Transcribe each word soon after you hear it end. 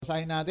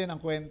Basahin natin ang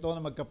kwento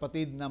ng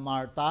magkapatid na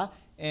Martha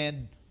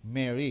and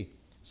Mary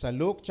sa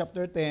Luke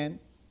chapter 10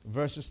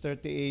 verses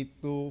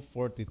 38 to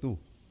 42.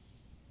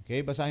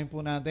 Okay, basahin po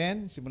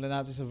natin. Simulan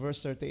natin sa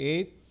verse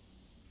 38.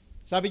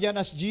 Sabi diyan,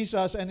 as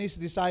Jesus and his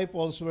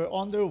disciples were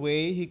on their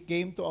way, he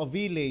came to a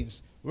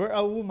village where a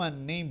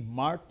woman named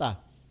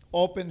Martha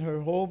opened her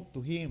home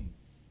to him.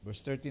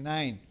 Verse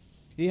 39.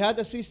 He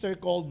had a sister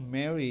called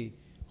Mary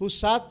who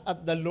sat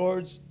at the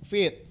Lord's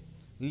feet,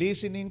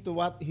 listening to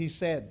what he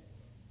said.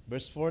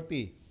 Verse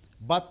 40,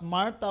 but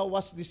Martha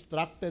was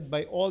distracted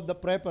by all the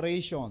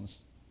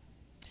preparations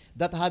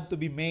that had to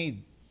be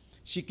made.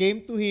 She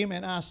came to him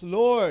and asked,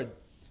 Lord,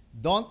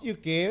 don't you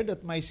care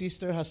that my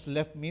sister has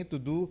left me to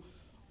do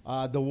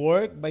the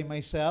work by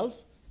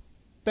myself?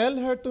 Tell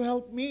her to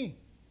help me.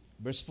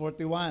 Verse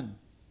 41,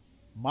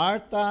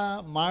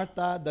 Martha,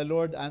 Martha, the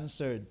Lord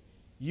answered,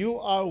 you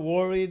are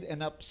worried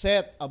and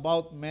upset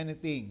about many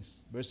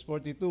things. Verse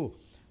 42,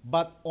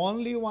 but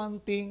only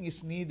one thing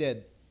is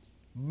needed.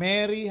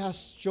 Mary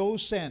has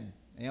chosen.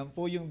 Ayan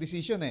po yung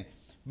decision eh.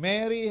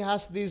 Mary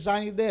has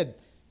decided.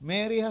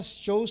 Mary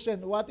has chosen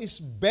what is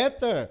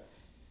better.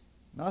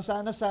 No,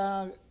 sana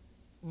sa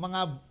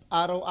mga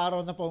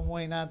araw-araw na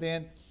pamumuhay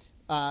natin,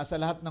 sa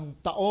lahat ng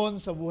taon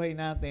sa buhay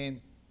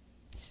natin,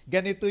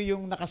 ganito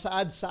yung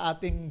nakasaad sa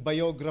ating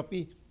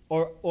biography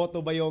or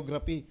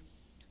autobiography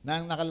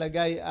na ang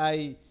nakalagay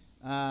ay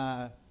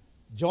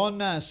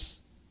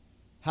Jonas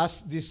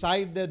has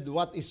decided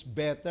what is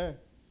better.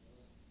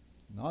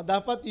 No,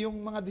 dapat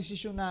yung mga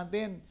desisyon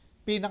natin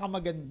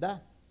pinakamaganda.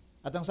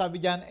 At ang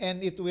sabi diyan, and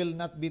it will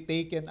not be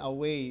taken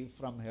away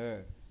from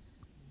her.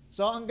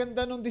 So ang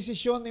ganda ng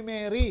desisyon ni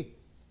Mary.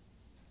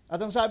 At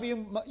ang sabi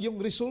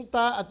yung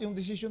resulta at yung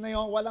desisyon na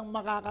yun, walang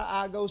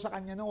makakaagaw sa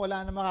kanya noon,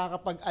 wala na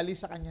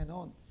makakapag-alis sa kanya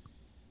noon.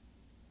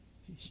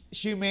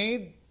 She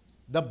made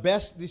the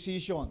best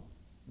decision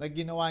na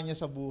ginawa niya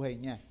sa buhay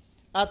niya.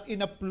 At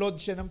in-upload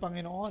siya ng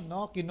Panginoon,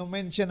 no?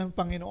 Kinommend siya ng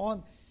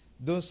Panginoon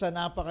doon sa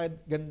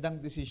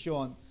napakagandang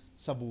desisyon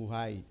sa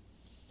buhay.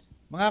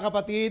 Mga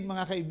kapatid,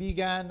 mga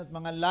kaibigan, at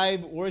mga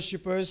live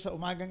worshipers sa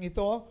umagang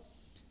ito,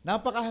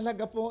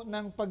 napakahalaga po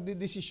ng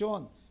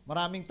pagdidesisyon.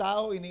 Maraming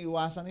tao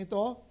iniiwasan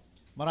ito,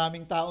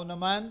 maraming tao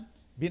naman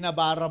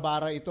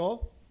binabara-bara ito,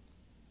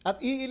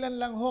 at iilan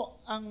lang ho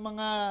ang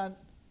mga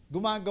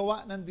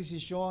gumagawa ng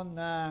desisyon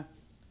na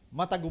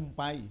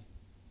matagumpay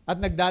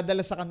at nagdadala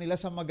sa kanila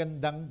sa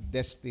magandang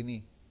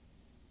destiny.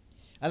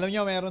 Alam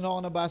niyo, meron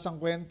ako nabasang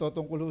kwento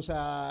tungkol sa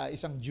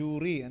isang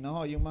jury.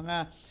 Yung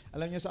mga,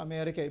 alam niyo sa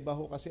Amerika, iba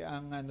ho kasi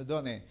ang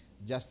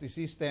justice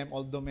system,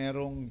 although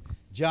merong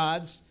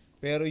judge,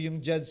 pero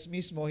yung judge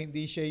mismo,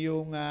 hindi siya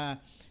yung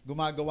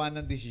gumagawa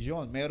ng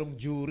desisyon. Merong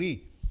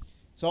jury.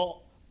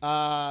 So,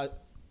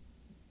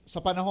 sa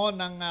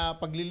panahon ng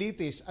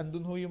paglilitis,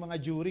 andun ho yung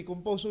mga jury.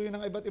 Compose ho yun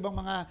ng iba't ibang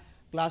mga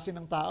klase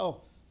ng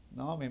tao.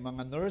 No? May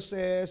mga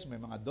nurses, may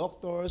mga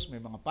doctors,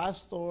 may mga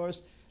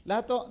pastors,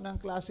 lahat ho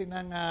ng klase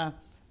ng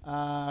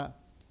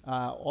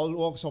all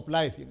walks of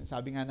life.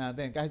 Sabi nga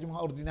natin, kahit yung mga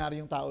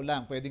ordinaryong tao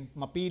lang, pwedeng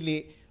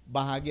mapili,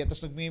 bahagi,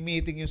 tapos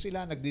nagmi-meeting yun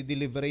sila,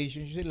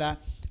 nagdi-deliberation sila,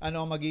 ano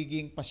ang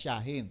magiging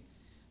pasyahin.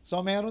 So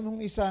meron nung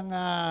isang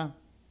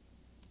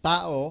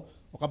tao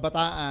o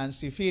kabataan,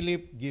 si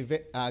Philip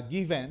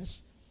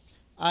Givens,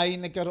 ay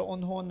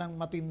nagkaroon ho ng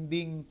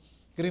matinding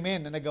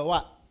krimen na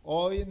nagawa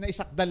o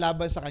naisakda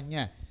laban sa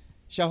kanya.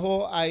 Siya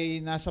ho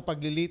ay nasa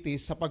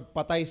paglilitis sa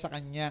pagpatay sa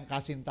kanyang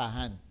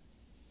kasintahan.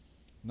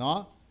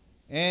 No?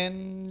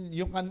 And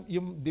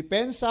yung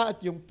depensa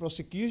at yung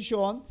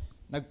prosecution,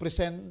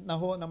 nagpresent na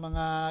ho ng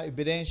mga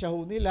ebidensya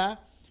ho nila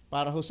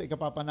para ho sa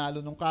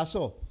ikapapanalo ng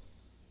kaso.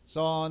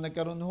 So,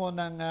 nagkaroon ho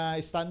ng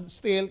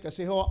standstill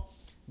kasi ho,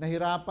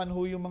 nahirapan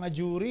ho yung mga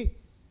jury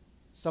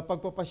sa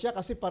pagpapasya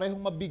kasi parehong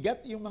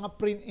mabigat yung mga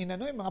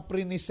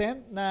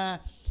present na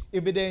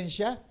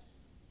ebidensya.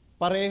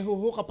 Pareho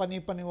ho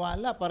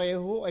kapanipaniwala,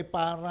 pareho ay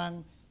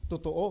parang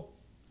totoo.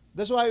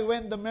 That's why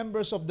when the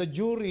members of the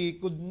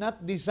jury could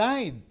not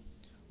decide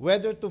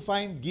whether to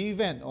find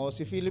Given o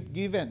si Philip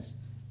Givens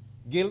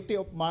guilty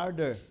of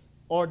murder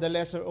or the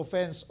lesser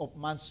offense of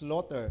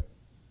manslaughter,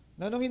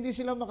 nung hindi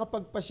sila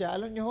makapagpasya,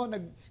 alam niyo ho,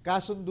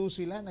 nagkasundo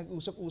sila,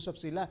 nag-usap-usap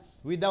sila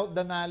without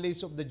the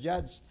knowledge of the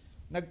judge.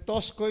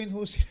 Nag-toss coin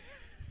ho sila.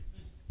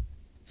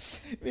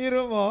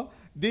 Pero mo,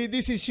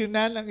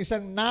 didesisyonan ang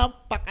isang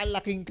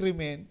napakalaking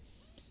krimen.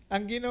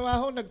 Ang ginawa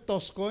ho,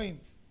 nag-toss coin.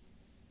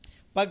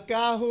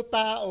 Pagka ho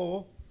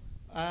tao,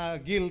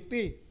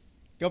 guilty.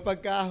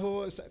 Kapag ka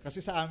ho, kasi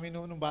sa amin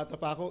ho, nung bata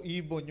pa ako,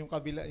 ibon, yung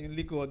kabila, yung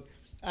likod,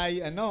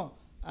 ay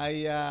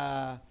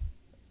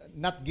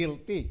not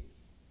guilty.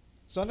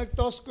 So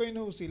nag-toss coin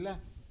ho sila.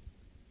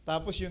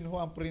 Tapos yun ho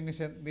ang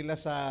present nila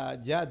sa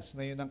judge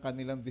na yun ang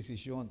kanilang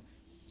desisyon.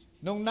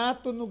 Nung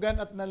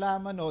natunugan at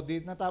nalaman ho,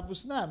 di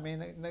natapos na,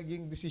 may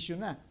naging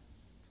desisyon na.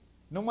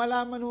 Nung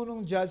malaman ho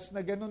nung judge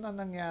na ganun ang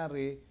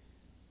nangyari,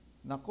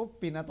 naku,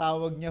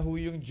 pinatawag niya ho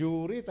yung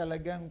jury,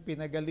 talagang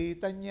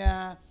pinagalitan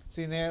niya,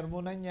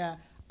 sinermonan niya,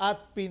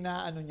 at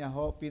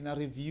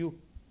pina-review.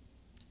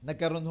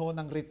 Nagkaroon ho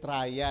ng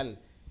retrial.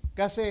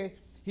 Kasi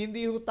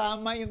Hindi ho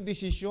tama yung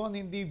desisyon,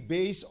 hindi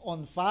based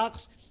on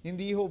facts,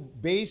 hindi ho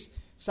based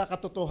sa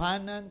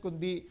katotohanan,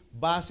 kundi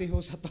base ho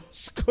sa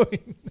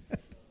Toscoin.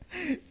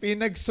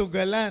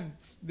 Pinagsugalan,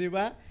 di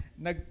ba?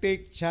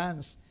 Nag-take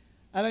chance.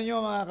 Alam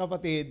nyo mga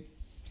kapatid,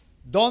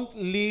 don't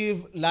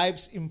leave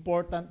life's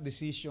important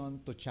decision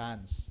to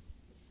chance.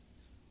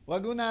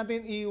 Huwag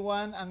natin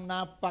iwan ang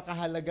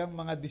napakahalagang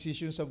mga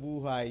desisyon sa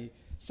buhay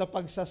sa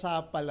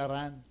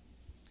pagsasapalaran.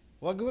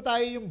 Huwag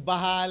tayo yung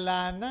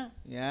bahala na.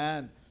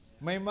 Yan.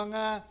 May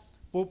mga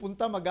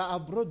pupunta,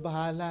 mag-a-abroad,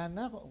 bahala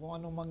na kung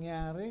anong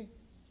mangyari.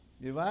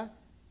 Di ba?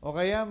 O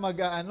kaya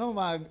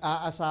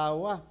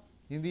mag-aasawa.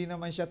 Hindi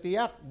naman siya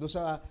tiyak doon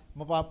sa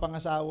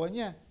mapapangasawa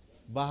niya.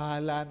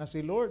 Bahala na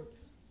si Lord.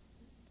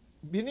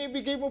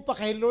 Binibigay mo pa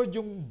kay Lord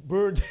yung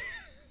burden.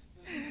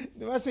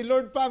 Di ba? Si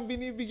Lord pa ang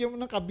binibigyan mo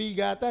ng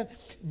kabigatan.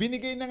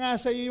 Binigay na nga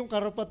sa iyo yung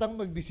karapatang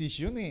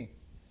magdesisyon eh.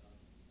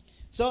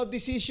 So,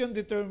 decision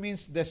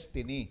determines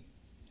destiny.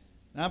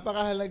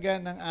 Napakahalaga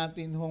ng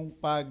atin hong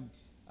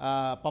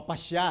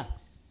papasya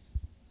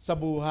sa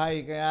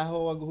buhay. Kaya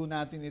huwag ho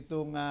natin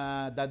itong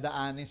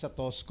dadaanin sa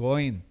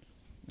Toscoin.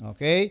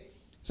 Okay?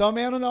 So,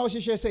 meron ako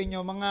share sa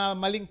inyo, mga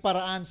maling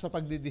paraan sa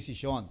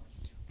pagdidesisyon.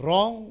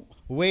 Wrong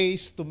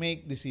ways to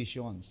make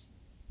decisions.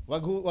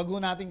 Wag ho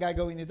natin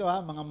gagawin ito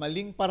mga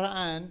maling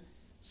paraan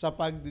sa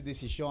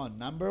pagdidesisyon.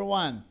 Number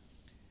 1,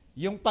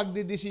 yung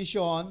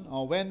pagdidesisyon,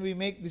 when we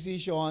make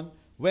decision,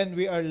 when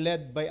we are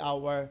led by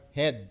our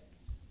head.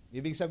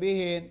 Ibig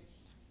sabihin,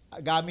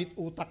 gamit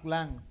utak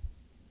lang.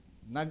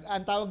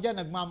 Ang tawag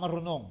dyan,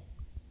 nagmamarunong.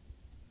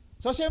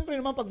 So, siyempre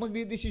naman, pag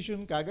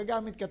magdidesisyon ka,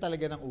 gagamit ka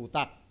talaga ng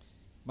utak.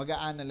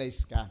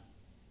 Mag-a-analyze ka.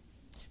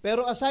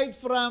 Pero aside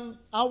from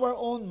our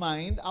own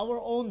mind, our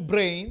own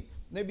brain,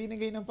 na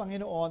binigay ng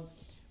Panginoon,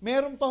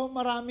 meron pa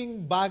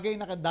maraming bagay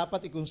na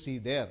dapat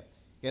i-consider.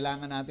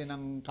 Kailangan natin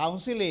ng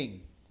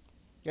counseling.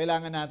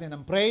 Kailangan natin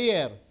ng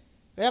prayer.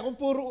 Kaya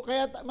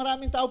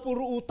maraming tao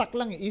puro utak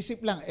lang,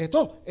 isip lang.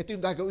 Ito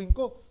yung gagawin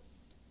ko.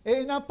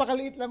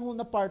 Napakaliit lang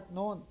na part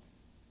noon.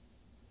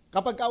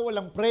 Kapag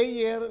walang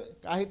prayer,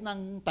 kahit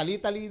ng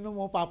tali-talino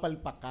mo,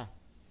 papalpak ka.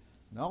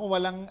 No? Kung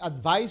walang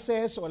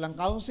advices, walang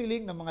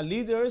counseling ng mga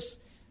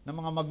leaders, ng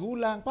mga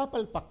magulang,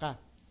 papalpak ka.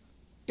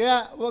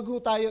 Kaya wag ho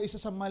tayo,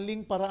 isa sa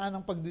maling paraan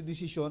ng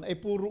pagdidesisyon ay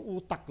puro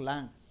utak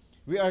lang.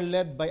 We are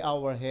led by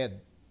our head.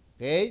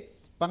 Okay?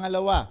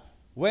 Pangalawa,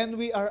 when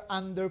we are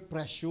under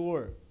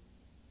pressure.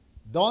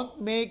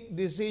 Don't make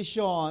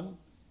decision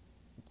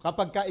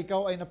kapag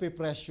ikaw ay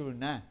napipressure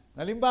na.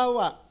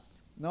 Halimbawa,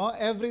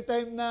 every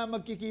time na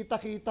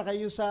magkikita-kita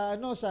kayo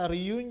sa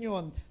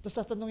reunion,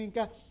 tapos tatanungin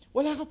ka,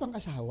 wala ka pang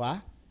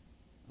asawa?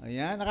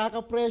 Ayan,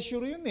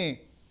 nakaka-pressure yun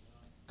eh.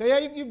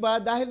 Kaya yung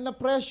iba, dahil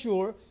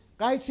na-pressure,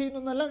 kahit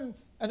sino na lang,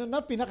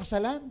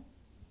 pinakasalan.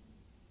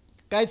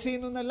 Kahit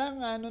sino na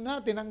lang,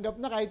 tinanggap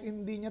na, kahit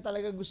hindi niya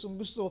talaga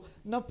gustong-gusto,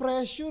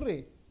 na-pressure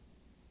eh.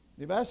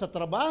 Diba? Sa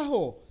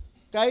trabaho.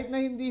 Kahit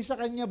na hindi sa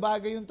kanya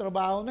bagay yung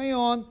trabaho na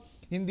yon,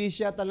 hindi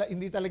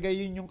talaga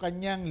yun yung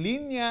kanyang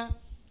linya,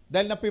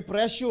 dahil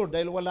napipressure,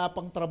 dahil wala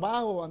pang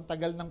trabaho, ang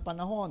tagal ng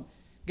panahon.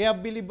 Kaya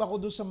bilib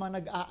ako doon sa mga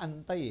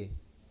nag-aantay eh.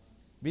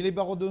 Bilib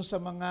ako doon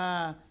sa mga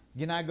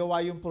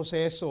ginagawa yung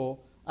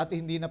proseso at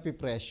hindi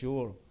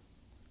napipressure.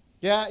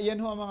 Kaya yan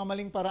ho ang mga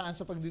maling paraan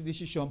sa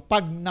pagdidesisyon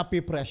pag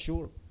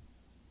napipressure.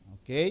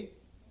 Okay?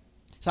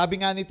 Sabi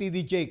nga ni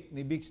T.D. Jakes,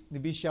 ni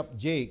Bishop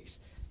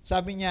Jakes,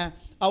 sabi niya,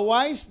 a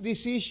wise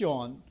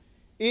decision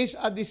is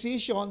a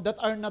decision that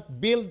are not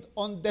built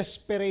on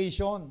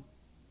desperation.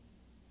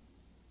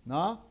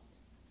 No?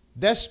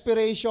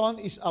 Desperation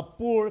is a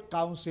poor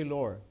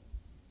counselor.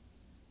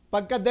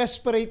 Pagka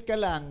desperate ka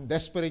lang,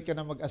 desperate ka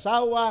na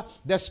mag-asawa,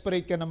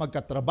 desperate ka na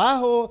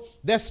magkatrabaho,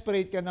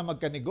 desperate ka na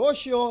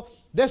magkanegosyo,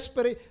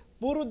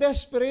 puro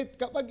desperate.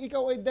 Kapag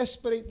ikaw ay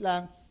desperate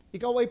lang,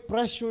 ikaw ay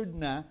pressured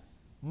na,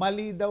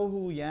 mali daw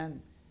ho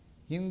yan.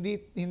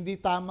 Hindi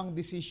tamang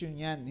decision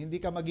yan. Hindi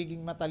ka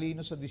magiging matalino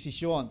sa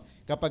desisyon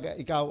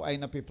kapag ikaw ay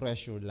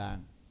napipressure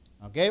lang.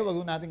 Okay? Wag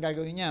natin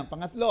gagawin yan.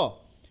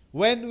 Pangatlo,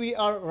 when we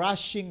are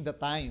rushing the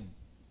time.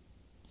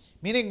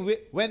 Meaning,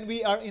 when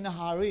we are in a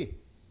hurry.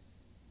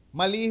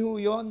 Mali ho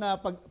yun na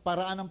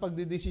paraan ng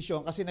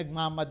pagdidesisyon kasi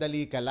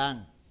nagmamadali ka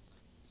lang.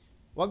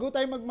 Wag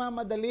tayo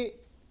magmamadali.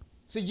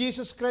 Si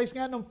Jesus Christ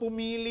nga, nung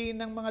pumili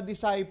ng mga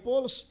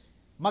disciples,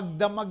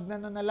 magdamag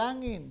na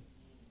nanalangin.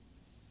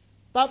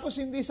 Tapos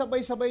hindi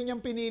sabay-sabay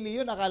niyang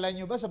pinili yun. Akala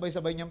niyo ba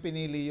sabay-sabay niyang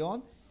pinili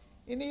yun?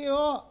 Hindi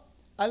ho.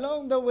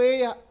 Along the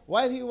way,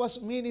 while he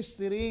was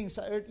ministering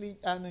sa earthly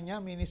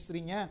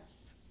ministry niya,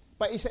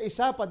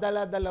 pa-isa-isa,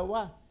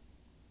 padala-dalawa.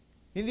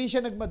 Hindi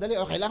siya nagmadali.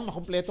 Okay lang,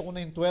 makumpleto ko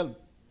na yung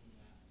 12.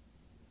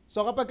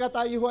 So kapag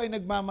tayo ay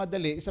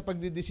nagmamadali sa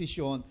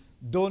pagdidesisyon,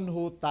 doon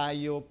ho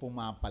tayo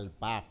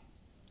pumapalpak.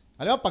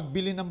 Alam mo,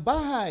 pagbili ng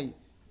bahay,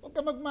 huwag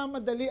ka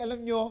magmamadali.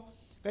 Alam nyo,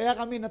 kaya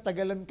kami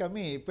natagalan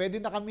kami.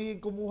 Pwede na kami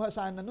kumuha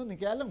sana noon.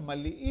 Kaya lang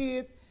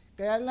maliit.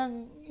 Kaya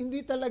lang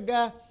hindi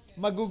talaga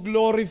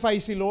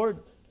mag-glorify si Lord.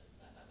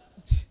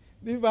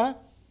 Di ba?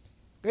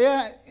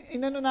 Kaya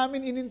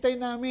inintay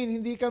namin,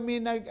 hindi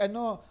kami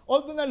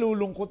although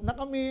nalulungkot na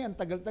kami, ang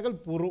tagal-tagal,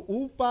 puro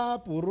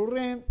upa, puro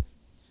rent.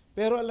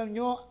 Pero alam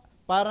nyo,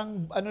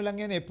 parang lang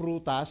yan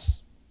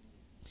prutas.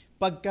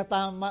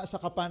 Pagkatama sa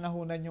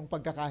kapanahunan yung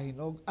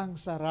pagkakahinog, ang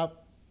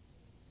sarap.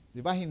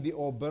 Di ba? Hindi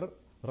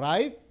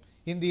overripe,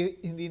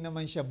 hindi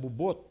naman siya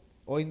bubot,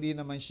 o hindi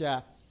naman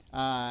siya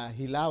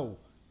hilaw.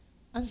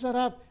 Ang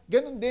sarap.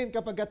 Ganon din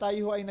kapag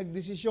tayo ay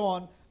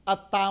nagdesisyon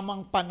at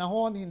tamang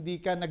panahon,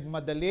 hindi ka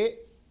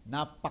nagmadali,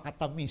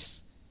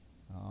 napakatamis.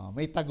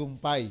 May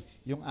tagumpay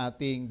yung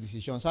ating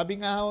desisyon. Sabi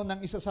nga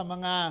ng isa sa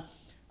mga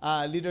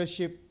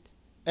leadership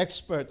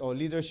expert o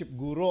leadership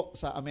guro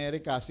sa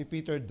Amerika, si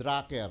Peter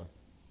Drucker.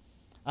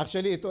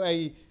 Actually, ito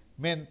ay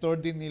mentor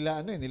din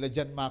nila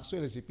John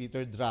Maxwell, si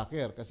Peter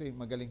Drucker, kasi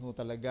magaling ho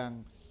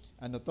talagang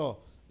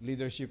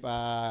leadership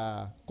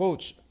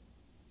coach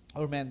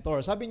or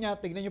mentor. Sabi niya,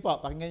 tignan niyo po,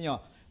 pakinggan niyo,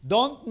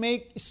 don't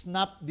make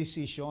snap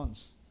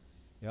decisions.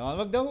 Yan,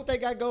 wag daw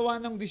tayo gagawa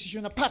ng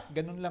desisyon na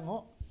ganun lang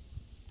ho.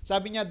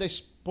 Sabi niya, the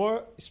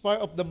spur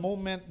of the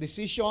moment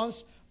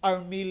decisions are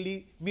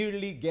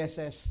merely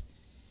guesses.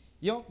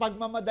 Yung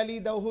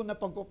pagmamadali daw ho na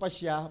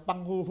pagpapasya,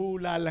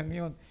 panghuhula lang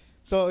yun.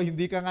 So,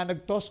 hindi ka nga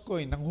nag-toss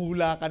coin,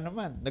 nanghula ka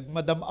naman,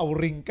 nagmadam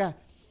auring ka.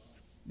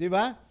 Di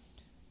ba?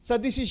 Sa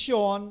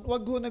desisyon,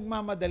 wag ho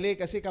nagmamadali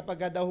kasi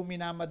kapag daw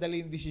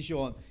minamadali yung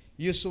desisyon,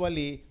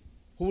 usually,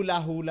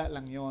 hula-hula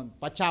lang yon,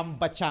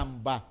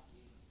 pachamba-chamba.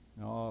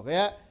 No,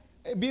 kaya,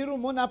 biro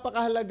mo,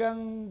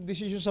 napakahalagang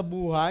desisyon sa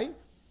buhay.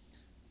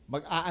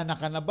 Mag-aanak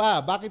ka na ba?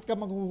 Bakit ka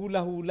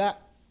maghuhula-hula?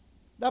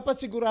 Dapat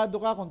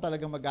sigurado ka kung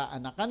talagang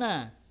mag-aanak ka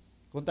na,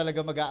 kung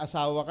talagang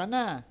mag-aasawa ka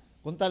na,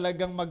 kung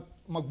talagang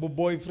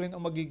magbo-boyfriend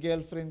o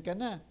magi-girlfriend ka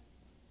na.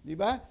 Di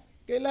ba?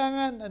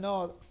 Kailangan,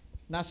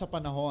 nasa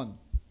panahon.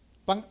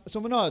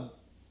 Sumunod,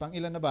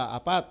 ilan na ba?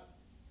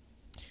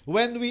 4.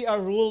 When we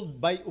are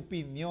ruled by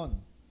opinion,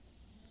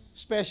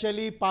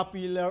 especially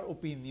popular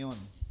opinion.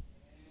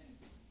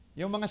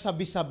 Yung mga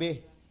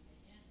sabi-sabi.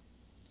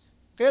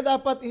 Kaya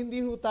dapat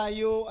hindi ho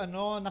tayo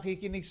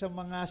nakikinig sa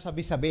mga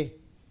sabi-sabi.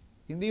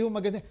 Hindi ho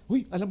maganda.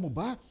 Uy, alam mo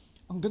ba?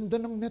 Ang ganda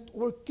ng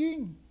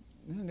networking.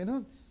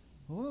 Ganon.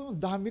 Ang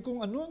dami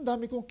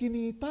kong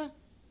kinita.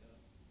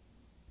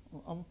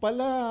 Ang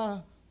pala,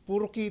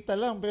 puro kita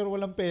lang pero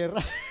walang pera.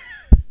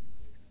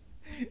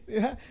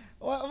 Diba?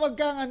 Wag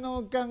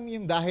kang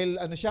yung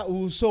dahil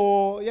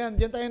uso. Yan,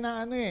 diyan tayo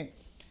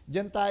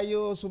diyan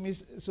tayo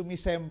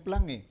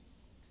sumisemplang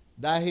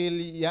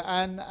Dahil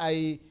yan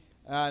ay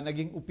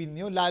naging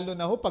opinyon, lalo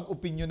na pag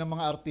opinyon ng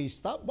mga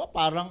artista,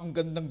 parang ang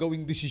gandang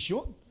gawing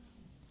desisyon.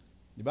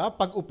 Di ba?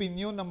 Pag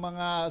opinyon ng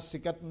mga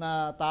sikat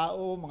na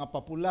tao, mga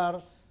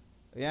popular,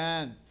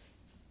 yan.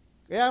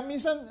 Kaya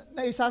minsan,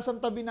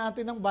 naisasantabi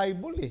natin ang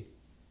Bible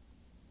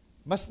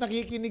Mas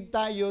nakikinig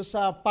tayo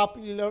sa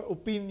popular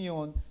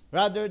opinion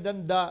rather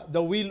than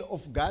the will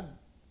of God.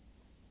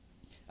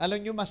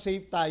 Alam nyo, mas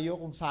safe tayo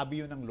kung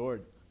sabi yun ng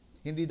Lord.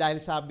 Hindi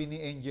dahil sabi ni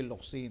Angel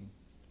Locsin.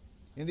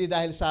 Hindi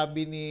dahil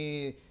sabi ni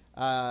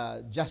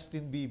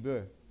Justin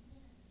Bieber.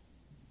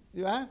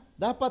 Di ba?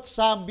 Dapat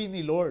sabi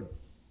ni Lord.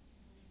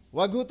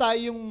 Wag ho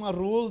tayong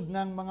ruled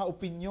ng mga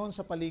opinion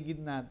sa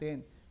paligid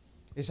natin.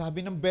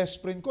 Sabi ng best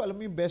friend ko, alam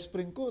mo yung best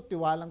friend ko,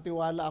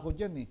 tiwalang-tiwala ako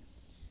dyan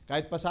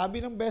Kahit pa sabi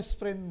ng best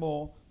friend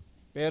mo,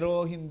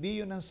 pero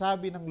hindi yun ang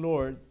sabi ng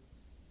Lord,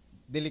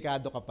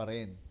 delikado ka pa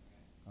rin.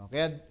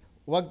 Kaya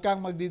wag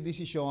kang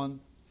magdidesisyon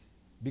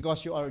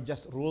because you are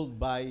just ruled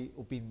by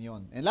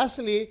opinion. And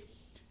lastly,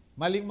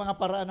 maling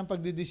mga paraan ng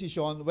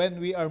pagdidesisyon when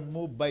we are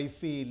moved by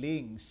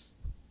feelings.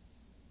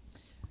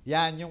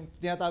 Yan, yung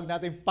tinatawag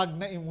natin pag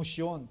na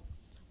emosyon.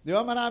 Di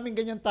ba maraming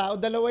ganyan tao?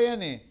 Dalawa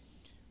yan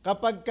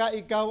Kapag ka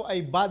ikaw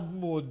ay bad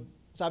mood,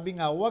 sabi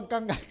nga, huwag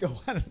kang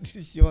gagawa ng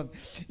desisyon.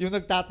 Yung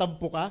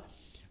nagtatampo ka,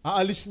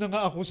 aalis na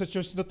nga ako sa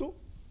church na to.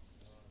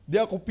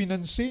 Di ako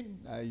pinansin.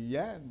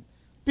 Ayan.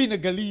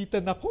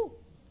 Pinagalitan ako.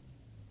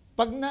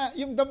 Pag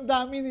yung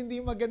damdamin,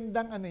 hindi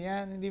magandang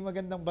hindi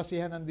magandang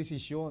basihan ng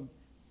desisyon.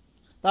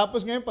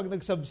 Tapos ngayon, pag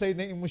nagsubside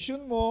na yung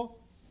emosyon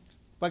mo,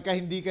 pagka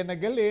hindi ka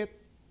nagalit,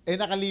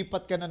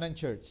 nakalipat ka na ng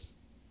church.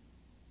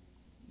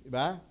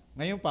 Diba?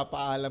 Ngayon,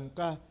 papaalam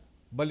ka,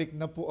 balik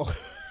na po ako.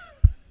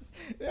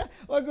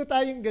 Huwag ko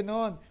tayong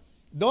ganon.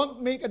 Don't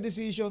make a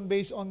decision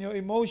based on your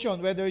emotion,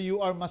 whether you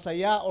are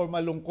masaya or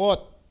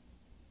malungkot.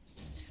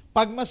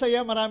 Pag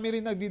masaya, marami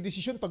rin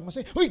nagdidesisyon. Pag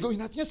masaya, uy, gawin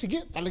natin yan. Sige,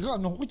 talaga,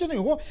 ano ko dyan?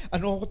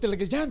 Ano ko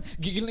talaga dyan?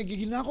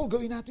 Gigil na ako,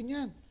 gawin natin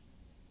yan.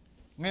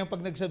 Ngayon,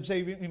 pag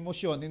nagsubside yung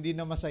emosyon, hindi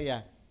na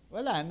masaya,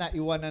 wala na,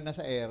 iwanan na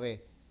sa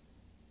ere.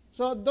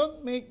 So, don't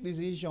make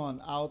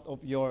decision out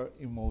of your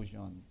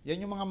emotion.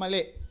 Yan yung mga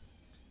mali.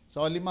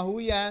 So, 5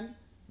 yan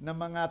na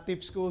mga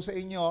tips ko sa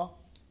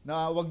inyo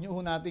na huwag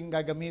nyo natin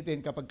gagamitin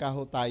kapag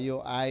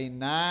tayo ay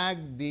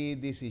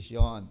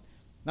nagdidesisyon.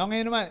 Now,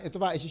 ngayon naman, ito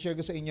pa, isi-share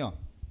ko sa inyo.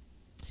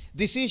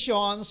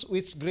 Decisions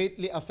which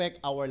greatly affect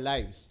our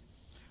lives.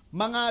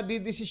 Mga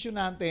didesisyon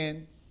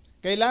natin,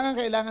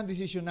 kailangan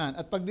desisyonan.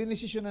 At pag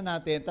dinesisyonan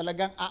natin,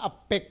 talagang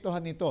aapektuhan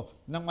nito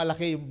ng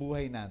malaki yung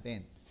buhay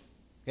natin.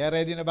 Kaya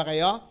ready na ba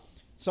kayo?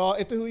 So,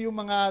 ito yung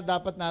mga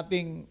dapat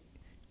nating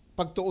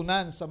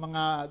pagtuunan sa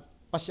mga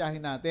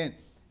pasyahin natin.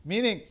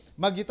 Meaning,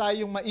 magi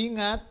tayong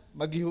maingat,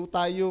 magiho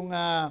tayong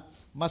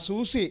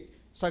masusi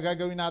sa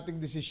gagawin nating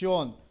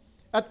desisyon.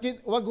 At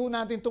wag ho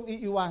natin itong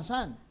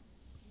iiwasan.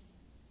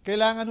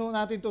 Kailangan ho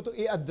natin ito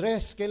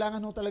i-address.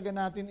 Kailangan ho talaga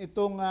natin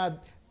itong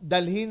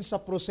dalhin sa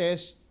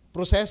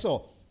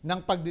proseso ng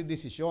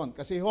pagdidesisyon.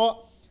 Kasi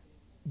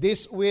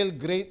this will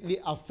greatly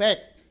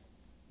affect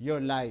your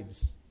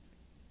lives.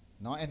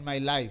 No? And my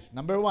life.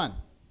 Number 1.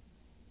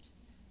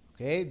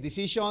 Okay,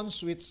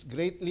 decisions which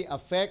greatly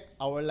affect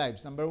our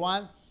lives. Number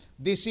 1,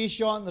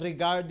 decision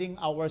regarding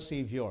our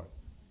Savior.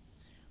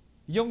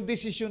 Yung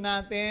desisyon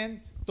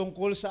natin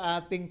tungkol sa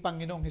ating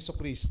Panginoong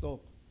Hesukristo.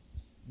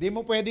 Di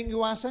mo pwedeng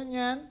iwasan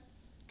yan.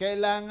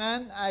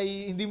 Kailangan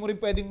ay hindi mo rin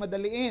pwedeng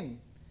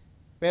madaliin.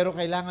 Pero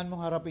kailangan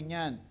mong harapin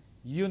yan.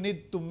 You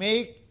need to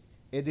make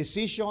a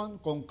decision,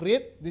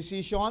 concrete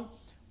decision,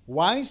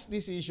 wise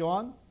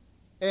decision,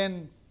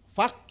 and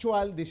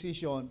factual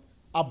decision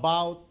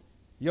about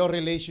your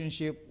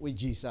relationship with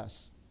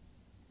Jesus.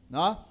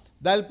 No?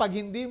 Dahil pag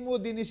hindi mo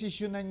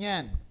dinesisyonan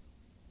yan,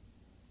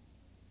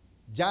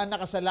 diyan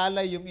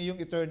nakasalalay yung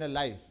iyong eternal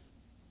life.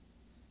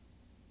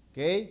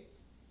 Okay?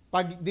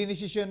 Pag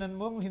dinesisyonan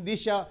mo, hindi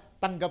siya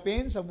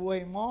tanggapin sa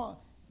buhay mo,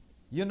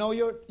 you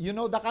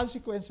know the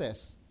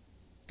consequences.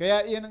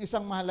 Kaya yan ang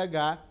isang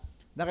mahalaga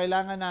na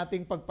kailangan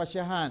nating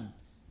pagpasyahan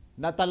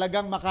na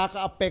talagang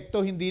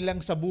makakaapekto hindi lang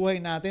sa buhay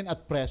natin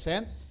at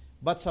present,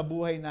 but sa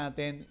buhay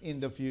natin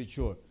in the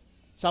future.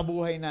 Sa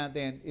buhay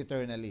natin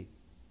eternally.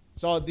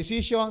 So,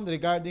 decision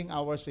regarding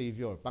our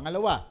Savior.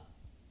 Pangalawa,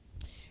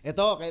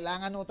 ito,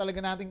 kailangan talaga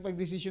nating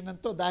pagdesisyonan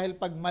to dahil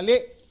pag mali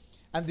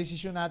ang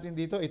desisyon natin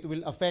dito, it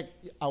will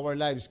affect our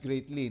lives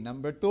greatly.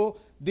 Number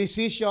 2,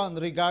 decision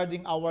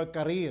regarding our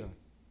career.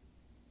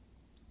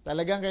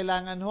 Talagang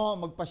kailangan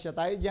magpasya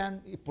tayo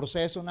dyan,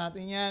 iproseso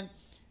natin yan,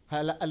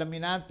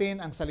 alamin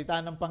natin ang salita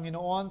ng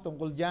Panginoon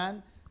tungkol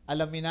dyan,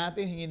 alamin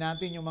natin, hingin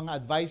natin yung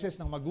mga advices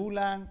ng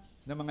magulang,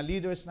 ng mga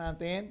leaders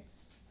natin.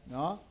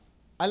 No?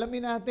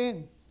 Alamin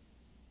natin,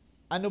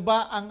 ano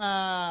ba ang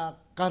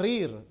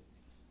career?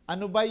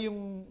 Ano ba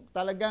yung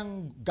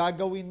talagang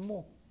gagawin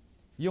mo?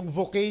 Yung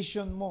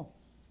vocation mo?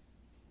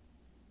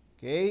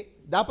 Okay?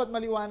 Dapat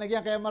maliwanag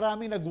yan. Kaya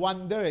marami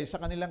nag-wonder sa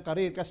kanilang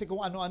career. Kasi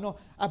kung ano-ano,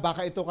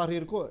 baka ito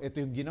career ko,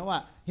 ito yung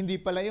ginawa. Hindi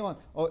pala yun.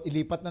 O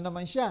ilipat na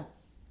naman siya.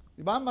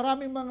 Diba?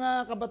 Maraming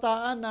mga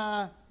kabataan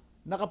na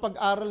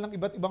nakapag-aral ng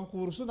iba't ibang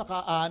kurso,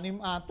 naka-6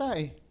 ata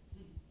eh.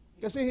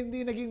 Kasi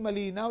hindi naging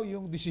malinaw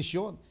yung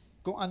desisyon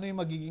kung ano yung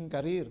magiging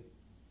career.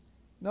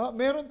 No?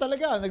 Meron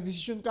talaga,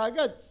 nagdesisyon ka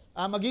agad.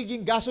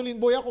 Magiging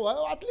gasoline boy ako.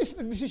 At least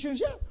nagdesisyon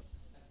siya.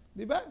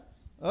 Di ba?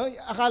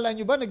 Akala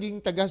nyo ba naging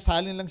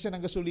taga-salin lang siya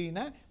ng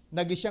gasolina?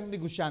 Naging siyang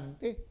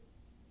negosyante.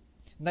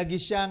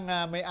 Naging siyang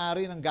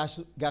may-ari ng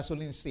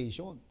gasoline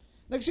station.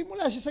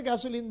 Nagsimula siya sa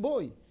gasoline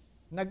boy.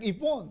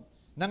 Nag-ipon.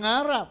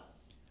 Nangarap.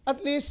 At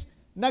least,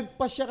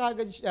 nagpasya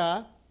kagad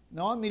siya,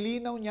 no?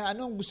 Nilinaw niya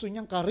ano ang gusto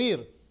niyang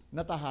karir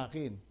na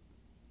tahakin.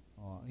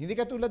 Hindi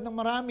katulad ng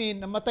marami,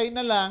 namatay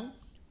na lang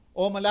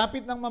o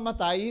malapit nang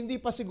mamatay,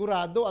 hindi pa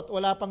sigurado at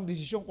wala pang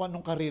desisyon kung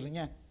anong karir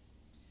niya.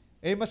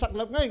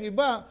 Masaklap nga yung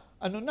iba,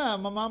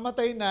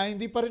 mamamatay na,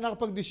 hindi pa rin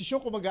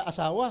nakapag-desisyon kung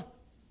mag-aasawa.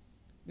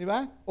 Di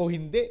ba? O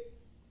hindi.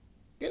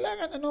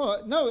 Kailangan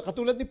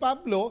katulad ni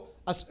Pablo,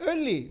 as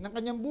early ng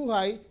kanyang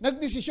buhay,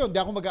 nagdesisyon,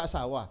 di ako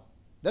mag-aasawa.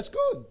 That's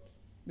good.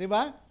 Di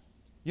ba?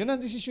 Yun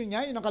ang desisyon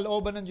niya, yun ang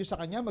kalooban ng Diyos sa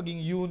kanya,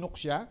 maging eunuch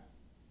siya,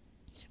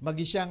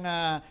 maging siyang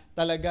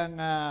talagang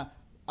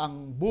ang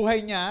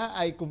buhay niya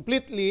ay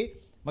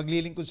completely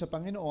maglilingkod sa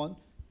Panginoon,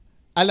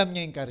 alam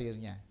niya yung career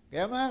niya.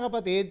 Kaya mga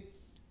kapatid,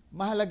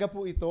 mahalaga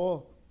po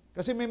ito.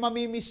 Kasi may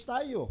mamimiss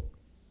tayo.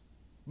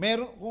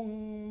 Kung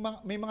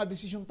may mga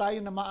desisyon tayo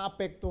na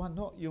maapektuhan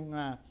yung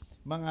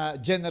mga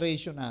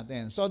generation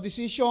natin. So,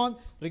 decision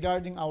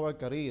regarding our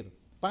career.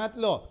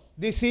 Pangatlo,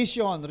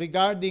 decision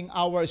regarding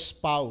our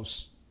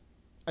spouse.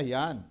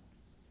 Ayan.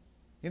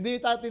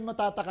 Hindi natin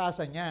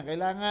matatakasan yan.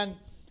 Kailangan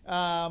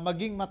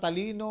maging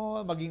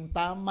matalino, maging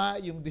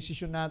tama yung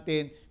desisyon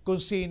natin kung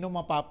sino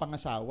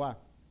mapapangasawa.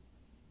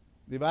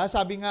 Diba?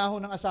 Sabi nga ho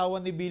ng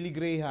asawa ni Billy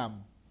Graham.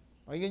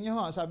 Pakinggan nyo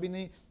ho, sabi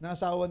ng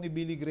asawa ni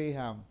Billy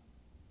Graham,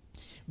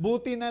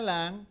 buti na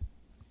lang,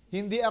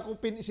 hindi ako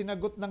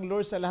sinagot ng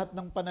Lord sa lahat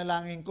ng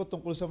panalangin ko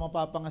tungkol sa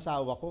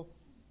mapapangasawa ko.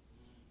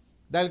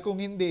 Dahil kung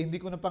hindi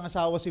ko na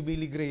pangasawa si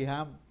Billy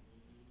Graham.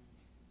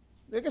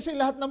 Kasi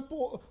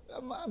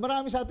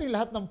marami sa atin,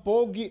 lahat ng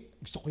pogi,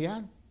 gusto ko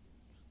yan.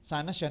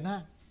 Sana siya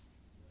na.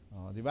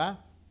 Di ba?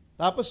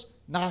 Tapos,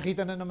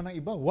 nakakita na naman ng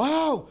iba,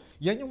 wow!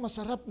 Yan yung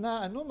masarap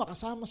na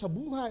makasama sa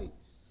buhay.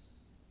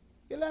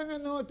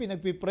 Kailangan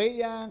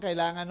pinagpipray yan,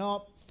 kailangan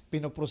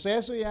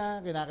pinoproseso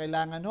yan,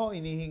 kailangan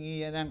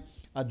inihingi yan ng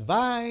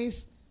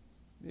advice.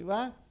 Di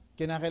ba?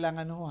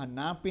 Kinakailangan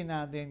hanapin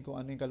natin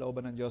kung ano yung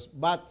kalooban ng Diyos.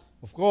 But,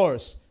 of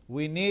course,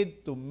 we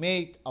need to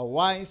make a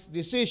wise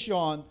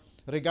decision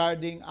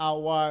regarding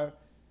our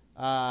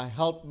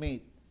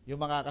helpmate, yung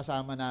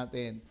makakasama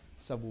natin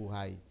sa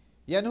buhay.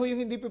 Yan ho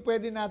yung hindi pa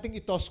pwede nating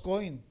i-toss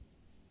coin.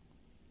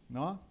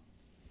 No?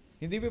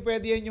 Hindi pa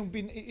pwede yan yung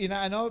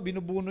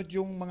binubunot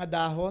yung mga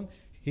dahon.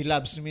 He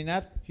loves me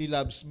not, he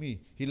loves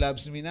me. He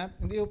loves me not.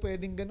 Hindi ho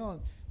pwedeng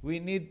ganon.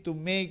 We need to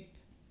make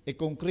a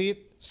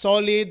concrete,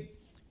 solid,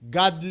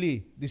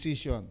 godly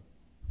decision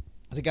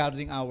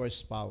regarding our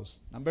spouse.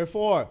 Number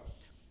 4,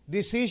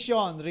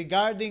 decision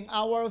regarding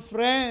our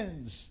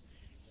friends.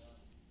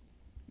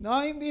 No,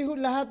 hindi ho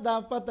lahat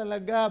dapat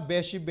talaga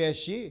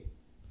beshi-beshi.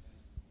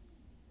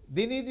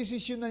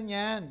 Dinidesisyonan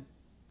yan.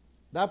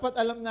 Dapat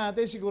alam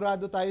natin,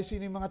 sigurado tayo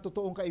sino yung mga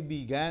totoong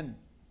kaibigan.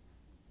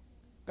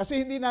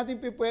 Kasi hindi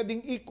natin pwedeng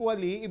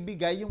equally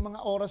ibigay yung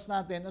mga oras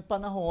natin at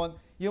panahon,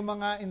 yung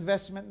mga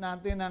investment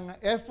natin ng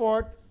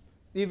effort,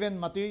 even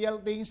material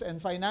things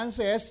and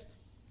finances,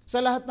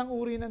 sa lahat ng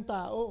uri ng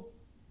tao.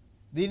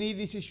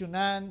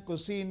 Dinidesisyonan kung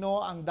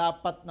sino ang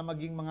dapat na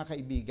maging mga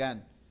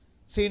kaibigan.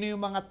 Sino yung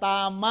mga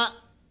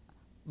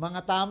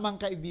tamang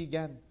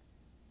kaibigan.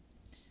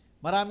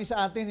 Marami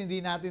sa atin, hindi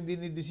natin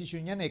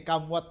dinidesisyon yan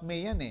come what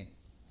may yan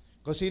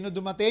Kung sino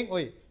dumating,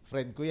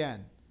 friend ko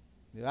yan.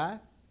 Di ba?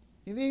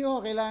 Hindi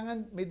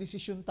kailangan may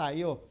desisyon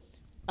tayo.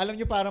 Alam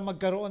nyo, para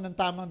magkaroon ng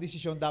tamang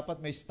desisyon, dapat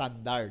may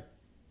standard.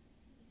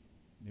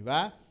 Di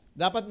ba?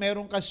 Dapat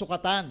meron kang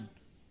sukatan.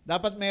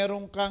 Dapat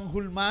meron kang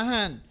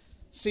hulmahan.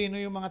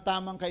 Sino yung mga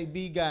tamang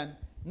kaibigan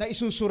na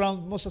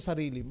isusurround mo sa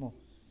sarili mo.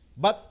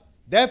 But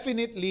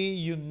definitely,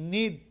 you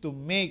need to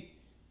make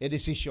a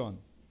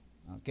decision.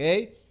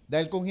 Okay?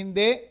 Dahil kung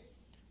hindi,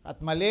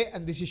 at mali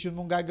ang desisyon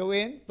mong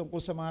gagawin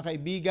tungkol sa mga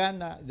kaibigan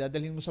na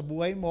dadalhin mo sa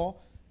buhay mo,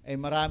 ay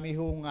marami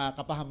hong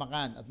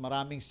kapahamakan at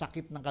maraming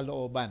sakit ng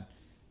kalooban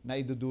na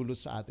idudulot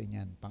sa atin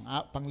yan.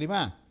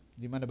 Panglima,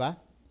 lima na ba?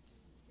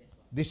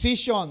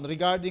 Decision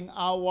regarding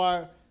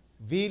our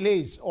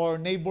village or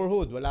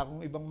neighborhood. Wala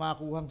akong ibang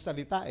makuhang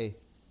salita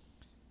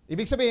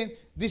Ibig sabihin,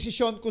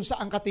 desisyon kung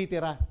saan ka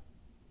titira.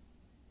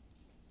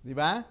 Di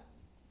ba?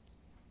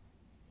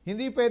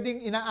 Hindi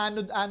pwedeng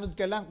inaanod-anod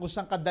ka lang kung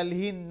saan ka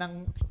dalhin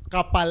ng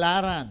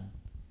kapalaran.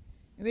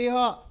 Hindi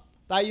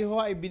tayo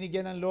ay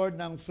binigyan ng Lord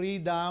ng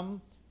freedom,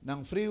 ng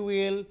free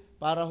will,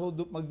 para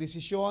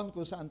magdesisyon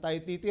kung saan tayo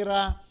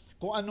titira,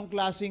 kung anong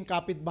klaseng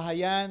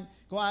kapitbahayan,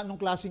 kung anong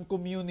klaseng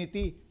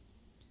community.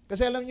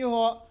 Kasi alam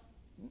nyo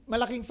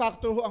malaking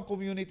factor ang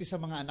community sa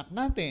mga anak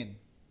natin.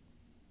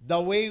 The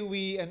way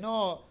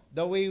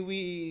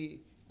we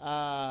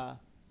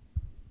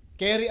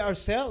carry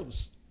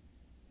ourselves.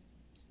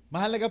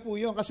 Mahalaga po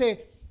yun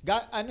kasi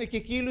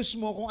ikikilos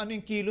mo kung ano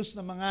yung kilos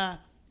ng mga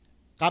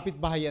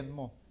kapitbahayan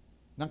mo,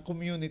 ng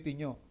community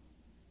nyo.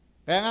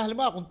 Kaya nga,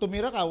 halimbawa, kung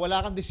tumira ka,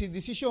 wala kang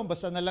desisyon,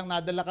 basta na lang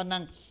nadala ka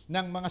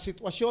ng mga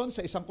sitwasyon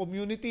sa isang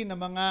community na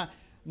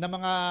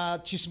mga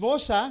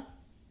chismosa,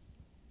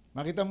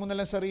 makita mo na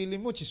lang sarili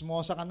mo,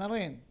 chismosa ka na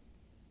rin.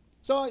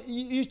 So,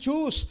 you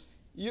choose,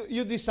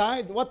 you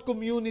decide what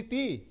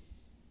community.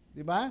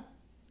 Di ba?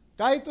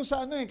 Kahit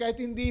sa kahit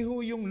hindi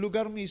yung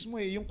lugar mismo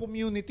yung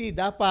community,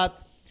 dapat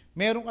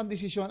meron kang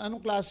desisyon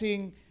anong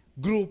klaseng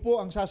grupo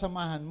ang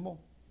sasamahan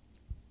mo.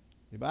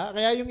 Di ba?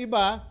 Kaya yung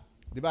iba,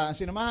 di ba, ang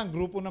sinamahan,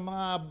 grupo ng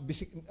mga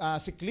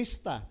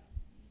siklista,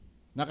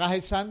 na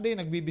kahit Sunday,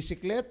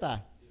 nagbibisikleta,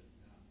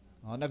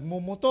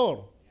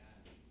 nagmumotor.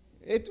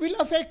 It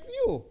will affect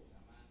you.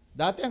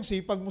 Dati ang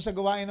sipag mo sa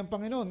gawain ng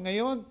Panginoon.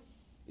 Ngayon,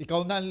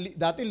 ikaw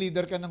dati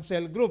leader ka ng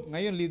cell group,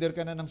 ngayon leader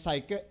ka na ng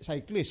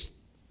cyclist.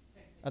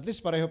 At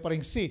least pareho pa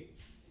rin C.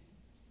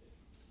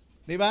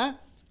 Di ba?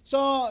 So,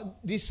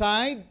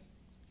 decide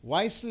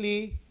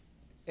wisely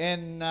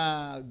and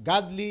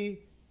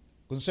godly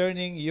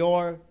concerning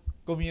your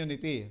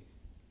community.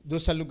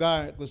 Doon sa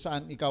lugar kung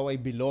saan ikaw ay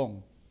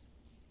belong.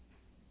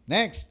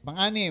 Next,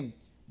 pang-anim,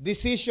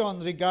 decision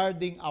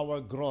regarding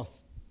our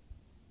growth.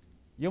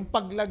 Yung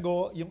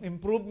paglago, yung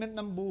improvement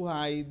ng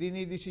buhay,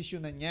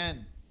 dinidesisyonan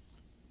yan.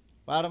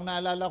 Parang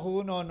naalala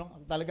ko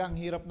talagang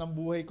hirap ng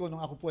buhay ko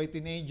nung ako po ay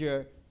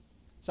teenager.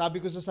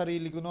 Sabi ko sa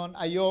sarili ko noon,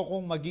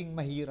 ayokong maging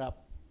mahirap.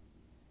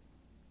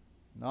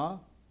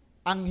 No?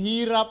 Ang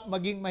hirap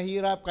maging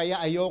mahirap, kaya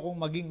ayokong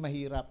maging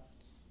mahirap.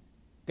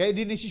 Kaya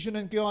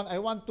dinesisyonan ko yun,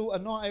 I want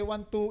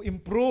to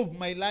improve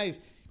my life.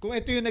 Kung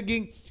ito yung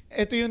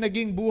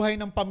naging buhay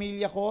ng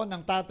pamilya ko,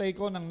 ng tatay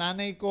ko, ng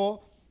nanay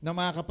ko, ng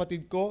mga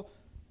kapatid ko,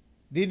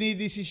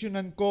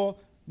 dinidesisyonan ko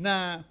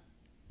na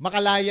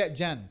makalaya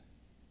dyan.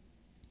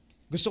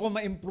 Gusto ko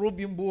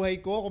ma-improve yung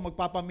buhay ko, kung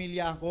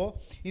magpapamilya ako,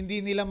 hindi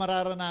nila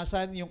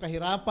mararanasan yung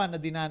kahirapan na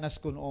dinanas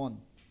ko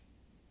noon.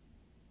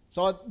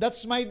 So,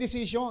 that's my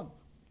decision.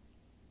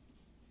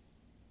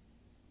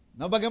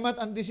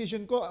 Bagamat ang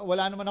decision ko,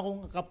 wala naman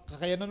akong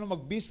kakayanan ng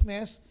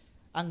mag-business,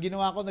 ang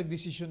ginawa ko,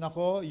 nagdesisyon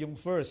ako, yung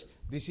first,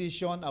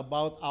 decision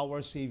about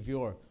our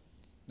Savior.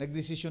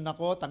 Nagdesisyon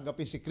ako,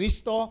 tanggapin si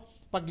Kristo,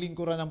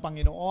 paglingkuran ng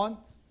Panginoon.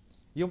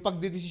 Yung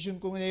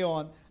pagdedesisyon ko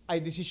ngayon, ay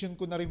decision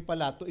ko na rin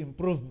pala to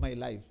improve my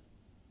life.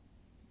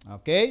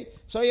 Okay?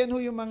 So, ayan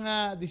yung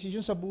mga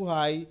decision sa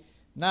buhay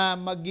na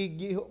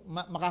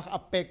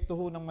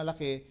makaka-apekto ng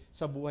malaki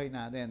sa buhay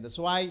natin. That's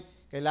why,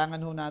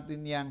 kailangan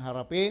natin yang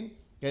harapin,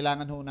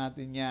 kailangan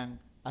natin yang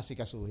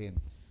asikasuhin.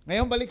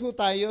 Ngayon, balik ho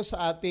tayo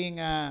sa ating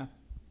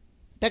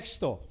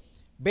teksto.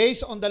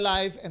 Based on the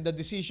life and the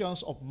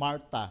decisions of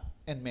Martha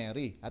and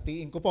Mary.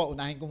 Hatiin ko po,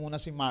 unahin ko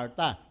muna si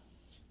Martha.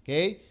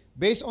 Okay?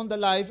 Based on the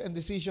life and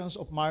decisions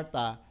of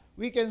Martha,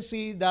 we can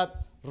see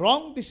that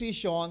wrong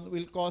decision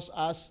will cause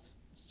us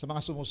sa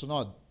mga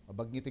sumusunod.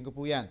 Babanggitin ko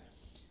po yan.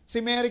 Si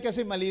Mary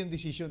kasi mali yung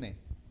decision eh.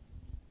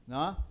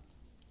 No?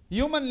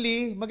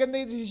 Humanly, maganda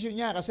yung decision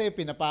niya kasi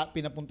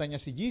pinapunta niya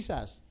si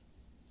Jesus.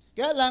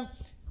 Kaya lang,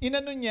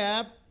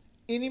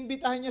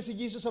 inimbitahan niya si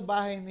Jesus sa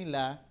bahay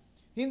nila,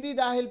 hindi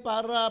dahil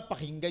para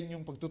pakinggan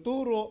yung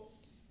pagtuturo,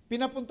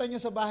 pinapunta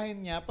niya sa bahay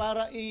niya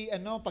para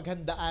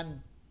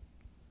paghandaan,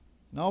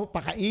 no,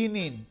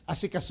 pakainin,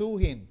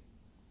 asikasuhin.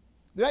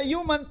 Diba?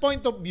 Human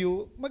point of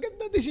view,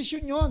 maganda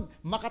desisyon yon,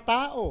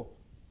 makatao,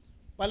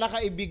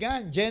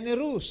 palakaibigan,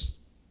 generous.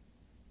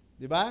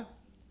 Diba?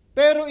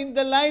 Pero in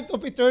the light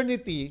of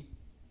eternity,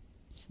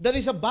 that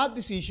is a bad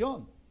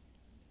decision.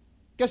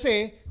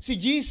 Kasi si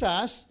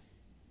Jesus,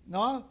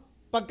 no,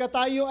 pagka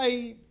tayo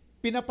ay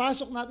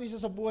pinapasok natin siya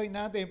sa buhay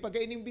natin,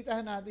 pagka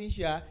inimbitahan natin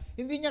siya,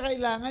 hindi niya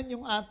kailangan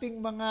yung ating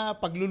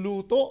mga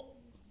pagluluto.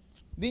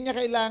 Hindi niya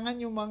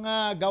kailangan yung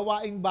mga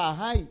gawaing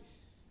bahay.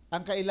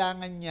 Ang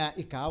kailangan niya,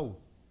 ikaw.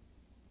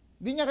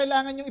 Hindi niya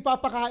kailangan yung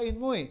ipapakain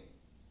mo eh.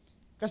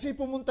 Kasi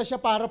pumunta siya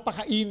para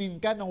pakainin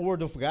ka ng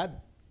Word of God.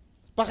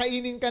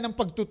 Pakainin ka ng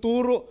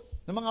pagtuturo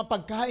ng mga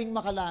pagkaing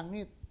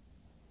makalangit.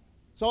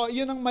 So,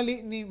 yun ang mali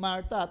ni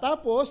Martha.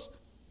 Tapos,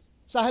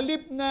 sa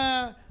halip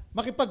na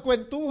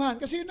makipagkwentuhan,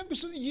 kasi yun ang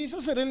gusto ni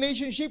Jesus,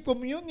 relationship,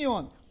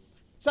 communion.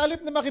 Sa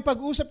halip na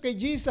makipag-usap kay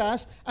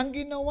Jesus, ang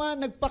ginawa,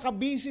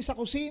 nagpakabisi sa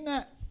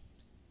kusina.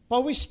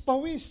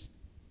 Pawis-pawis.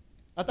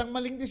 At ang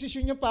maling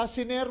desisyon niya pa,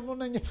 sinermo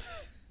na niya pa.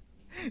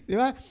 Di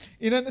ba?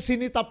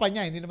 Sinita pa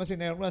niya, hindi naman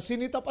sinermo na.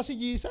 Sinita pa si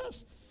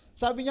Jesus.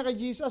 Sabi niya kay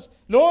Jesus,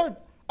 Lord,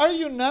 are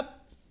you not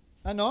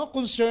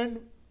concerned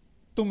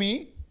to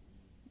me?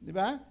 Di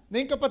ba? Na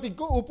yung kapatid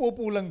ko,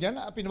 upo-upo lang dyan,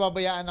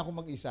 pinababayaan ako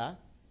mag-isa.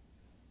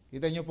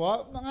 Kita niyo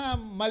po, mga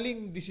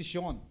maling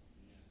desisyon.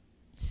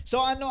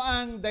 So ano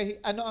ang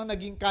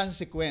naging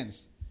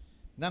consequence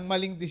ng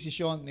maling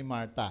desisyon ni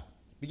Martha?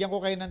 Bigyan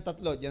ko kayo ng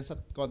 3 diyan sa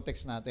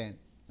context natin.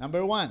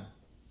 Number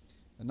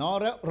 1,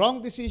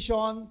 wrong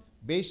decision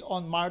based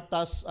on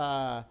Martha's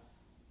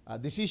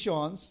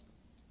decisions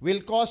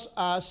will cause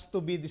us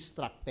to be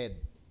distracted.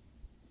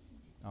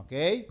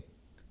 Okay?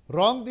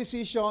 Wrong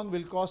decision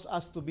will cause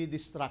us to be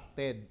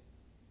distracted.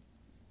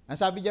 Ang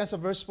sabi diyan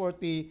sa verse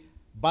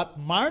 40, but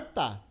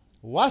Martha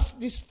was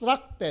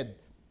distracted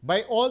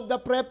by all the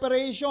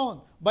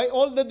preparation, by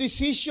all the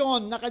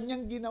decision na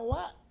kanyang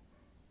ginawa.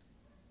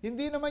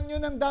 Hindi naman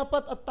yun ang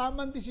dapat at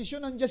tamang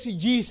desisyon. Nandiyan si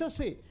Jesus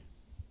eh.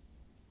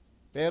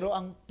 Pero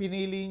ang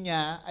pinili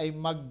niya ay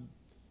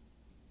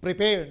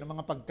mag-prepare ng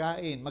mga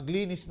pagkain,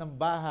 maglinis ng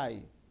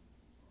bahay.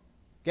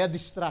 Kaya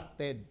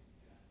distracted.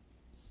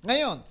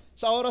 Ngayon,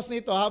 sa oras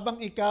nito, habang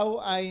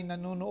ikaw ay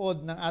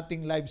nanonood ng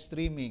ating live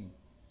streaming,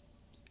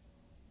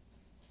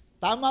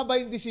 tama ba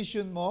yung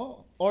decision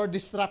mo or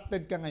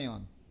distracted ka ngayon?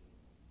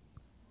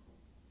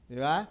 Di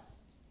ba?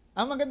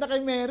 Ang maganda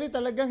kay Mary,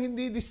 talagang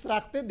hindi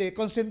distracted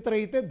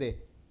concentrated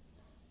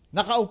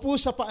Nakaupo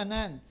sa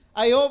paanan.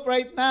 I hope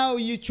right now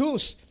you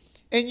choose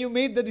and you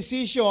made the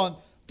decision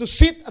to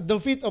sit at the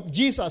feet of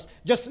Jesus,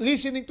 just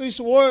listening to His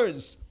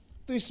words,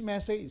 to His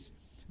message.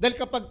 Dahil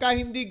kapag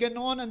hindi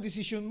ganoon ang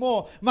desisyon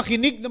mo,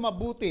 makinig na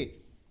mabuti,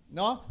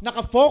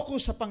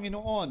 nakafocus sa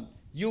Panginoon,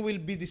 you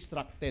will be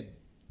distracted.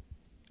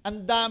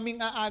 Ang daming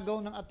aagaw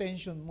ng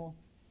attention mo.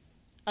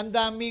 Ang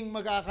daming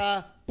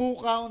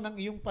magkakapukaw ng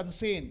iyong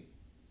pansin.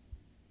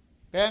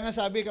 Kaya nga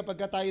sabi,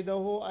 kapag tayo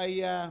daw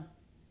ay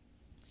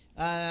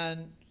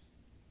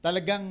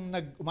talagang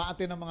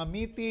umaate ng mga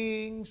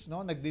meetings,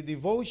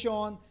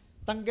 nagdi-devotion,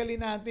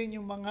 tanggalin natin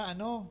yung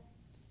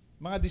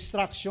mga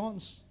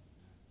distractions.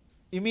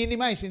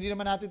 I-minimize, hindi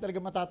naman natin talaga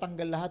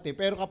matatanggal lahat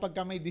Pero kapag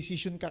may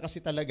decision ka kasi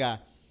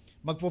talaga,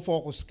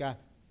 magfo-focus ka.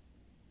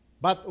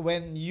 But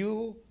when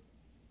you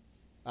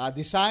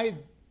decide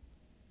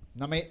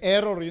na may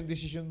error yung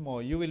decision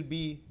mo, you will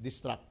be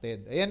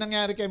distracted. Ayan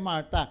nangyari kay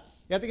Martha.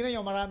 Kaya tingnan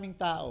nyo, maraming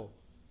tao.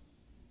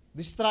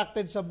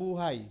 Distracted sa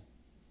buhay.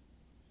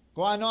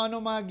 Kung ano-ano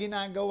mga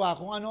ginagawa,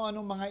 kung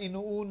ano-ano mga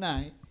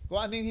inuuna,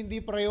 kung ano yung hindi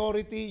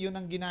priority, yun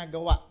ang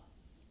ginagawa.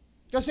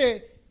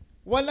 Kasi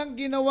walang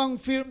ginawang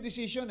firm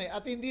decision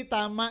at hindi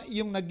tama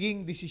yung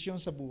naging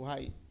desisyon sa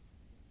buhay.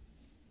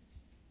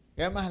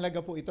 Kaya mahalaga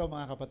po ito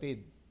mga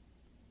kapatid.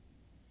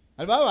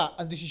 Halimbawa,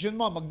 ang desisyon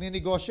mo,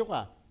 magninegosyo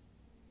ka.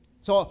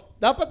 So,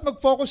 dapat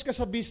mag-focus ka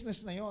sa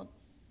business na yon.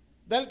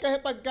 Dahil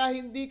kapag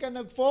hindi ka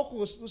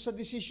nag-focus sa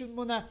decision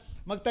mo na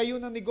magtayo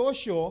ng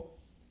negosyo,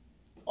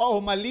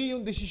 mali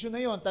yung decision na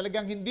yon,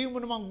 talagang hindi mo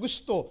namang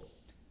gusto,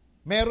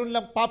 meron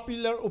lang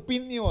popular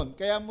opinion,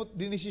 kaya mo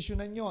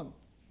dinesisyonan yon,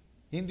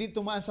 hindi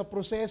tumaan sa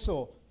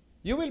proseso,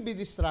 you will be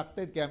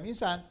distracted. Kaya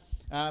minsan,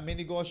 may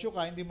negosyo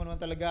ka, hindi mo naman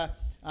talaga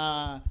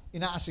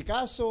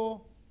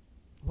inaasikaso,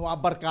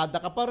 barkada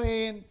ka pa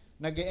rin,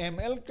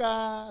 nag-ML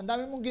ka, ang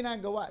dami mong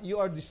ginagawa,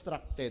 you are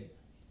distracted.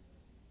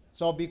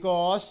 So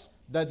because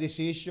the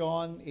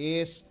decision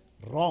is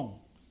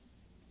wrong.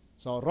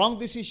 So wrong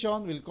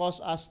decision will cause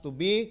us to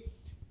be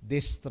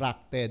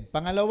distracted.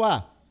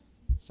 Pangalawa,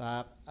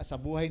 sa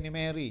buhay ni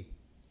Mary,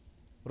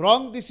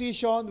 wrong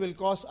decision will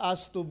cause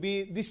us to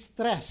be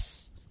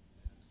distressed.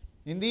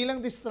 Hindi lang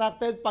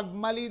distracted, pag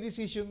mali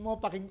decision mo,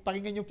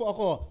 pakinggan niyo po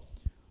ako,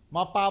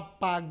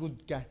 mapapagod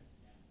ka.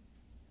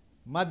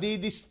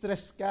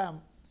 Madidistress ka.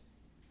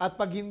 At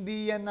pag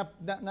hindi yan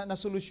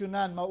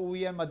nasolusyonan,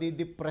 mauwi yan,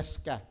 madidepress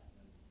ka.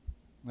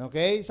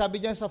 Okay? Sabi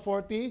diyan sa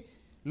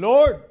 40,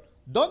 Lord,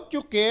 don't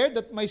you care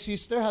that my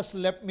sister has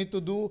left me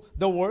to do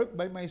the work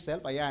by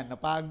myself? Ayan,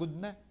 napagod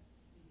na.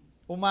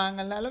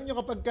 Umangal na. Alam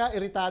nyo, kapag ka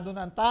iritado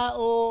na ang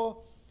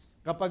tao,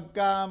 kapag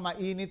ka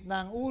mainit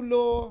na ang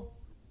ulo,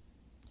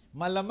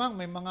 malamang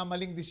may mga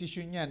maling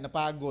desisyon yan,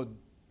 napagod.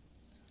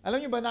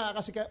 Alam nyo ba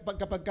kasi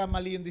kapag ka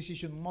mali yung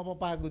desisyon mo,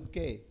 mapapagod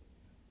ka eh.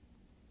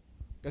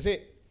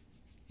 Kasi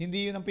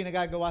hindi yun ang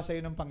pinagagawa sa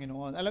iyo ng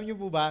Panginoon. Alam nyo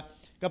po ba,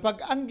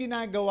 kapag ang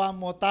ginagawa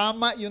mo,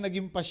 tama yung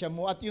naging pasya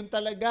mo at yun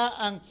talaga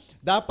ang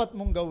dapat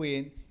mong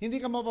gawin, hindi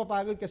ka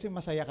mapapagod kasi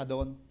masaya ka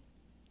doon.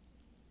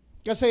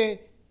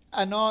 Kasi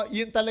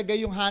yun talaga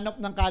yung hanap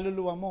ng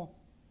kaluluwa mo.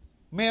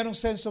 Merong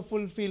sense of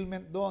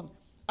fulfillment doon.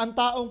 Ang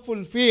taong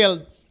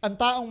fulfilled, ang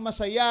taong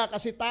masaya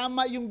kasi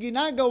tama yung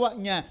ginagawa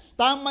niya,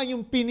 tama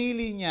yung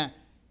pinili niya.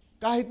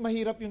 Kahit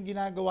mahirap yung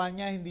ginagawa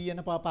niya, hindi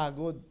yan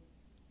napapagod.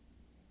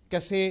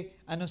 Kasi,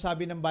 ano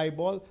sabi ng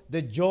Bible? The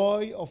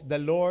joy of the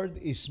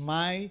Lord is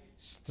my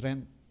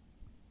strength.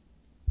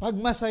 Pag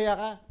masaya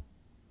ka,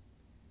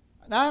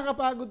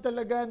 nakakapagod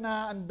talaga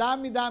na ang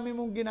dami-dami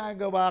mong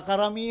ginagawa,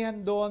 karamihan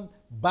doon,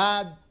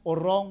 bad or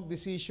wrong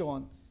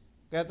decision.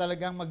 Kaya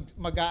talagang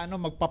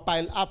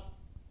magpa-pile up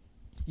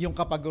yung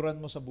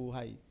kapaguran mo sa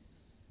buhay.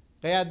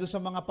 Kaya doon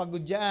sa mga pagod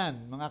dyan,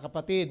 mga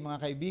kapatid,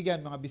 mga kaibigan,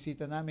 mga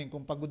bisita namin,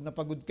 kung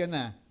pagod ka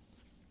na,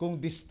 kung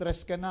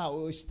distress ka na,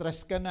 o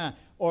stress ka na,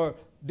 or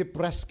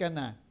depressed ka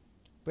na,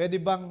 pwede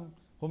bang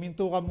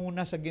huminto ka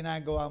muna sa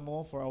ginagawa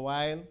mo for a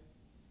while,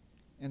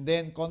 and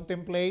then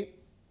contemplate,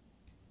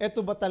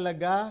 eto ba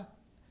talaga,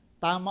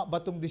 tama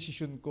ba tong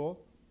desisyon ko?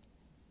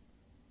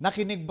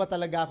 Nakinig ba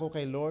talaga ako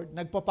kay Lord?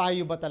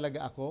 Nagpapayo ba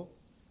talaga ako?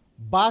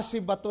 Base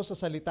ba to sa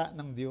salita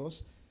ng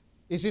Diyos?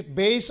 Is it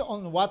based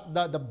on what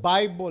the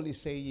Bible is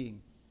saying?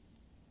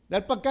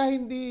 Dahil pagka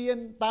hindi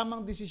yan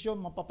tamang desisyon,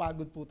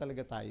 mapapagod po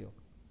talaga tayo.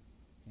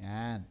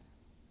 Yan.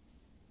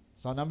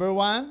 So number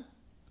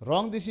 1,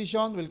 wrong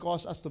decision will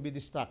cause us to be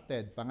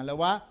distracted.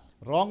 Pangalawa,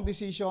 wrong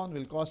decision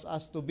will cause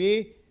us to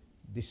be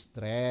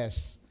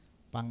distressed.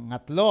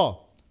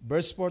 Pangatlo,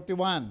 verse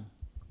 41.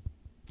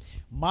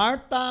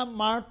 Martha,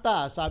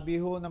 Martha, sabi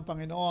ho ng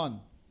Panginoon,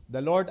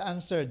 the Lord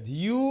answered,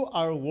 you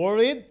are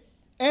worried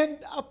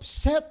and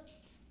upset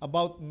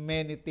about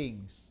many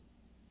things.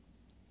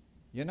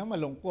 Yun ang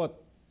malungkot.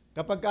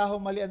 Kapag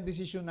mali ang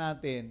desisyon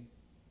natin,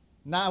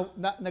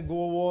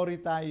 nag-worry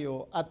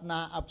tayo at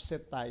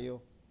na-upset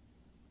tayo.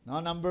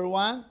 No, number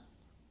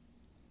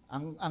 1,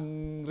 ang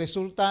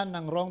resulta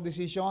ng wrong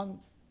decision,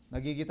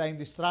 nagiging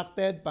tayong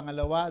distracted.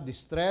 Pangalawa,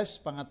 distress.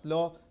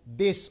 Pangatlo,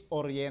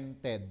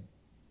 disoriented.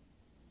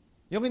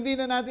 Yung hindi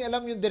na natin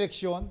alam yung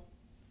direksyon,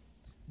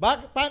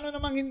 paano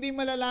namang hindi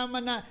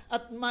malalaman na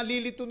at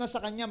malilito na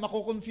sa kanya,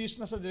 makukonfuse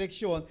na sa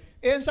direksyon?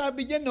 Eh,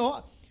 sabi niya,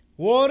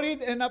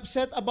 worried and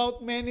upset about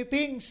many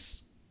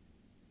things.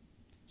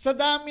 Sa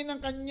dami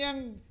ng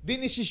kanyang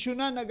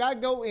dinesisyonan na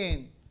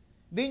gagawin,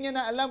 di niya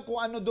na alam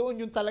kung ano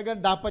doon yung talagang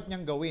dapat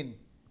niyang gawin.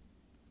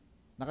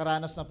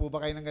 Nakaranas na po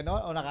ba kayo ng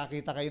gano'n? O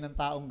nakakita kayo ng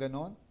taong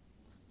gano'n?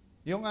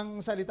 Yung ang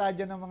salita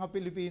dyan ng mga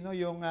Pilipino,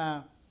 yung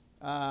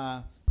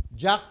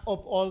Jack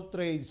of all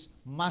trades,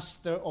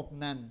 master of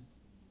none.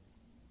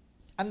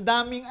 Ang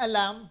daming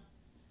alam,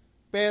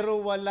 pero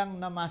walang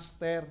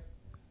na-master.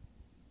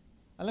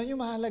 Alam niyo,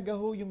 mahalaga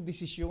ho yung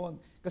desisyon.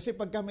 Kasi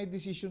pagka may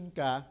desisyon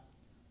ka,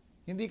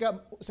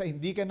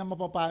 hindi ka na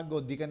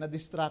mapapagod, hindi ka na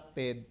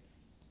distracted,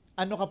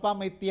 ano ka pa,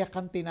 may tiyak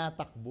kang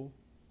tinatakbo.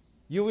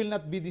 You will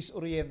not be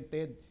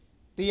disoriented.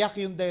 Tiyak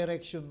yung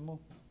direction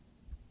mo.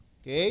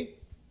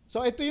 Okay?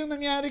 So, ito yung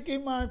nangyari kay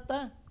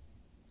Martha.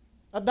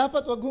 At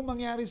dapat wag hong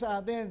mangyari sa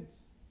atin.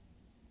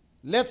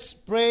 Let's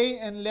pray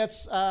and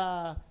let's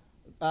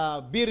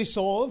be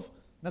resolved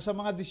na sa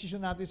mga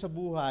desisyon natin sa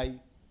buhay,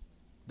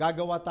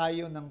 gagawa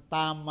tayo ng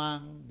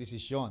tamang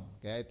desisyon.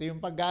 Kaya ito yung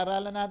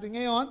pag-aaralan natin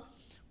ngayon.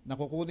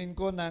 Nakukunin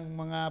ko ng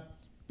mga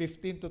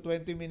 15 to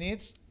 20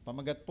 minutes.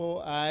 Pamagat po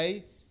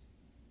ay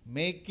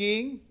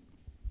making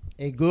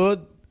a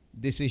good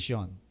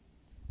decision.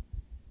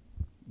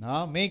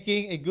 No?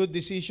 Making a good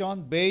decision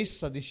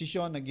based sa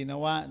desisyon na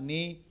ginawa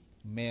ni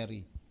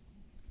Mary.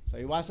 So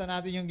iwasan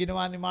natin yung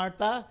ginawa ni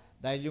Martha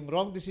dahil yung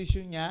wrong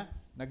decision niya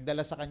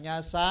nagdala sa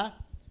kanya sa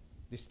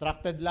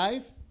distracted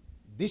life,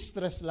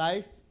 distressed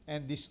life,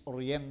 and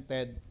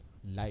disoriented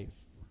life.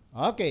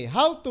 Okay,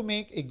 how to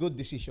make a good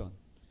decision?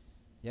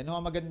 Yan ho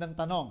ang magandang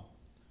tanong.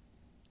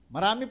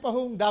 Marami pa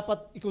hong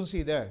dapat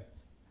i-consider.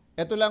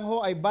 Ito lang ho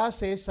ay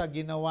base sa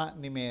ginawa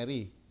ni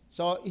Mary.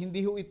 So,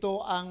 hindi ho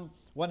ito ang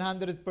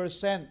 100%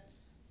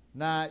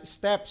 na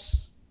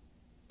steps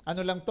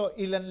ano lang to,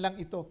 ilan lang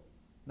ito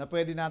na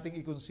pwede nating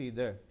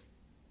i-consider.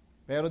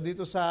 Pero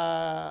dito sa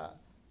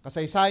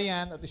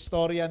kasaysayan at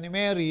istorya ni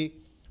Mary,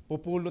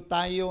 pupulot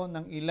tayo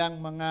ng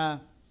ilang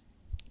mga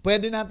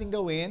pwede nating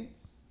gawin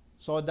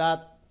so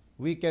that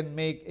we can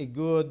make a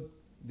good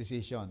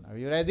decision. Are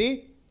you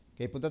ready?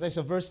 Okay, punta tayo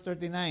sa verse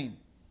 39.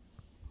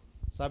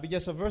 Sabi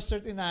niya sa verse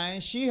 39,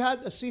 she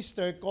had a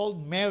sister called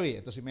Mary.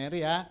 Ito si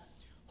Mary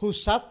who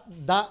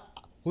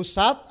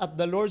sat at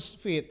the Lord's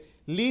feet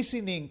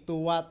listening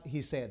to what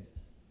He said.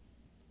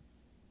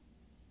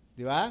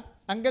 Di ba?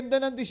 Ang ganda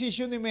ng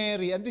desisyon ni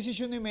Mary. Ang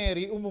desisyon ni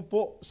Mary,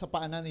 umupo sa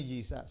paanan ni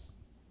Jesus.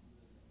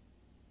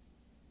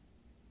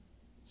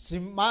 Si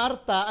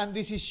Martha, ang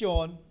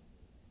desisyon,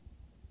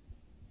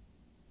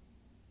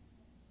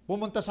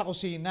 pumunta sa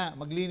kusina,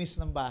 maglinis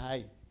ng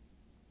bahay.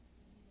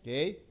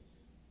 Okay?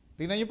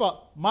 Tingnan niyo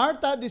po.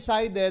 Martha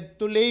decided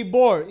to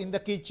labor in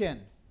the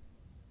kitchen,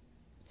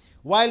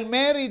 while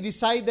Mary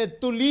decided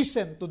to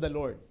listen to the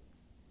Lord.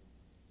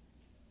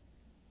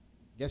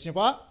 Guess niyo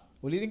po?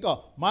 Ulitin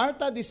ko.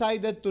 Martha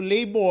decided to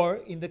labor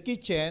in the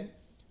kitchen,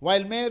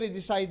 while Mary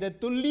decided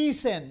to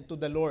listen to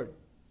the Lord.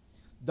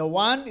 The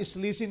one is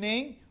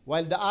listening,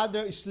 while the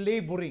other is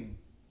laboring.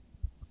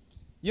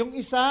 Yung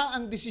isa,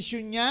 ang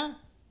desisyon niya,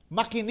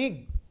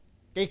 makinig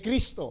kay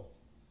Kristo.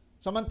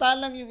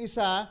 Samantalang yung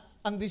isa,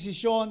 ang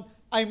desisyon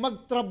ay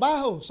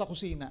magtrabaho sa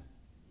kusina.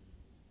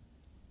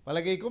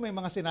 Palagay ko may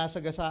mga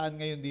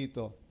sinasagasaan ngayon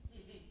dito.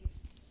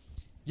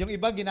 Yung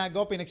iba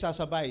ginagawa,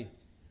 pinagsasabay.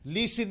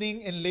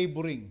 Listening and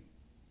laboring.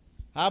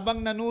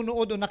 Habang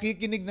nanunood o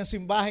nakikinig ng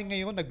simbahan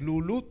ngayon,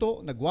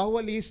 nagluluto,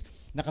 nagwawalis,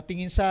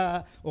 nakatingin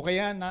sa, o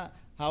kaya na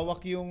hawak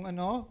yung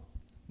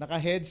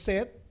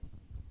naka-headset,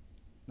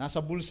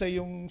 nasa bulsa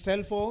yung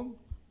cellphone,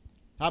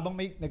 habang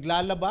may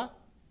naglalaba.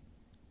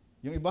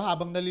 Yung iba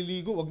habang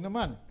naliligo, wag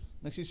naman,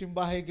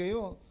 nagsisimbahay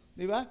kayo.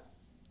 Di ba?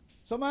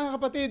 So mga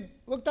kapatid,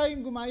 wag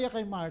tayong gumaya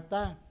kay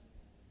Martha.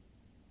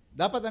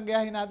 Dapat ang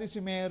gayahin natin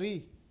si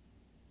Mary.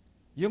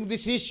 Yung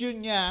decision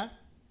niya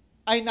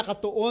ay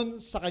nakatuon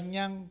sa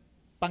kanyang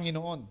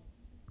Panginoon,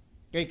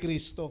 kay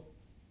Kristo.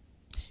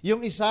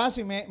 Yung isa,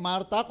 si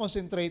Martha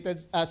concentrated,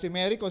 si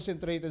Mary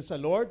concentrated sa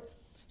Lord,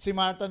 si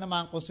Martha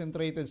naman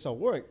concentrated sa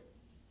work.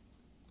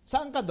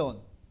 Saan ka doon?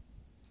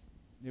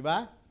 Di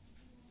ba?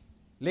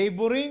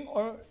 Laboring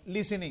or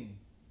listening?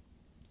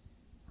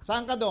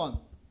 Saan ka doon?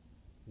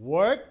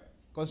 Work,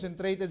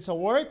 concentrated sa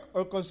work,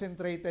 or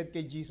concentrated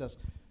kay Jesus?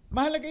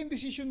 Mahalaga yung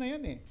decision na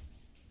yun eh.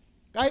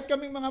 Kahit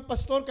kaming mga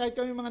pastor, kahit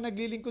kaming mga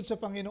naglilingkod sa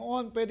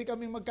Panginoon, pwede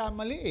kaming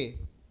magkamali eh.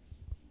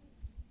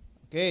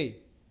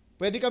 Okay.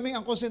 Pwede kaming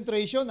ang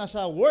concentration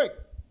nasa work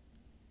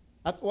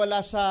at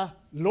wala sa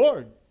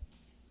Lord.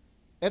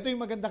 Ito yung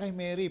maganda kay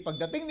Mary.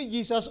 Pagdating ni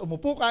Jesus,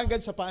 umupo ka agad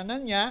sa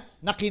paanan niya,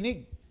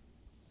 nakinig.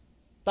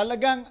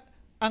 Talagang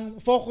ang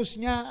focus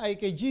niya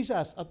ay kay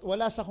Jesus at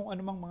wala sa kung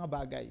anumang mga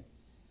bagay.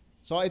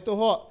 So ito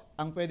ho,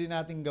 ang pwede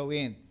nating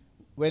gawin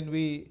when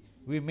we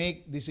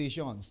make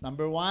decisions.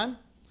 Number 1,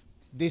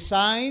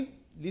 decide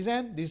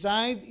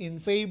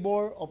in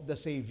favor of the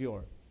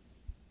Savior.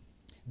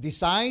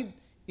 Decide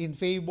in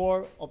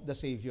favor of the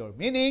Savior.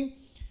 Meaning,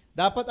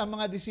 dapat ang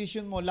mga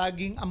decision mo,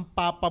 laging ang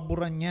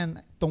papaboran yan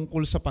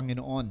tungkol sa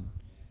Panginoon.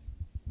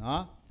 No?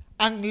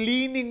 Ang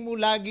leaning mo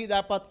lagi,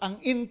 dapat, ang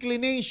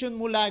inclination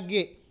mo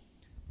lagi,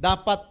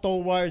 dapat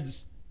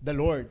towards the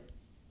Lord.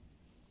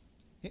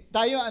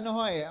 Tayo,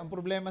 ang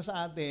problema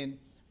sa atin,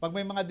 pag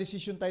may mga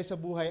decision tayo sa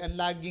buhay, ang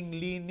laging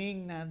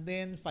leaning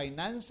natin,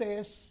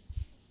 finances,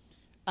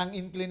 ang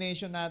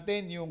inclination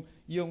natin,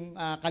 yung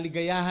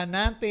kaligayahan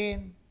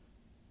natin,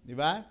 di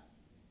ba?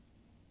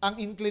 Ang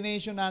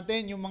inclination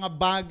natin, yung mga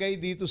bagay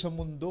dito sa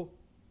mundo.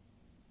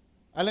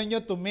 Alam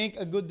nyo, to make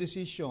a good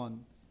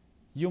decision,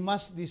 you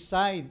must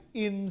decide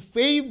in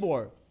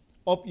favor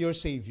of your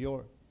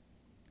Savior.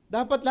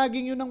 Dapat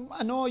laging yun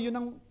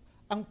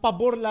ang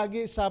pabor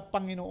lagi sa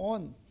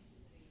Panginoon.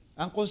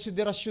 Ang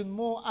konsiderasyon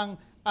mo, ang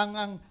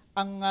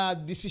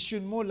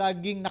desisyon mo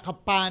laging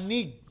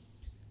nakapanig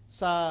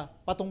sa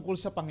patungkol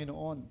sa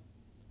Panginoon.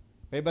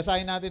 Kaya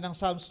basahin natin ang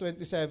Psalms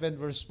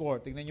 27 verse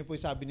 4. Tingnan niyo po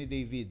yung sabi ni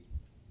David.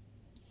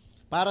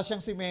 Para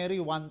siyang si Mary,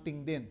 one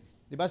thing din.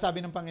 Di ba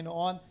sabi ng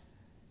Panginoon,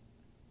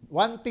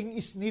 one thing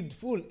is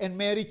needful and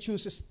Mary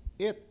chooses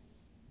it.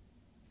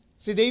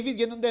 Si David,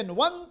 ganun din.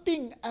 One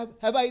thing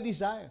have I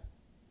desire.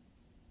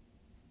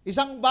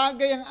 Isang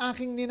bagay ang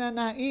aking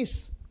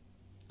ninanais.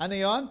 Ano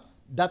yon?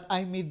 That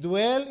I may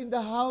dwell in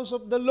the house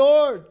of the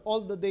Lord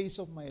all the days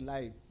of my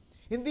life.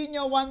 Hindi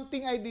niya one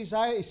thing I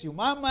desire is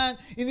yumaman.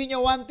 Hindi niya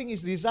one thing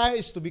is desire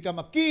is to become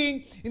a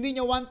king. Hindi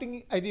niya one thing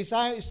I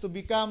desire is to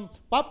become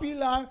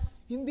popular.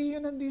 Hindi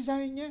yun ang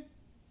desire niya.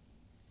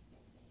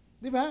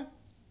 Di ba?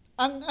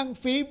 Ang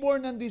favor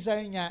ng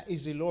desire niya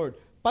is the Lord.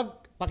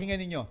 Pakinggan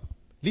ninyo.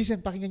 Listen,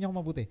 pakinggan niyo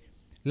mabuti.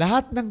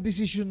 Lahat ng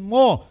decision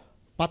mo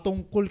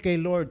patungkol kay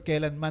Lord,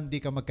 kailanman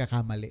di ka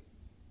magkakamali.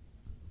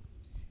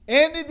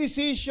 Any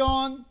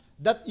decision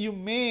that you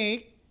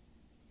make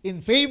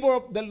in favor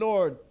of the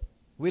Lord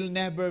will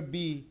never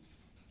be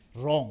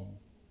wrong.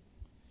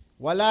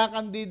 Wala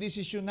kang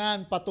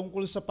didesisyonan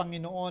patungkol sa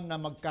Panginoon na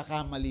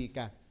magkakamali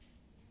ka.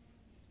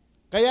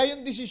 Kaya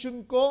yung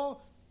desisyon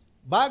ko,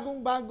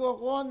 bagong-bago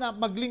ako na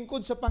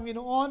maglingkod sa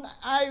Panginoon,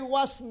 I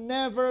was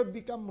never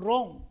become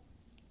wrong.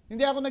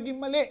 Hindi ako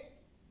naging mali.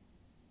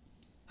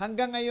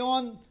 Hanggang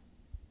ngayon,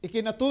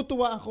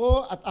 ikinatutuwa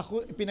ako at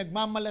ako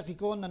ipinagmamalaki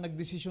ko na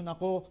nagdesisyon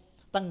ako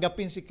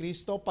tanggapin si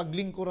Kristo,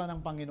 paglingkuran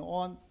ng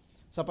Panginoon,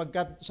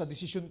 sapagkat sa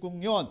desisyon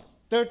kong yon,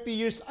 30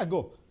 years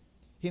ago,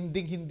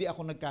 hindi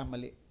ako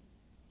nagkamali.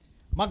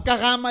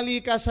 Magkakamali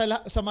ka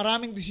sa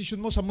maraming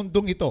desisyon mo sa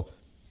mundong ito,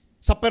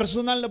 sa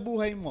personal na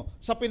buhay mo,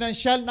 sa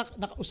pinansyal na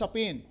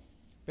usapin.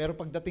 Pero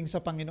pagdating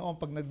sa Panginoon,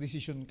 pag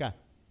nagdesisyon ka,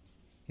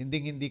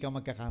 hindi ka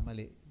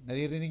magkakamali.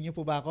 Naririnig niyo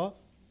po ba ako?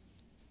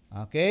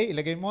 Okay,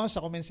 ilagay mo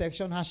sa comment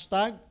section,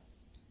 hashtag,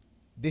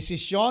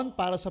 desisyon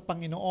para sa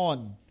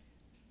Panginoon.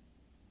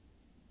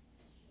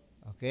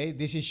 Okay,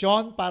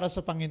 desisyon para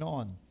sa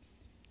Panginoon.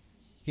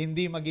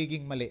 Hindi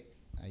magiging mali.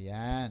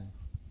 Ayan.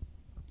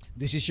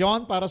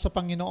 Desisyon para sa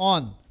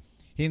Panginoon.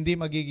 Hindi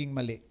magiging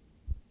mali.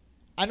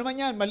 Ano man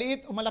yan,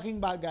 maliit o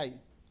malaking bagay.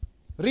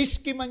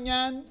 Risky man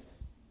yan,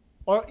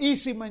 or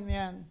easy man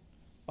yan,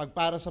 pag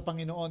para sa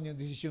Panginoon yung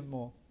desisyon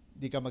mo,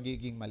 di ka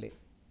magiging mali.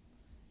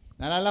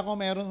 Naalala ko,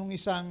 meron ng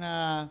isang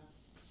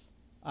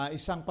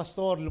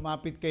pastor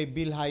lumapit kay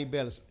Bill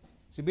Hybels.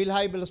 Si Bill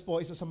Hybels po,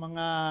 isa sa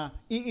mga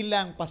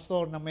iilang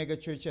pastor ng mega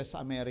churches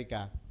sa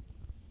Amerika.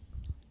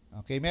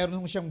 Okay,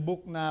 meron siyang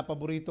book na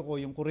paborito ko,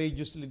 yung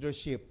Courageous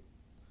Leadership.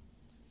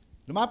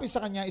 Lumapit sa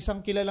kanya, isang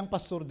kilalang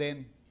pastor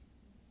din.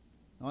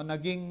 No,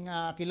 naging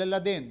kilala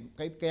din.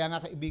 Kaya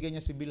nga kaibigan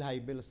niya si Bill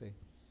Hybels.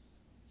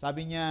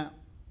 Sabi niya,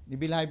 ni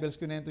Bill Hybels,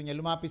 kunento niya,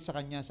 lumapit sa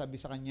kanya, sabi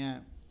sa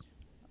kanya,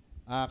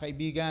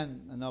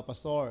 kaibigan,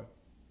 pastor,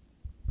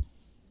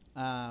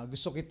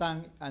 gusto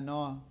kitang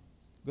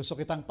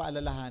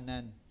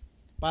paalalahanan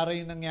para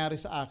yung nangyari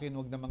sa akin,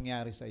 wag na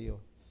mangyari sa iyo.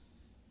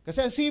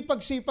 Kasi ang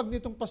sipag-sipag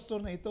nitong pastor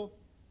na ito.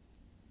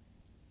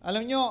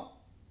 Alam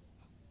nyo,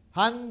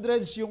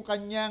 hundreds yung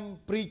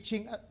kanyang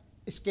preaching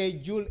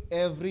schedule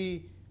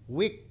every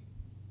week.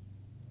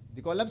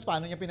 Hindi ko alam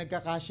paano niya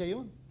pinagkakasya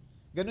yun.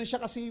 Ganun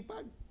siya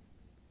kasipag.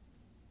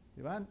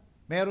 Di ba?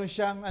 Meron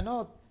siyang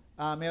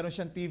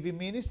TV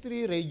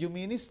ministry, radio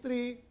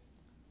ministry,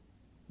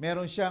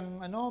 meron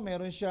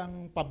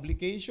siyang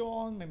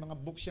publication, may mga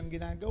books siyang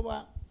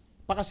ginagawa.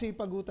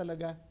 Pakasipag ho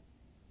talaga.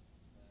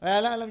 Kaya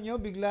alam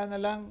niyo, bigla na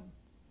lang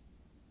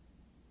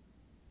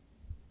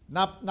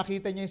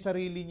nakita niya yung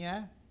sarili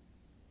niya,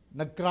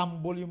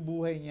 nag-crumble yung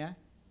buhay niya.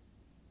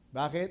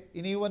 Bakit?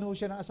 Iniwan ho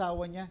siya ng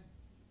asawa niya.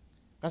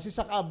 Kasi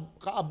sa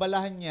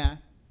kaabalahan niya,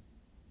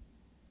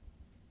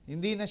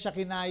 hindi na siya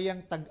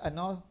kinayang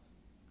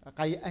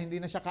hindi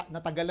na siya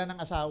natagalan ng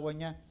asawa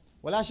niya.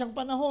 Wala siyang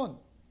panahon.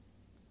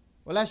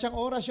 Wala siyang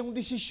oras, yung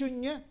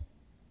desisyon niya.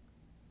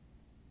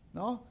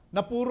 No?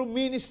 Na puro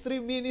ministry.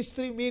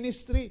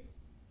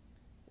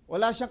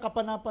 Wala siyang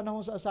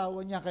kapanapanahon sa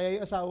asawa niya. Kaya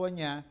yung asawa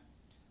niya,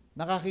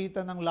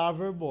 nakakita ng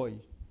lover boy.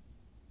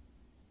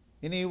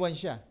 Iniwan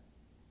siya.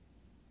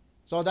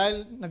 So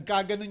dahil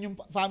nagkaganon yung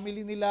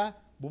family nila,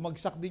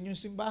 bumagsak din yung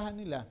simbahan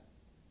nila.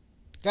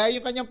 Kaya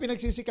yung kanyang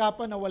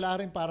pinagsisikapan na wala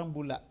rin parang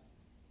bula.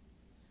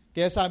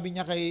 Kaya sabi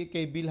niya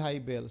kay Bill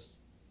Hybels,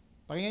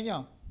 pakinggan niyo,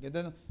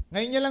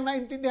 ngayon niya lang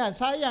naintindihan,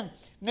 sayang,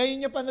 ngayon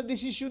niya pa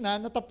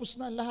na-desisyonan, natapos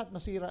na lahat,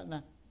 nasira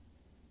na.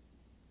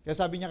 Kaya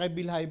sabi niya kay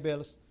Bill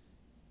Hybels,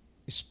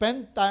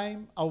 spend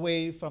time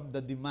away from the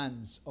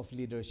demands of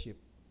leadership.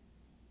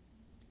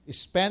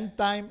 Spend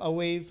time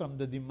away from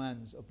the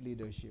demands of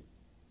leadership.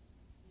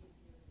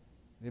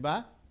 Di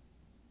ba?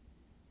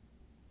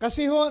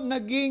 Kasi ang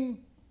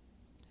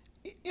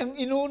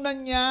inunan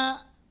niya,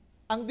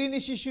 ang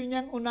dinesisyon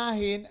niyang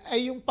unahin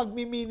ay yung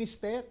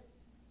pagmiminister.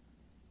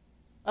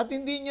 At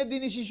hindi niya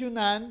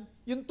dinesisyonan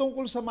yung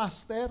tungkol sa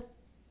master.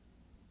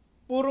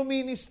 Puro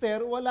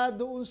minister, wala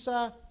doon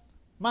sa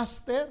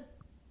master.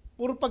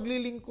 Puro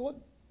paglilingkod.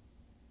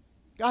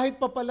 Kahit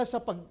pa pala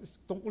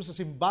tungkol sa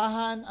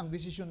simbahan, ang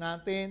desisyon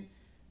natin,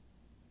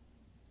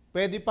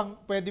 pwede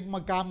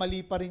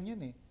magkamali pa rin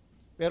yan .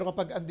 Pero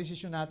kapag ang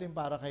desisyon natin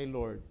para kay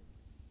Lord,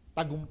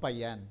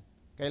 tagumpay yan.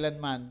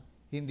 Kailanman,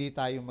 hindi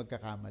tayo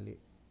magkakamali.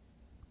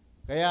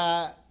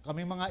 Kaya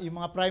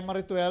yung mga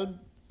primary 12,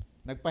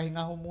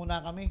 nagpahinga ho muna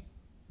kami.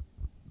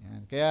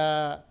 Yan. Kaya,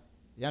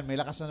 may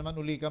lakas na naman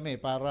uli kami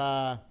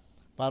para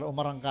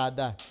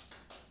umarangkada.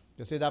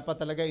 Kasi dapat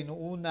talaga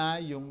inuuna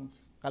yung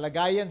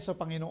kalagayan sa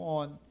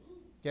Panginoon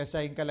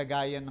kaysa yung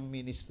kalagayan ng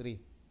ministry.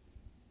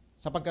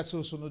 Sapagkat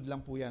susunod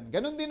lang po yan.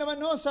 Ganon din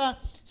naman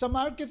sa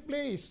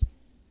marketplace.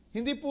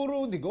 Hindi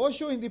puro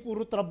negosyo, hindi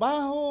puro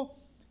trabaho.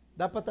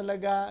 Dapat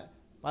talaga,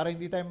 para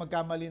hindi tayo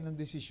magkamali ng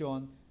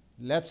desisyon,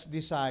 let's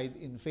decide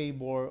in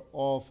favor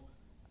of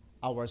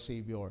our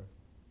Savior.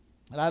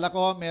 Alala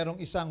ko, merong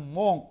isang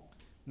monk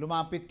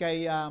lumapit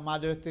kay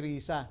Mother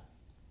Teresa.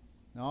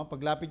 No?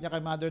 Paglapit niya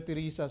kay Mother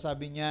Teresa,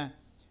 sabi niya,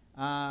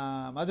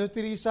 Mother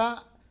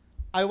Teresa,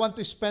 I want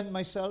to spend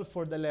myself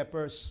for the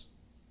lepers.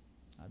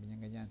 Sabi niya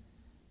ganyan.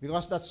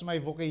 Because that's my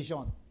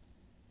vocation.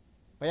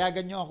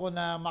 payagan nyo ako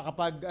na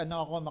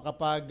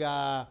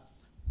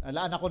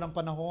laan ako ng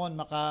panahon,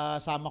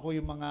 makasama ko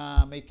yung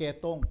mga may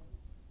ketong.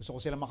 Gusto ko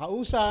sila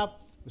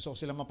makausap, gusto ko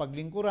sila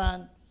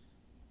mapaglingkuran,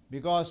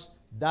 because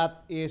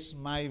that is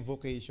my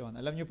vocation.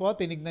 Alam niyo po,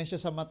 tinignan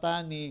siya sa mata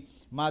ni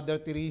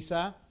Mother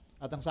Teresa,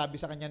 at ang sabi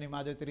sa kanya ni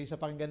Mother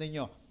Teresa, pakinggan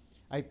ninyo,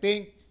 I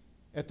think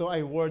ito ay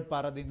word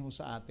para din ho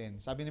sa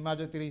atin. Sabi ni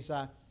Mother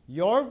Teresa,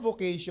 your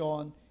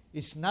vocation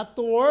is not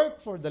to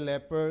work for the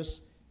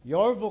lepers,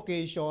 your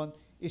vocation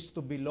is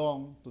to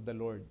belong to the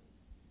Lord.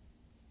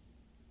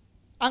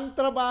 Ang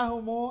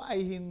trabaho mo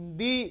ay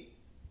hindi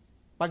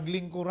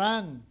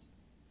paglingkuran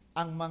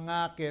ang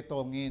mga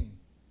ketongin.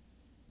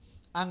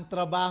 Ang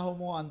trabaho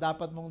mo, ang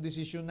dapat mong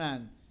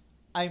desisyonan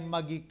ay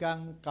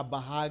magikang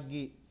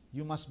kabahagi.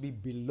 You must be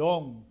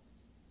belong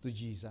to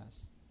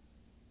Jesus.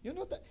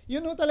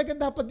 Yun o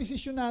talagang dapat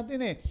desisyon natin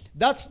eh.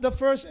 That's the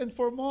first and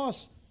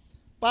foremost.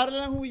 Para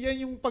lang ho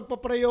yan yung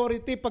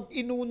pagpa-priority. Pag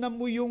inuna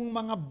mo yung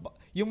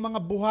mga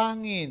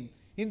buhangin,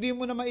 hindi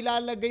mo na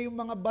mailalagay yung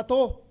mga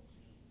bato.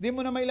 Hindi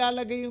mo na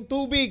mailalagay yung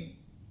tubig.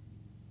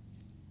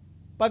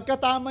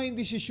 Pagkatama yung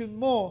desisyon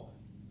mo,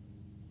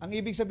 ang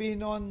ibig sabihin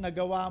noon,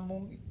 nagawa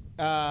mong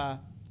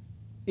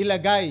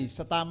ilagay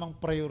sa tamang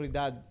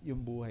prioridad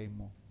yung buhay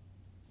mo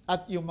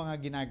at yung mga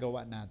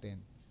ginagawa natin.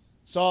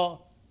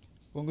 So,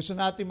 kung gusto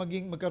natin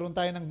magkaroon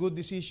tayo ng good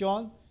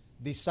decision,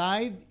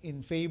 decide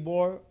in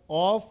favor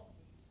of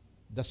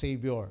the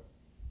Savior.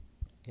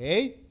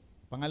 Okay?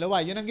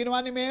 Pangalawa, yun ang ginawa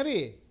ni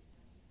Mary.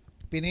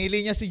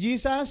 Pinili niya si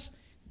Jesus.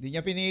 Hindi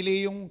niya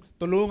pinili yung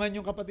tulungan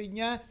yung kapatid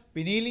niya.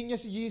 Pinili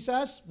niya si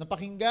Jesus na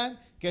pakinggan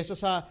kaysa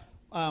sa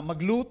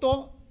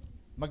magluto,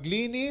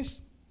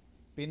 maglinis.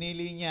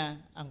 Pinili niya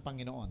ang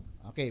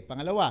Panginoon. Okay,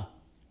 pangalawa,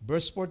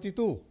 verse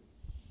 42.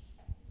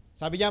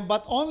 Sabi niya,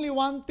 but only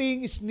one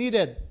thing is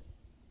needed.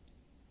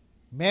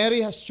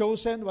 Mary has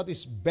chosen what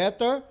is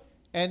better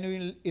and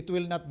it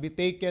will not be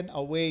taken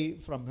away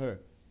from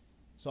her.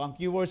 So ang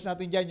keywords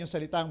natin dyan, yung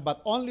salitang, but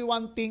only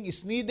one thing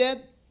is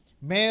needed.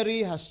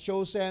 Mary has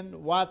chosen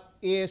what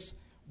is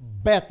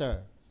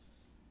better.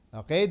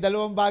 Okay?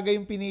 Dalawang bagay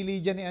yung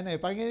pinili dyan ni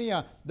Pakinggan niya,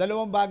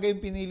 dalawang bagay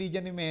yung pinili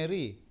dyan ni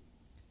Mary.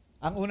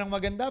 Ang unang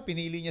maganda,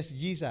 pinili niya si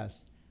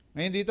Jesus.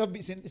 Ngayon dito,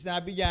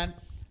 sinabi dyan,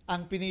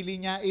 ang pinili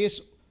niya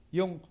is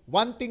yung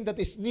one thing that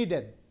is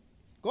needed.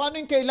 Kung ano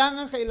yung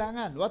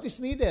kailangan. What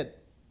is needed.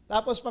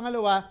 Tapos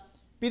pangalawa,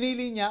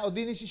 pinili niya o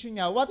dinesisyon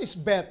niya, what is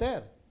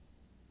better.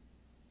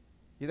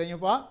 Kita niyo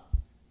po?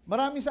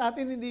 Marami sa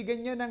atin hindi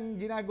ganyan ang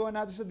ginagawa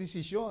natin sa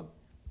desisyon.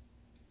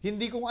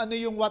 Hindi kung ano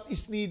yung what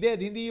is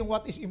needed, hindi yung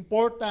what is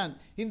important,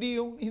 hindi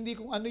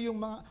kung ano yung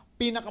mga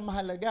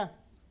pinakamahalaga.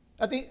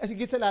 At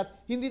higit sa lahat,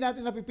 hindi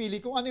natin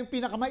napipili kung ano yung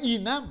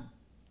pinakamainam.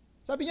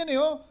 Sabi niya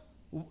niyo,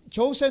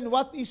 chosen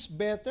what is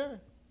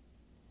better.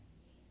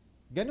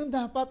 Ganun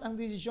dapat ang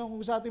desisyon.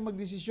 Kung sa atin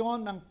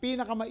magdesisyon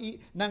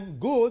ng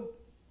good,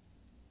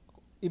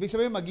 ibig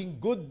sabihin maging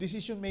good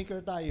decision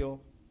maker tayo,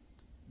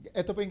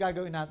 ito po yung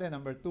gagawin natin,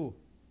 number 2.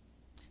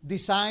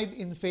 Decide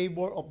in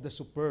favor of the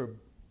superb.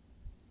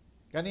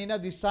 Kanina,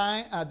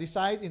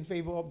 decide in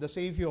favor of the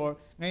Savior.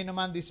 Ngayon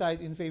naman,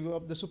 decide in favor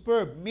of the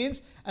superb.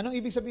 Means, anong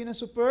ibig sabihin ng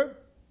superb?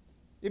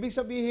 Ibig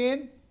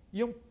sabihin,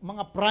 yung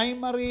mga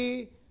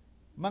primary,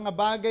 mga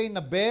bagay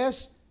na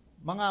best,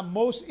 mga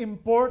most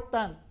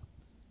important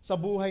sa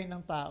buhay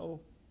ng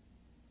tao.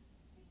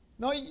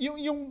 No,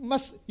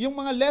 yung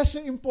mga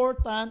lesser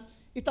important,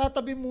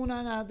 itatabi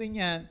muna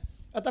natin yan.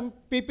 At ang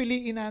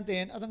pipiliin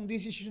natin at ang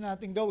desisyon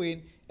natin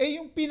gawin ay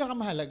yung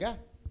pinakamahalaga.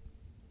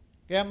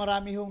 Kaya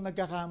marami hong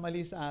nagkakamali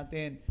sa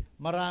atin.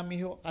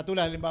 Marami hong,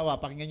 katulad halimbawa,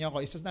 pakinggan niyo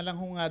ako, isa na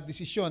lang hong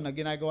desisyon na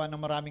ginagawa ng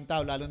maraming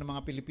tao, lalo ng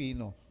mga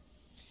Pilipino.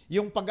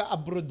 Yung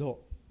pag-abroad ho.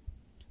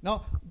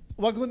 No,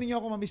 wag ho ninyo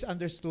ako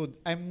ma-misunderstood.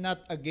 I'm not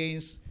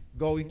against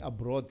going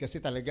abroad kasi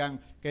talagang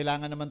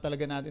kailangan naman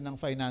talaga natin ng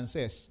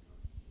finances.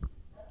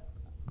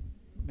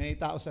 May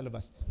tao sa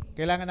labas.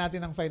 Kailangan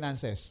natin ng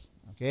finances.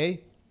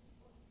 Okay?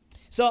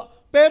 So,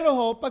 pero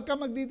ho, pagka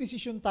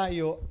magdidesisyon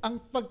tayo, ang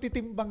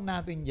pagtitimbang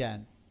natin dyan,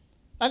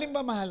 alin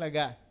ba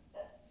mahalaga?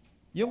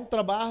 Yung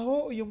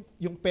trabaho,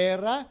 yung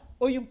pera,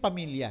 o yung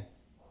pamilya?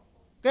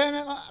 Kaya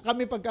nga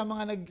kami, pagka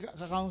mga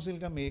nagka-counsel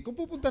kami, kung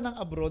pupunta ng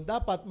abroad,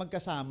 dapat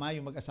magkasama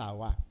yung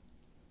mag-asawa.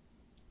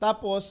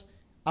 Tapos,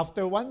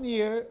 after 1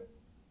 year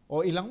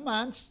o ilang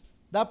months,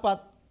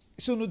 dapat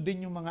sunod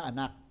din yung mga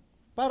anak.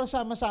 Para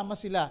sama-sama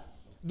sila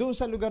doon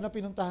sa lugar na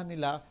pinuntahan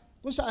nila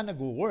kung saan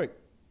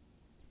nag-work.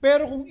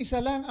 Pero kung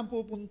isa lang ang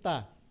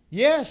pupunta,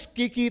 yes,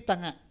 kikita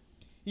nga.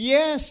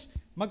 Yes,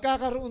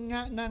 magkakaroon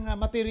nga ng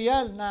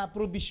material na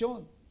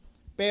provision.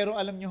 Pero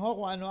alam niyo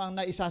ho kung ano ang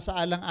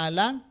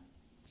naisasaalang-alang?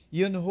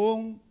 Yun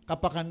hong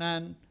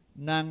kapakanan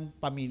ng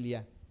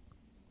pamilya.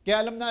 Kaya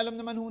alam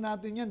naman ho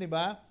natin yan, di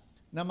ba?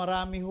 Na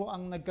marami ho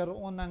ang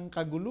nagkaroon ng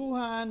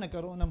kaguluhan,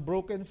 nagkaroon ng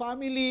broken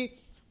family,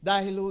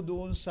 dahil ho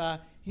doon sa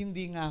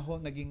hindi nga ho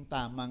naging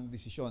tamang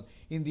desisyon.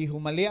 Hindi ho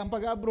mali ang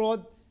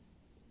pag-abroad.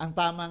 Ang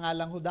tama nga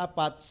lang ho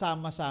dapat,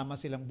 sama-sama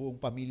silang buong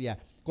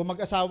pamilya. Kung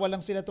mag-asawa lang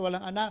sila at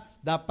walang anak,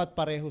 dapat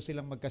pareho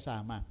silang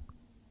magkasama.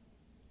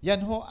 Yan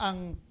ho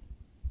ang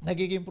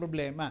nagiging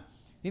problema.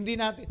 Hindi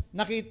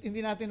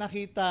natin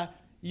nakita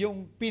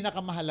yung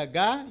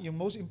pinakamahalaga, yung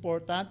most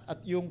important, at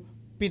yung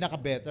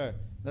pinaka-better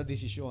na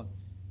desisyon.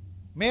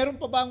 Meron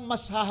pa bang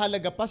mas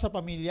hahalaga pa sa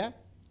pamilya?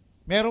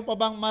 Meron pa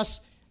bang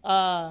mas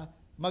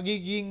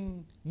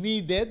magiging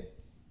needed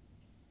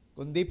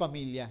kundi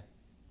pamilya?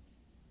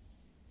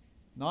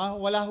 No,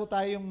 wala ho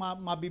tayong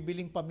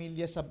mabibiling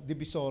pamilya sa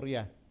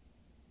Divisoria.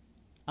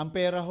 Ang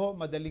pera ho,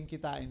 madaling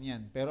kitain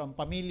yan. Pero ang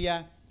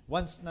pamilya,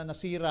 once na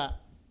nasira,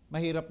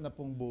 mahirap na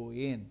pong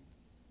buuin.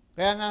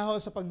 Kaya nga ho,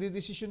 sa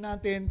pagdidesisyon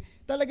natin,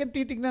 talagang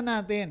titignan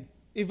natin,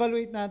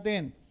 evaluate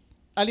natin,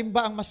 alin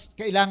ba ang mas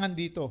kailangan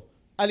dito?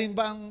 Alin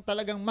ba ang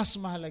talagang mas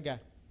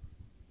mahalaga?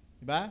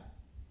 Diba?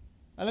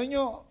 Alam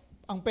nyo,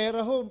 ang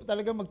pera ho,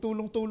 talagang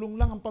magtulong-tulong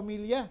lang ang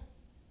pamilya.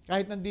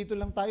 Kahit nandito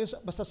lang tayo,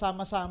 basta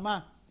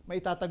sama-sama,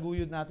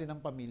 maitataguyod natin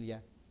ang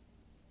pamilya.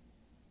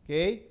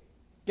 Okay?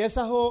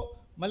 Kesa ho,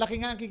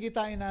 malaki nga ang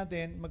kikitain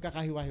natin,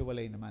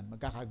 magkakahiwa-hiwalay naman,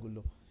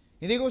 magkakagulo.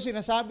 Hindi ko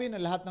sinasabi na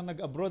lahat ng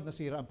nag-abroad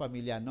nasira ang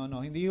pamilya. No,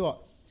 hindi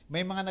ho.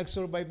 May mga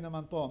nag-survive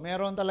naman po.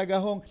 Meron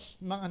talaga hong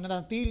mga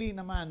nanatili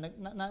naman,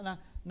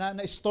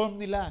 na-storm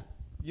nila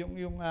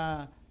yung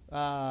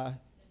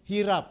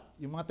hirap,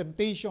 yung mga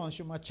temptations,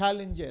 yung mga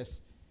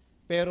challenges.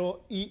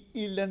 Pero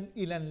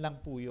ilan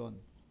lang po yun.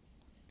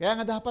 Kaya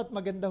nga dapat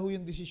maganda ho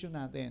yung desisyon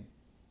natin.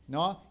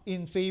 No?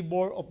 In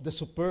favor of the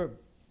superb.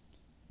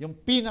 Yung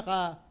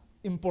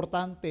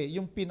pinaka-importante,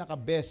 yung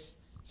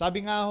pinaka-best.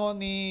 Sabi nga ho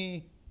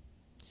ni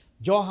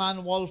Johann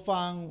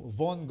Wolfgang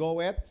von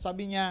Goethe,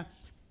 sabi niya,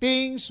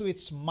 things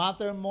which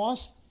matter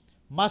most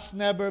must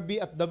never be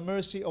at the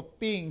mercy of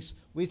things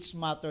which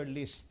matter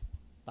least.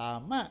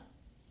 Tama.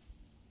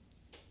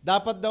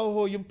 Dapat daw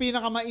ho, yung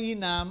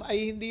pinakamainam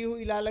ay hindi ho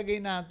ilalagay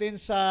natin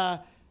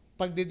sa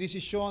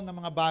pagdedesisyon ng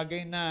mga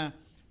bagay na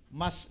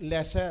mas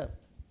lesser.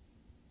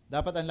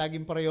 Dapat ang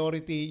laging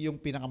priority yung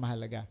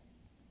pinakamahalaga.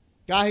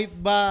 Kahit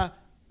ba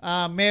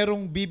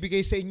merong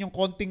bibigay sa inyong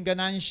konting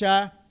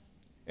ganansya,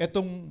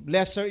 etong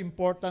lesser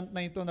important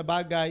na ito na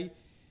bagay,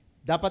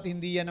 dapat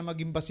hindi yan ang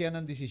maging basehan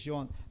ng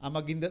desisyon. Ang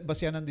maging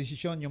basehan ng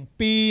desisyon, yung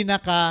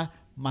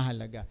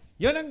pinakamahalaga.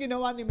 Yan ang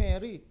ginawa ni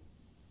Mary.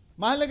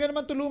 Mahalaga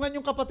naman tulungan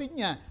yung kapatid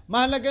niya.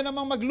 Mahalaga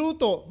namang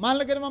magluto.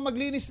 Mahalaga namang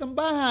maglinis ng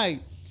bahay.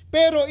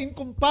 Pero in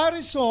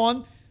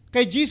comparison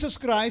kay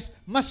Jesus Christ,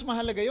 mas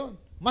mahalaga yon,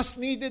 mas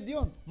needed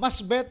yon,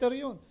 mas better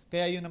yon.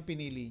 Kaya yun ang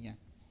pinili niya.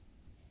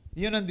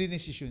 Yun ang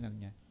dinesisyonan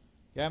niya.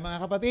 Kaya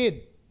mga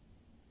kapatid,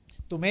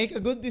 to make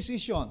a good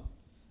decision,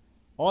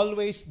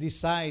 always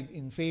decide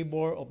in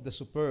favor of the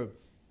superb,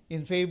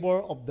 in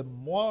favor of the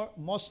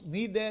most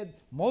needed,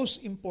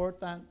 most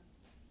important.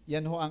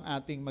 Yan ho ang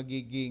ating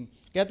magiging.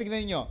 Kaya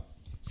tingnan niyo,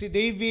 si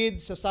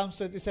David sa Psalms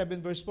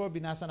 27 verse 4,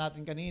 binasa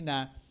natin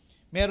kanina,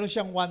 meron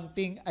siyang one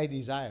thing I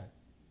desire.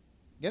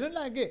 Ganun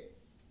lagi.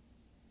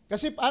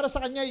 Kasi para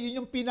sa kanya,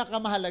 yun yung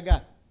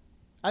pinakamahalaga.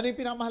 Ano yung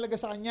pinakamahalaga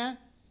sa kanya?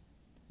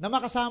 Na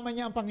makasama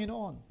niya ang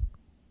Panginoon.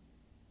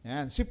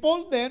 Yan. Si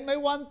Paul din, may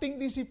one thing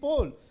din si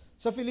Paul.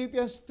 Sa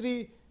Philippians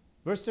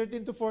 3, verse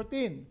 13 to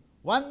 14.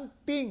 One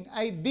thing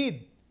I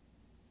did,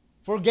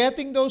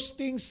 forgetting those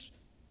things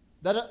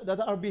that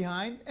are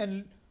behind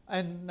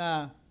and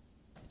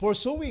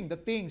pursuing the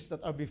things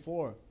that are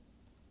before.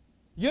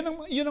 Yun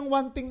ang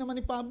one thing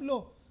naman ni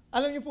Pablo.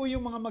 Alam niyo po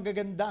yung mga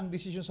magaganda ang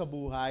desisyon sa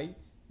buhay,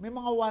 may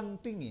mga one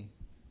thing eh.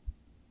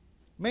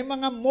 May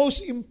mga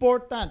most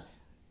important.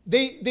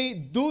 They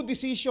do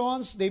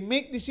decisions, they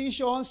make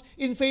decisions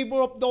in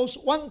favor of those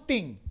one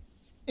thing,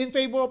 in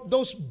favor of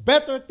those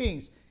better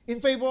things,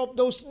 in favor of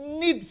those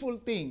needful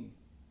things.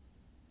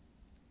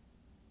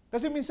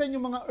 Kasi minsan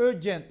yung mga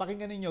urgent,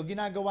 pakinggan ninyo,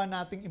 ginagawa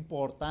nating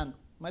important.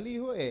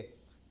 Maliho eh.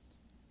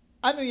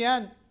 Ano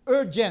yan?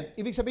 Urgent.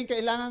 Ibig sabihin,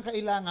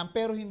 kailangan,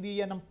 pero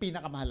hindi yan ang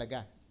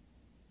pinakamahalaga.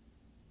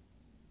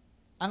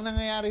 Ang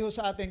nangyayari ho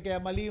sa atin,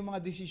 kaya mali yung mga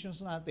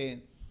decisions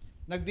natin,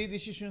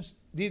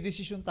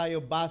 nagdidesisyon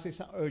tayo base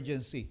sa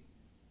urgency.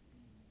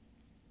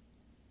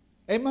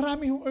 Eh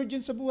marami hong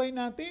urgent sa buhay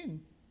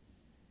natin.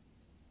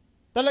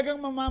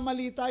 Talagang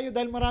mamamali tayo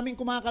dahil maraming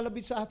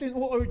kumakalabit sa atin.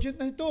 Oh, urgent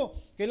na ito.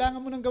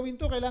 Kailangan mo nang gawin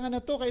to, kailangan na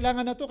to,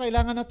 kailangan na to,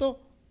 kailangan na to.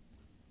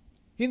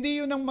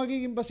 Hindi yun ang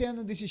magiging basehan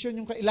ng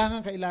desisyon, yung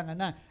kailangan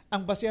na.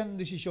 Ang basehan ng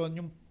desisyon,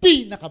 yung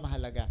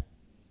pinakamahalaga.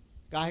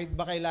 Kahit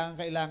ba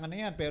kailangan na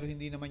yan, pero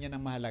hindi naman yan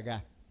ang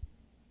mahalaga.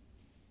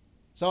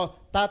 So,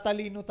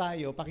 tatalino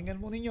tayo. Pakinggan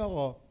mo ninyo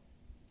ako.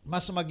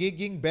 Mas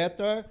magiging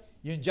better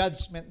yung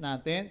judgment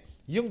natin,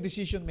 yung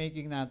decision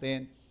making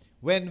natin,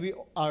 when we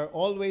are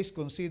always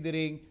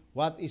considering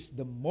what is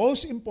the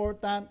most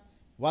important,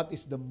 what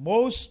is the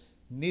most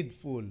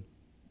needful,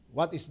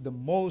 what is the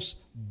most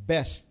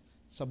best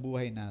sa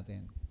buhay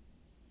natin.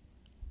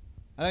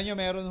 Alam nyo,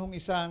 meron hong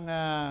isang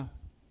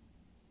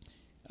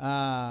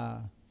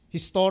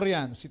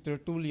historian, si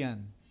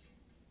Tertullian.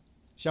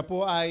 Siya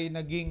po ay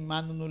naging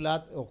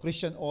manunulat o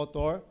Christian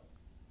author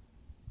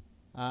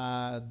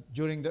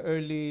during the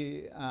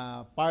early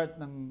part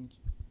ng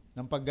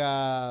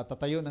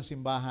pagtatayo ng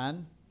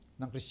simbahan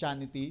ng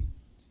Christianity.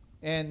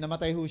 And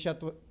namatay ho siya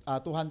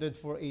 204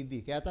 AD.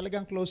 Kaya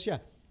talagang close siya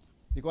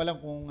Di ko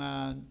alam kung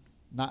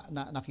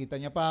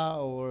nakita niya pa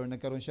or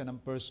nagkaroon siya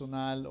ng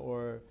personal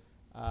or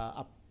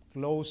up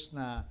close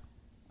na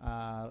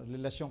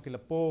relasyon kila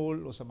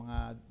Paul o sa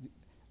mga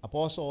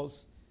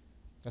apostles.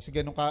 Kasi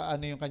ganun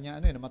yung kanya,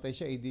 namatay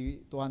siya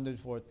AD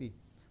 240.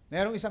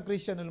 Merong isang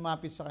Christian na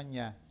lumapit sa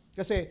kanya.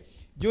 Kasi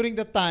during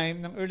the time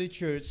ng early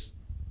church,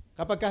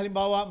 kapag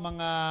halimbawa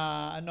mga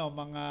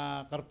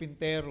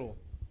karpintero,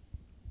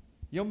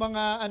 yung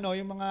mga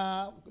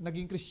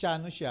naging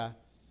Kristiyano siya,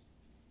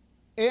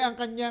 ang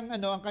kanyang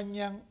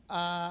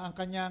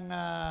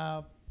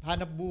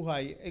hanap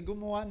buhay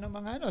gumawa ng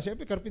mga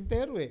siyempre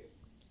karpintero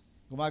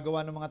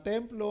gumagawa ng mga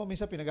templo,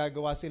 minsan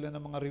pinagagawa sila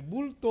ng mga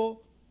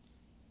rebulto.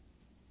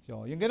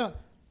 So, yung gano'n.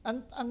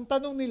 Ang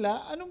tanong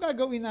nila, anong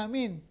gagawin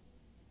namin?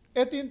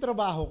 Ito yung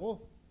trabaho ko.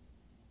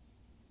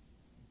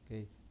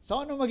 Okay.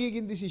 So, ano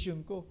magiging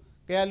desisyon ko?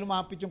 Kaya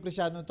lumapit yung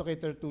Kristyano to kay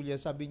Tertullian,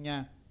 sabi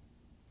niya,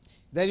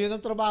 dahil yun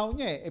ang trabaho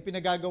niya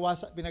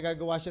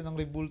pinagagawa siya ng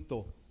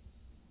rebulto.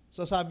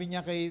 So, sabi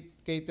niya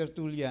kay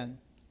Tertullian,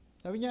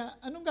 sabi niya,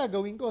 anong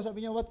gagawin ko?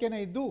 Sabi niya, what can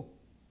I do?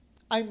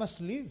 I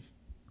must live.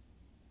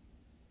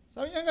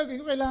 Sabi niya, ang gagawin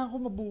ko, kailangan ko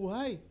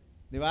mabuhay.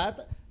 Di ba?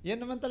 Yan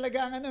naman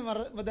talaga ang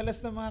madalas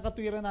na mga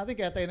katwiran natin,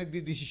 kaya tayo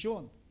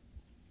nagdidesisyon.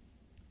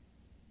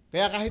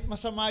 Kaya kahit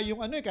masama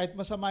yung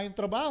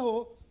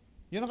trabaho,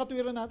 yun ang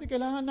katwiran natin,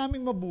 kailangan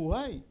naming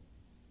mabuhay.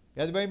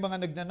 Kaya di ba yung mga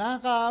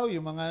nagnanakaw,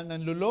 yung mga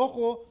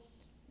nanluloko,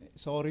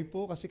 sorry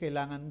po kasi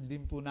kailangan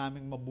din po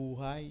naming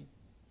mabuhay.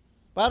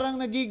 Parang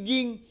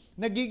nagiging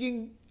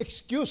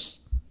excuse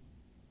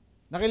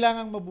na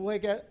kailangang mabuhay.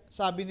 Kaya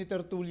sabi ni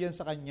Tertullian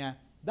sa kanya,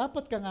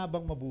 dapat ka nga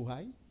bang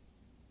mabuhay?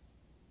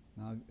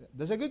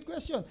 That's a good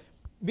question.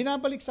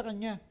 Binabalik sa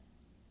kanya,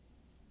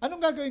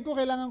 anong gagawin ko?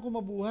 Kailangan ko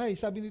mabuhay.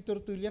 Sabi ni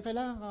Tertullian,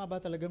 kailangan ka nga ba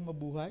talagang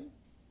mabuhay?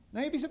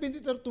 Na ibig sabihin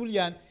ni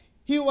Tertullian,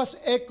 he was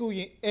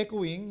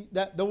echoing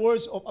the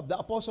words of the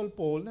Apostle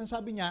Paul, na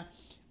sabi niya,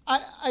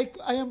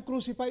 I am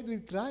crucified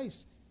with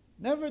Christ.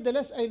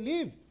 Nevertheless, I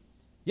live.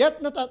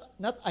 Yet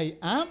not I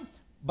am,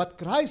 but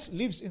Christ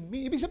lives in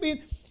me. Ibig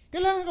sabihin,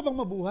 kailangan ka bang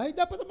mabuhay?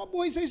 Dapat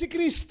mabuhay sa'yo si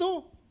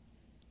Kristo.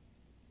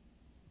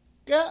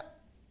 Kaya,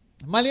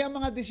 mali ang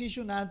mga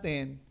desisyon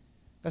natin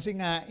kasi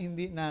nga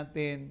hindi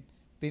natin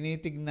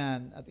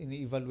tinitignan at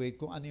ini-evaluate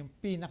kung ano yung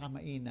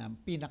pinakamainam,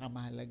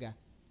 pinakamahalaga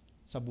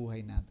sa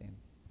buhay natin.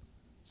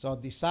 So,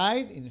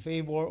 decide in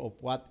favor of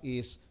what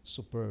is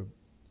superb.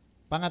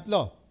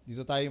 Pangatlo,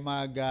 dito tayo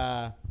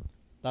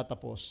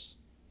tatapos.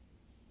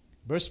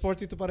 Verse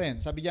 42 pa rin.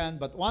 Sabi diyan,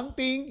 but one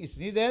thing is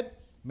needed,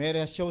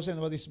 Mary has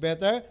chosen what is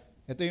better.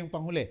 Ito yung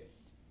panghuli.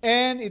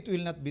 And it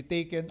will not be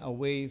taken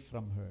away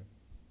from her.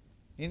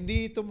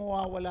 Hindi ito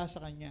mawawala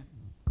sa kanya.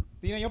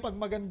 Tingnan niyo, pag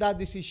maganda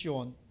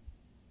desisyon,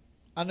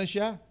 ano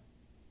siya?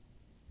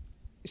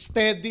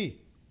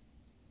 Steady.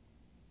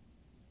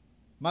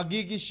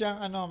 Magiging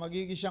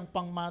siyang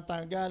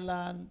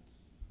pangmatagalan.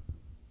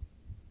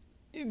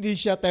 Hindi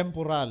siya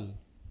temporal.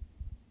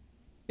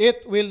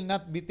 It will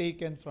not be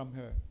taken from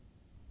her.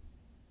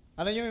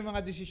 Alam niyo, may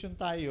mga desisyon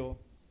tayo,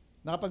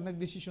 na kapag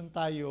nagdesisyon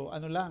tayo,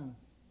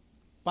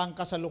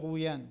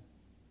 pangkasalukuyan.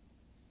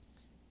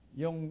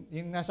 Yung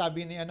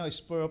nasabi ni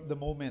spur of the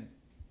moment.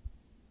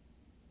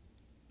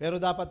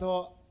 Pero dapat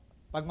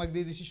pag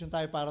magdedesisyon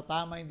tayo para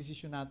tama yung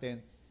desisyon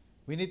natin,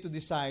 we need to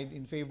decide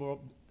in favor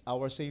of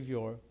our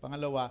Savior.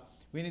 Pangalawa,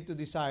 we need to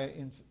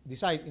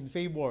decide in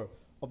favor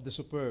of the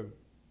superb.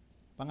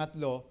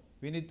 Pangatlo,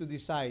 we need to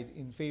decide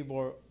in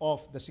favor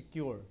of the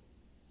secure.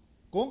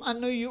 Kung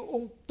ano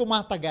yung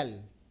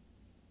tumatagal.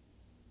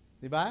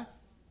 Di ba?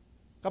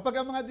 Kapag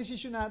ang mga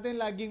desisyon natin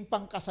laging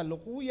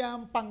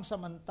pangkasalukuyan,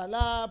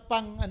 pangsamantala,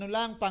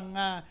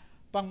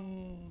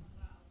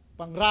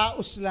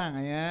 pangraos lang,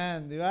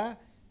 ayan, di ba?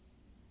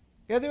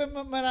 Kaya di ba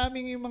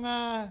maraming yung mga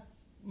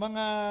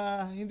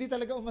hindi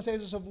talaga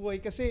umasenso sa buhay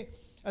kasi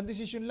ang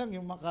desisyon lang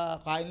yung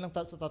makakain lang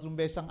sa 3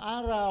 beses ang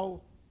araw.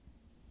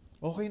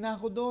 Okay na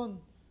ako doon.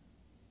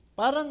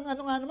 Parang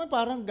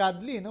parang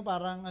godly, no?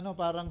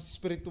 Parang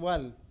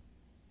spiritual.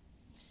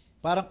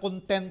 Parang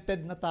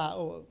contented na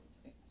tao.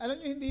 Alam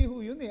niyo, hindi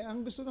yun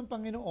Ang gusto ng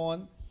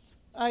Panginoon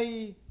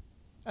ay,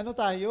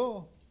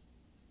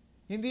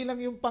 hindi lang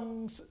yung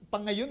pang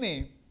ngayon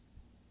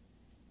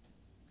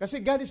Kasi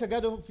God is a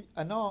God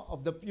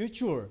of the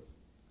future.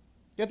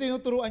 Kaya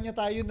tinuturuan niya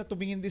tayo na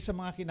tumingin din sa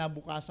mga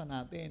kinabukasan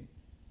natin.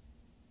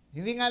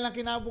 Hindi nga lang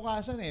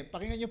kinabukasan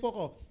Pakinggan niyo po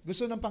ako.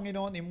 Gusto ng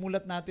Panginoon,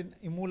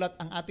 imulat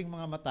ang ating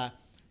mga mata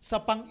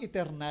sa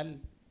pang-eternal.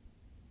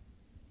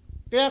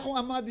 Kaya kung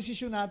ang mga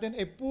desisyon natin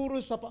ay puro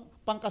sa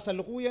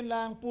pangkasalukuyan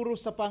lang, puro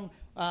sa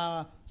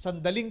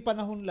sandaling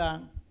panahon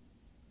lang,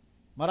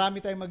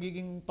 marami tayong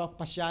magiging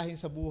papasyahin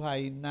sa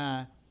buhay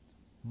na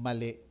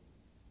mali.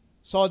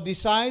 So,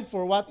 decide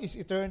for what is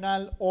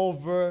eternal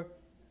over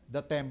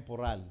the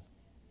temporal.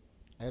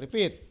 I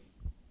repeat,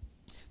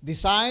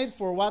 decide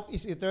for what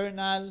is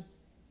eternal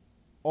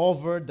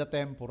over the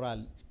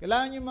temporal.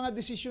 Kailangan yung mga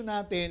desisyon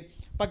natin,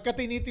 pagka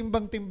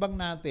tinitimbang-timbang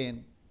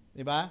natin,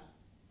 di ba?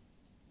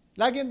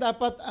 Lagi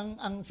dapat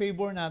ang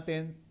favor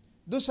natin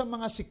doon sa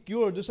mga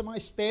secure, doon sa mga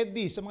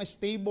steady, sa mga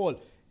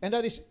stable. And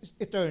that is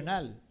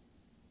eternal.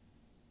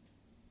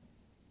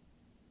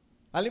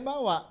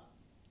 Halimbawa,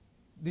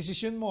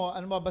 decision mo,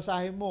 ano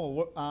mabasahin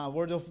mo,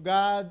 Word of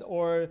God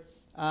or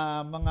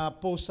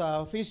mga post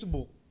sa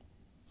Facebook.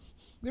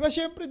 Di ba,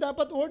 syempre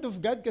dapat Word of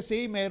God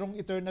kasi mayroong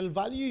eternal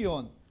value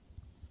yon.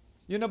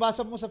 Yung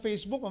nabasa mo sa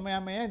Facebook,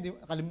 mamaya-maya,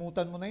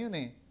 kalimutan mo na yun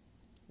eh.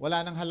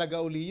 Wala nang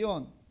halaga uli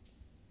yun.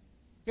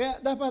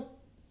 Kaya dapat,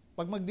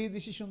 pag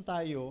magdidesisyon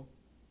tayo,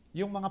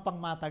 yung mga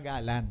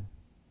pangmatagalan.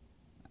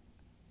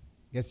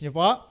 Gets niyo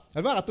po?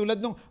 Diba, katulad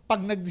nung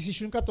pag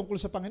nagdesisyon ka tungkol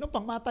sa Panginoon,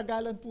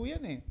 pangmatagalan po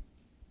yan eh.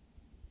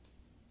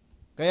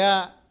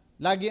 Kaya,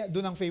 lagi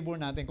doon ang favor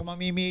natin. Kung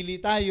mamimili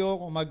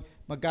tayo, kung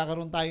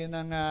magkakaroon tayo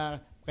ng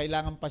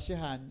kailangang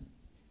pasyahan,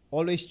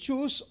 always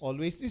choose,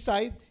 always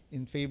decide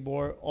in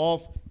favor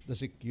of the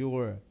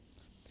secure.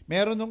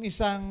 Meron nung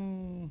isang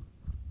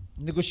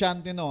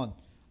negosyante noon.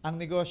 Ang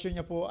negosyo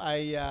niya po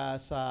ay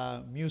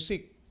sa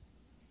music,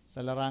 sa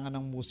larangan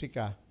ng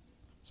musika,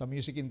 sa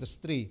music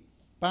industry.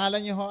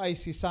 Pangalan niya ho ay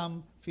si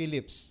Sam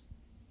Phillips.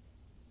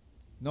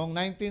 Noong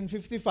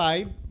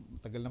 1955,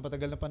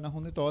 matagal na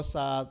panahon nito,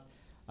 sa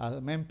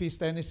Memphis,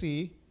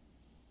 Tennessee,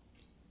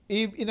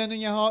 inano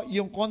niya ho,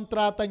 yung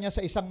kontrata niya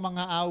sa isang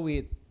mga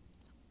awit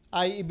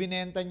ay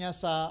ibinenta niya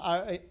sa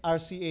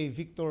RCA,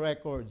 Victor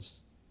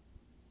Records.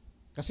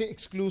 Kasi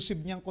exclusive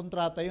niyang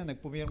kontrata yun,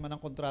 nagpumirma ng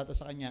kontrata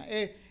sa kanya.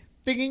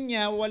 Tingin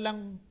niya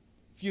walang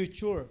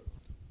future.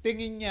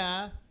 Tingin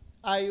niya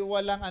ay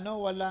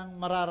walang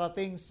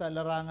mararating sa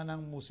larangan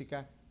ng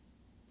musika.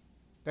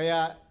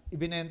 Kaya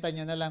ibinenta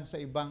niya na lang sa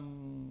ibang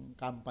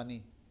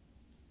company.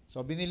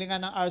 So binili nga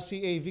ng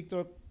RCA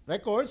Victor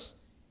Records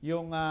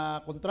yung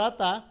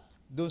kontrata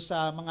doon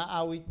sa mga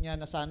awit niya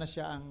na sana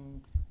siya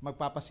ang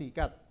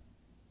magpapasikat.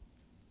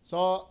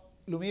 So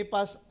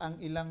lumipas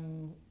ang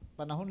ilang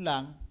panahon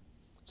lang,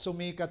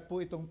 sumikat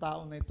po itong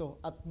tao na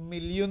ito at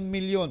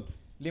milyon-milyon,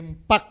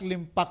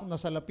 limpak-limpak na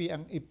salapi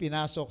ang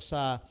ipinasok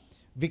sa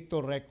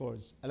Victor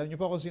Records. Alam niyo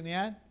po kung sino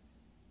yan?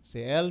 Si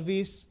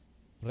Elvis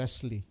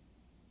Presley.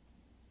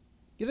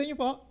 Kita niyo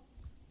po?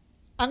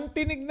 Ang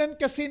tinignan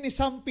kasi ni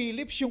Sam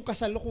Phillips yung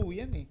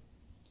kasalukuyan eh.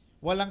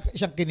 Walang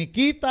siyang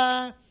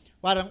kinikita,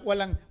 parang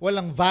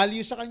walang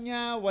value sa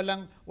kanya,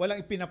 walang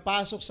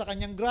ipinapasok sa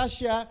kanyang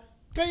grasya.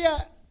 Kaya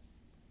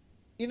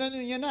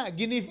inano niya na,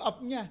 give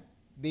up niya.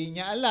 Di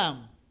niya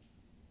alam.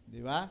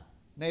 Di ba?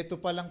 Na ito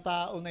palang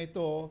tao na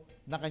ito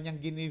na kanyang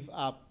give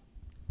up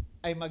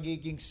ay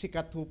magiging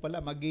sikat ho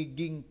pala,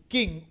 magiging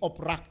king of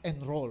rock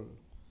and roll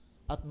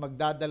at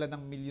magdadala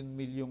ng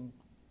milyon-milyong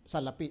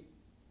salapi.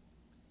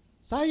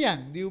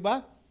 Sayang, di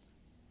ba?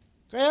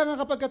 Kaya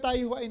nga kapag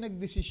tayo ay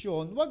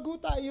nagdesisyon, wag ho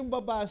tayong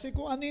babase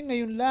kung ano yung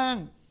ngayon lang.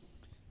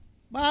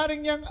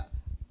 Maaaring yang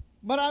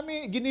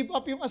marami, give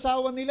up yung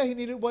asawa nila,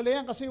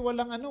 hiniliwalayan kasi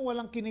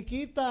walang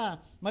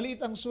kinikita, maliit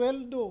ang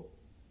sweldo.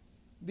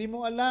 Di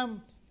mo alam,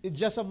 it's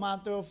just a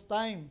matter of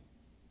time.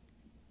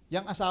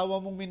 Yang asawa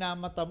mong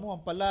minamata mo,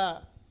 ang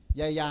pala,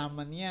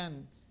 yayaman yan.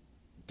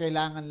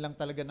 Kailangan lang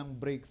talaga ng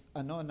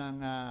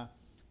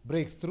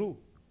breakthrough.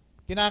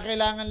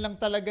 Kinakailangan lang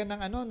talaga ng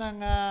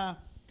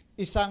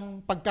isang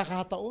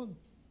pagkakataon,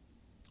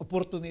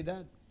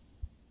 oportunidad.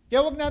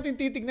 Kaya wag natin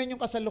titignan yung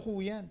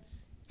kasalukuyan.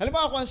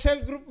 Halimbawa, kung ang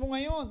cell group mo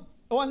ngayon,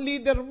 o ang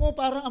leader mo,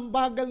 parang ang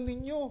bagal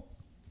ninyo.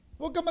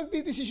 Huwag ka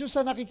magdidesisyon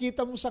sa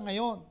nakikita mo sa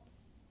ngayon.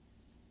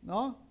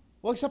 No?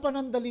 Huwag sa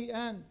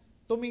panandalian.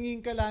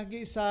 Tumingin ka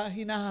lagi sa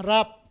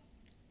hinaharap.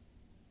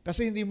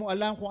 Kasi hindi mo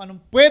alam kung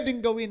anong pwedeng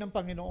gawin ng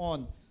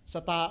Panginoon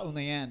sa tao na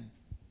yan,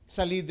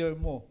 sa leader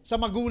mo, sa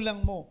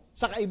magulang mo,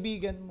 sa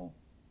kaibigan mo,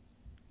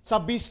 sa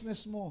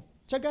business mo.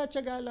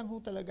 Tiyaga-tiyaga lang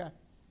ho talaga.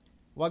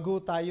 Huwag ho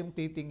tayong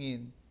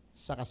titingin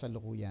sa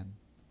kasalukuyan.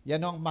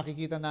 Yan ang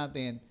makikita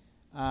natin.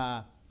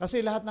 Kasi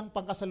lahat ng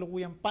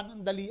pangkasalukuyan,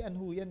 panandalian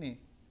ho yan eh.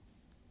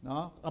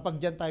 No? Kapag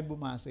dyan tayo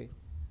bumase.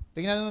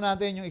 Tingnan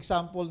natin yung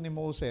example ni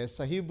Moses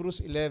sa Hebrews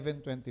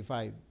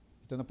 11:25.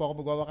 Ito na po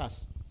ako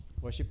magwawakas.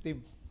 Worship team.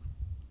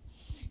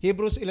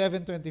 Hebrews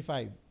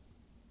 11:25.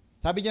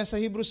 Sabi niya sa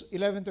Hebrews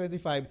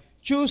 11:25,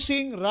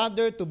 choosing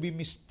rather to be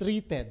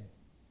mistreated.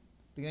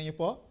 Tingnan niyo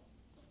po.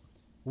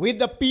 With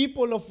the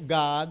people of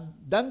God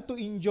than to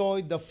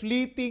enjoy the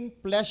fleeting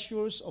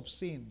pleasures of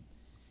sin.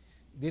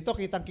 Dito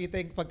kitang-kita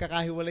yung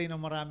pagkakahiwalay ng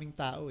maraming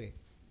tao eh.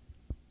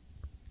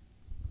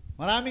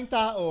 Maraming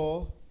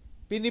tao,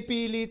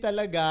 pinipili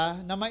talaga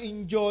na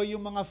ma-enjoy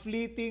yung mga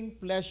fleeting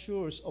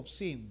pleasures of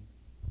sin.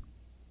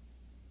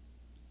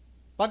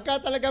 Pagka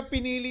talaga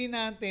pinili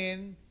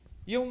natin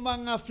yung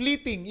mga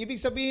fleeting, ibig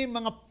sabihin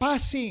mga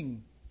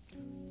passing,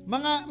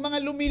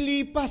 mga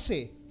lumilipas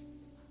eh.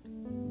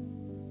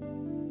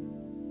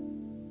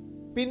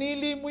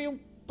 Pinili mo yung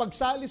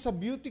pagsali sa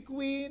beauty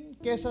queen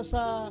kesa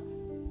sa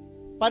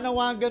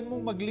panawagan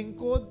mong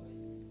maglingkod,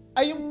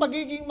 ay yung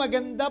pagiging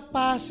maganda,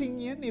 passing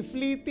yan eh,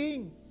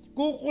 fleeting.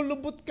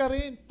 Kukulubot ka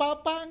rin,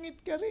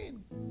 papangit ka rin.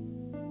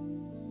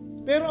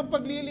 Pero ang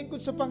paglilingkod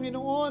sa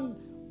Panginoon,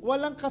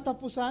 walang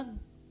katapusan.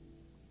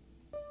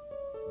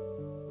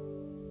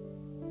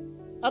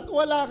 At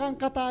wala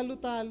kang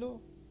katalo-talo.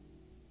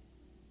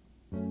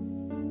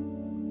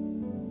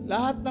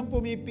 lahat ng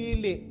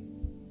pumipili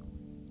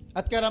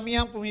at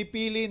karamihang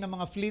pumipili ng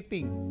mga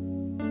fleeting,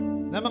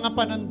 ng mga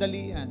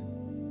panandalian.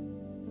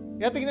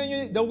 Kaya tingnan nyo,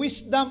 the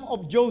wisdom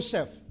of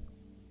Joseph,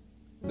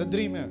 the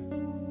dreamer.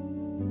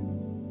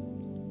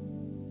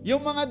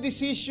 Yung mga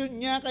decision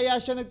niya, kaya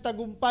siya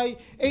nagtagumpay,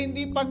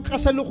 hindi pang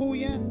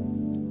kasalukuyan.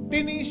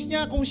 Tiniis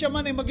niya, kung siya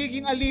man ay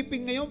magiging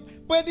alipin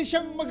ngayon, pwede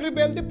siyang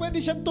magrebelde,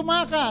 pwede siyang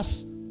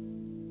tumakas.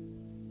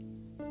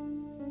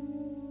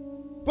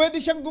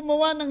 Pwede siyang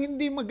gumawa ng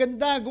hindi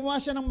maganda,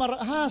 gumawa siya ng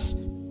marahas.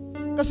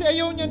 Kasi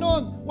ayaw niya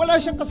noon, wala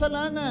siyang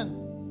kasalanan.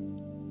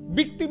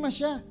 Biktima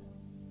siya.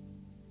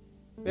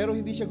 Pero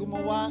hindi siya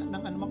gumawa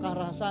ng anumang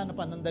karahasan na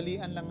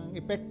panandalian lang ang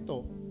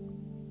epekto.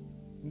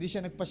 Hindi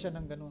siya nagpasya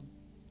ng ganun.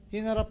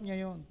 Hinarap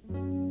niya yon.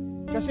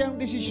 Kasi ang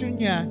desisyon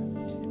niya,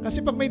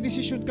 kasi pag may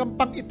desisyon kang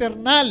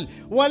pang-eternal,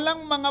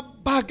 walang mga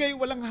bagay,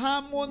 walang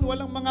hamon,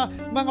 walang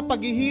mga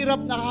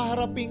paghihirap na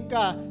haharapin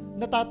ka,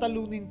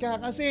 natatalunin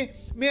ka. Kasi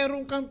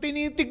meron kang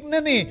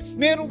tinitignan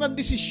meron kang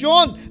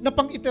desisyon na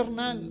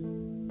pang-eternal,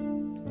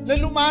 na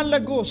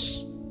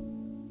lumalagos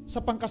sa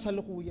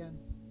pangkasalukuyan.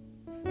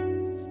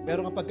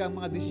 Pero kapag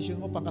ang mga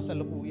desisyon mo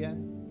pangkasalukuyan,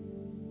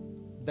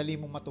 dali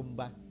mong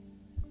matumba.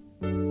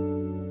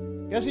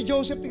 Kaya si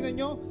Joseph, tingnan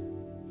nyo,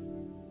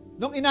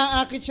 nung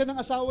inaakit siya ng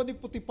asawa ni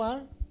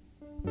Potiphar,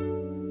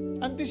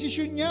 ang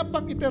desisyon niya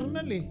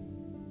pang-eternal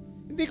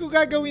Hindi ko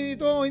gagawin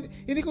ito,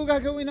 hindi ko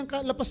gagawin ang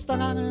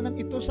kalapastangan ng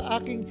ito sa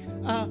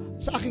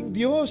aking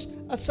Diyos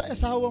at sa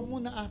asawa mo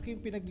na aking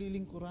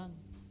pinaglilingkuran.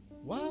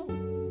 Wow!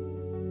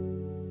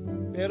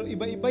 Pero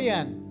iba-iba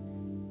yan.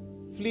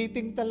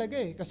 Fleeting talaga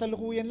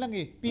kasalukuyan lang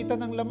pita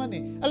ng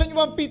laman Alam niyo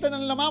ba ang pita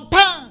ng laman?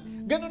 Pang!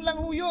 Ganun lang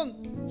yun.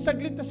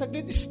 Saglit na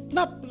saglit,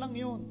 snap lang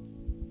yun.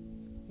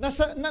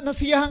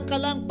 Nasiyahan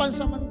ka lang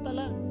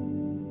pansamantala.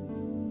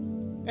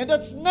 And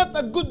that's not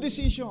a good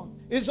decision.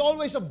 It's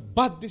always a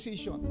bad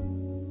decision.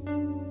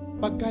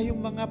 Pagka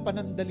yung mga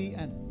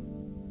panandalian.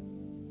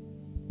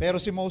 Pero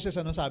si Moses,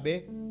 ano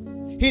sabi?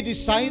 He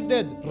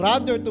decided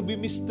rather to be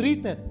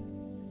mistreated.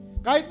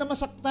 Kahit na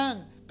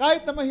masaktan,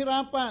 kahit na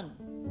mahirapan,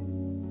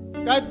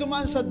 kahit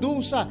dumaan sa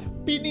dusa,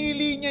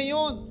 pinili niya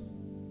yon.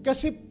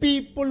 Kasi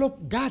people of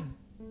God.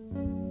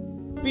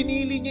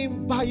 Pinili niya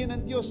yung bayan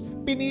ng Diyos.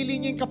 Pinili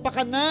niya yung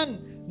kapakanan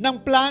ng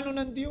plano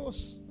ng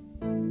Diyos.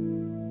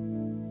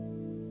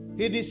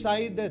 He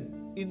decided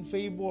in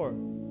favor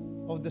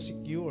of the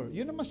secure.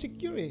 Yun ang mas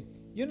secure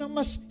Yun ang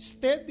mas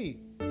steady.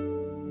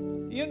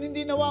 Yun,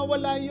 hindi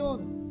nawawala yun.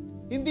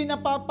 Hindi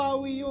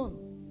napapawi yun.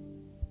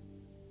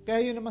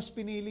 Kaya yun ang mas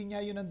pinili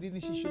niya, yun ang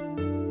dinesisyon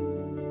niya.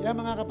 Kaya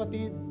mga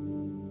kapatid,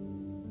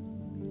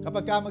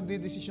 kapag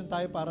magdidesisyon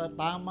tayo para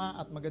tama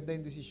at maganda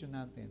yung desisyon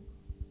natin,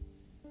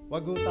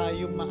 wag ho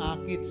tayong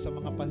maakit sa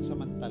mga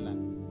pansamantala.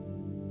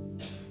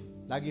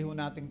 Lagi ho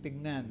nating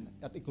tignan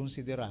at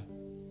ikonsidera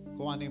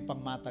kung ano yung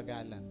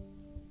pangmatagalan,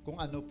 kung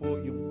ano po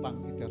yung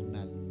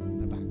pang-eternal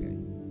na bagay.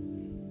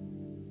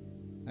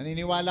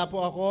 Naniniwala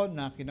po ako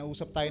na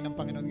kinausap tayo ng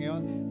Panginoon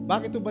ngayon,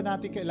 bakit ba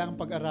natin kailangan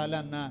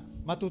pag-aralan na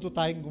matuto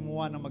tayong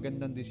gumawa ng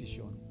magandang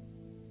desisyon?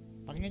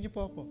 Pakinggan niyo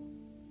po ako.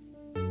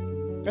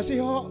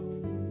 Kasi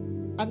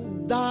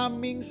ang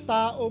daming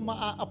tao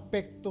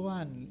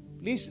maaapektuhan.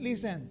 Please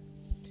listen.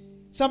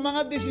 Sa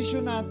mga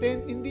desisyon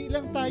natin, hindi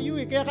lang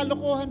tayo Kaya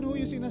kalokohan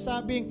yung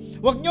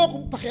sinasabing, wag nyo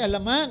akong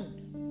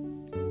pakialaman.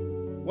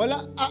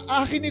 Wala,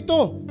 akin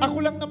ito. Ako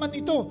lang naman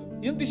ito.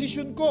 Yung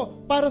desisyon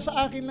ko, para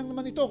sa akin lang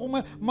naman ito. Kung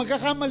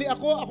magkakamali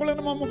ako lang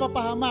naman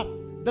mapapahamak.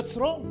 That's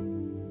wrong.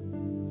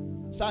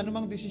 Sa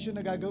anumang desisyon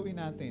na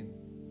gagawin natin,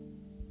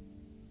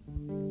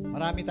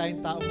 marami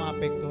tayong tao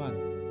maapektuhan.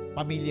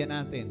 Pamilya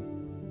natin.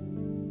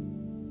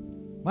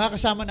 Mga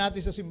kasama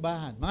natin sa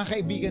simbahan. Mga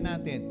kaibigan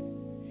natin.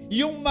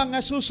 Yung mga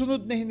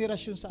susunod na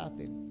henerasyon sa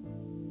atin.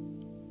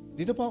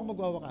 Dito pa ako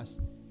magwawakas.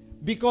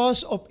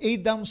 Because of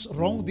Adam's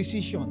wrong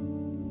decision,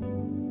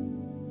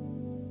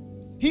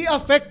 he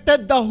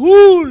affected the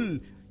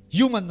whole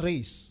human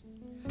race.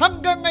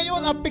 Hanggang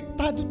ngayon,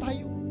 apektado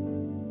tayo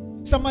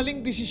sa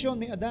maling desisyon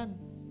ni Adan.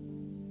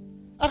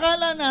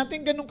 Akala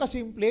natin ganun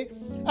kasimple.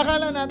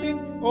 Akala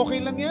natin, okay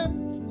lang yan.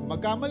 Kung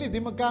magkamali,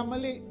 di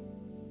magkamali.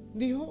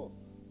 Hindi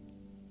ho.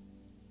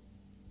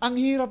 Ang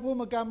hirap po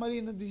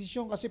magkamali ng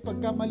desisyon kasi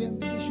pagkamali ang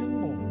desisyon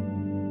mo,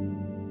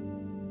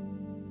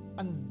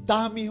 ang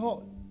dami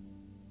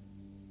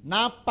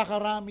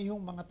napakarami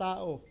mga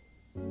tao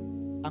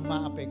ang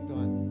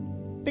maapektuhan.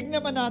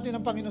 Tignan man natin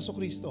ang Panginoon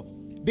Kristo.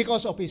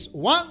 Because of His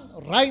one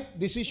right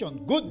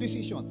decision, good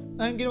decision.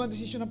 Anong ginawang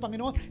decision ng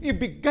Panginoon?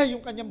 Ibigay yung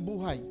kanyang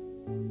buhay.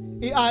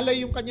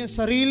 Ialay yung kanyang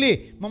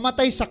sarili.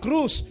 Mamatay sa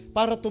krus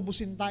para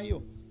tubusin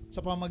tayo sa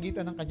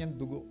pamamagitan ng kanyang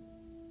dugo.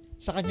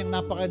 Sa kanyang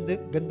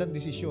napakagandang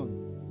desisyon.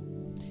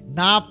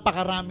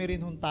 Napakarami rin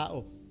hong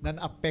tao na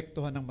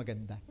naapektuhan ng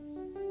maganda.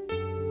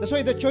 That's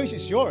why the choice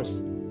is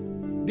yours.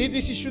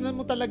 Didesisyonan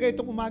mo talaga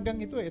itong umagang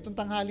ito itong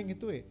tanghaling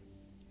ito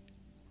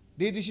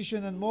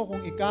Didesisyonan mo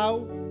kung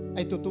ikaw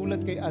ay tutulad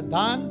kay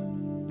Adan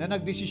na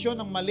nagdesisyon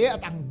ng mali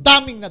at ang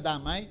daming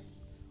nadamay,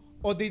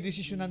 o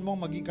didesisyonan mo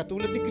maging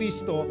katulad ni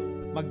Kristo,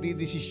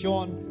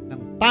 magdidesisyon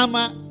ng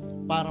tama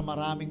para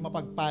maraming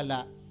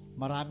mapagpala,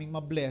 maraming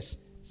mabless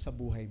sa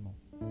buhay mo.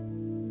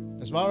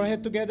 Let's bow our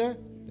head together.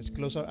 Let's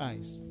close our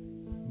eyes.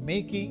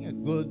 Making a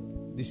good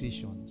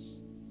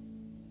decisions.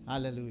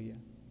 Hallelujah.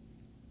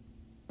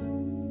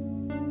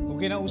 Kung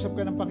kinausap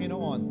ka ng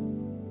Panginoon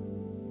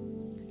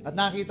at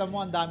nakita mo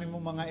ang dami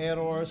mong mga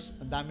errors,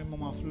 ang dami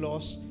mong mga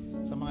flaws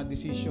sa mga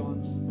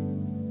decisions,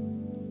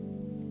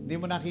 hindi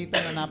mo nakita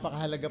na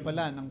napakahalaga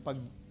pala ng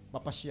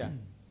pagpapasya.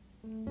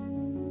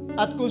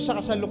 At kung sa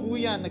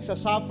kasalukuyan,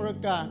 nagsasuffer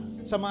ka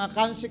sa mga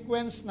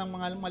consequence ng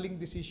mga maling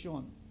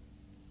desisyon,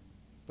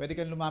 pwede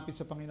kang lumapit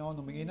sa Panginoon,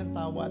 humingi ng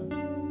tawad,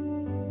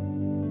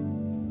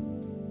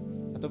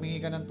 at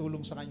humingi ka ng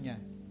tulong sa Kanya.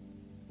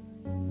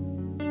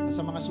 At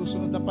sa mga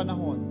susunod na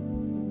panahon,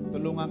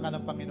 tulungan ka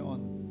ng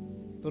Panginoon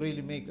to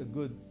really make a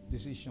good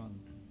decision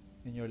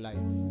in your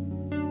life.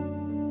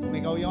 Kung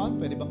ikaw yon,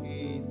 pwede bang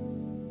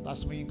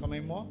itaas mo yung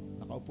kamay mo?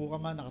 Nakaupo ka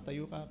man,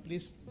 nakatayo ka,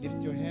 please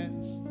lift your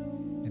hands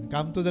and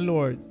come to the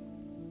Lord.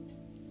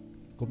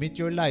 Commit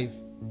your life.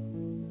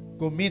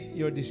 Commit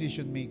your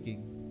decision making.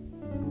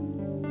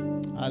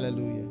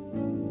 Hallelujah.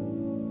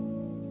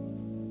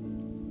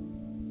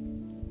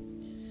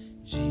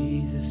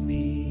 Jesus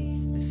be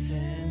the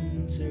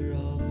center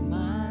of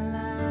my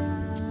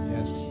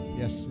life.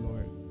 Yes,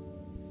 Lord.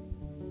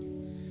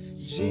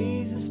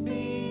 Jesus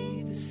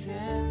be the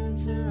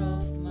center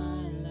of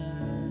my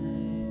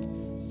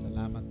life.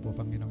 Salamat po,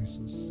 Panginoong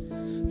Jesus.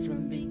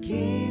 From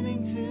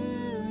beginning to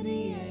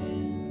the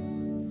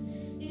end,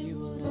 you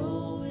will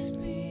always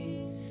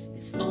be.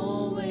 It's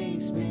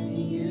always been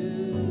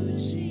you,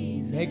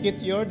 Jesus. Make it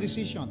your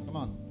decision. Come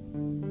on.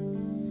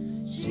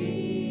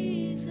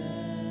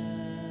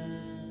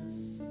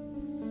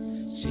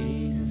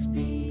 Jesus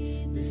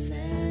be the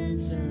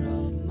center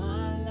of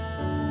my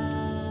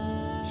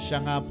life. Siya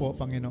nga po,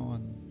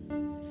 Panginoon.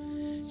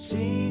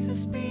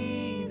 Jesus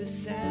be the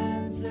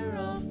center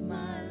of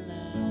my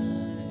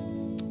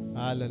life.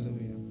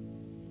 Hallelujah.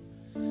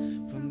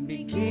 From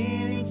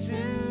beginning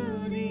to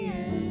the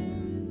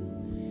end,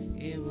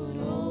 it will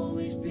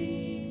always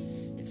be.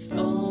 It's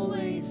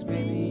always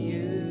been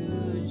you,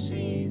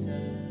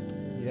 Jesus.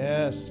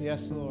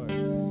 Yes, Lord.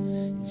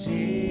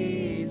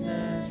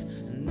 Jesus,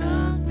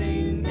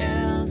 nothing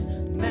else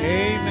matters.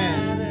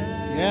 Amen.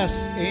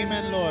 Yes,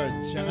 amen, Lord.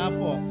 Siya nga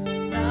po.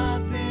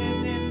 Nothing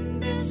in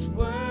this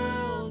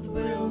world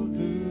will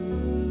do.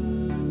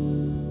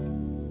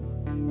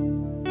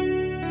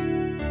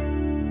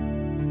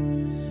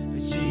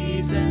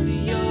 Jesus,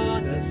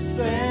 you're the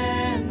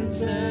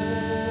center.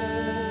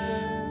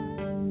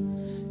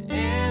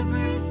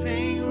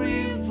 Everything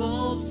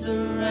revolves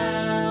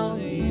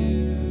around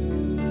you.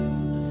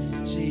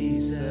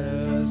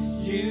 Jesus,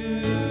 you,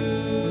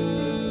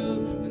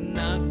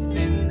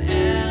 nothing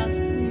else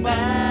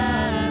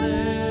matters.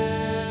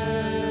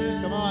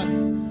 Come on.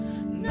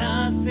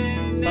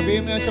 Nothing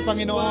Sabihin mo yan sa in this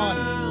Panginoon.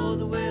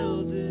 world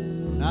will do.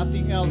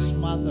 Nothing else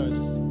matters.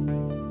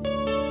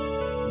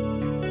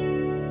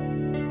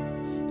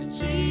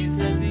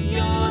 Jesus,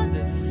 you're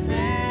the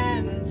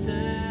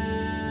center.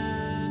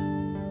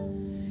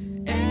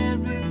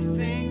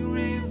 Everything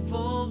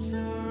revolves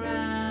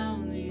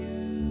around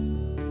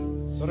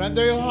you.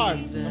 Surrender your heart.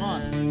 Come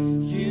on.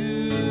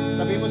 You,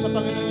 Sabihin mo sa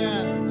Panginoon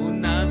yan. oh,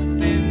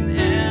 nothing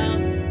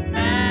else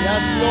matters.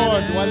 Yes,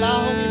 Lord. Wala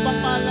akong ibang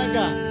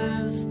mahalaga.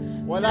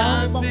 Wala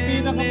akong ibang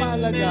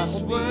pinakamahalaga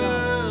kundi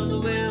ikaw.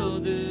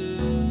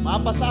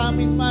 Mapa sa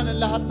amin man ang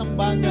lahat ng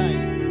bagay.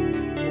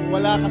 Kung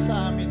wala ka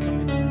sa amin,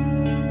 Panginoon.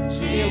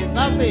 Still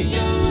nothing.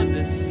 You're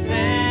the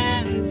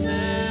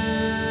center.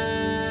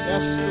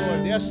 Yes,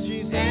 Lord. Yes,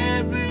 Jesus.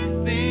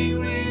 Everything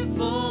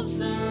revolves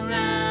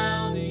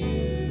around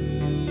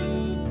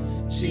you.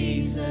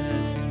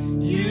 Jesus,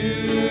 you.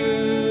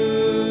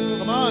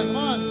 Come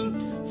on.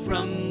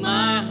 From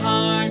my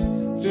heart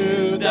to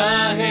the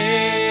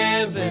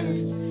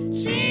heavens,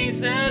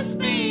 Jesus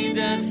be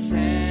the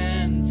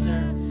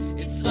center.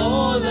 It's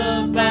all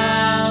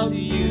about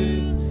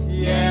you.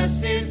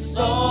 Yes, it's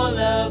all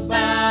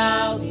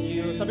about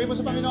you. Sabihin mo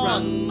sa Panginoon.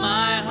 From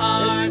my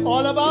heart It's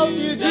all about to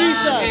you, the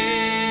Jesus.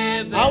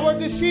 heavens, Our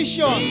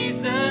decision.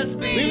 Jesus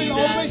be We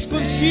will the always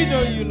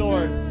consider you,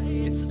 Lord.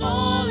 It's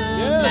all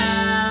Yes.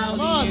 about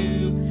Come on. you.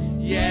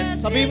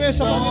 Yes, Sabihin mo yan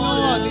sa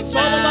Panginoon. It's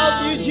all about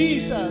you,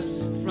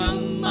 Jesus.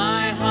 From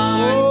my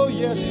heart Oh,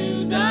 yes.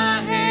 to the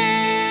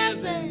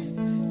heavens,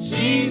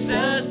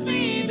 Jesus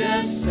be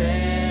the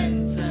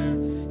center.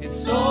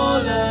 It's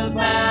all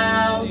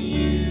about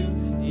you.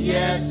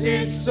 Yes,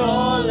 it's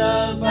all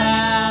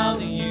about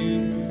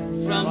you.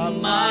 From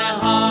my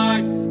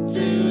heart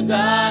to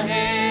the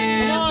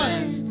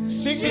heavens,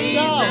 Sing it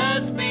down.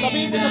 Jesus be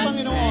Sabihin mo sa the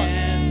Panginoon.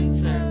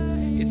 center.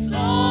 It's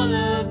all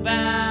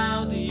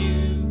about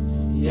you.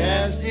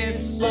 Yes,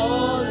 it's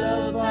all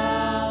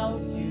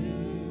about you.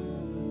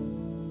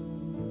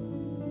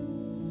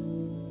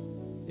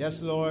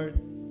 Yes, Lord.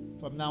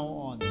 From now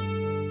on,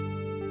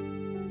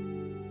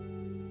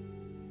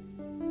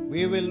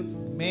 we will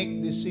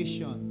make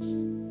decisions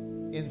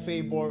in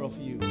favor of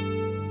you.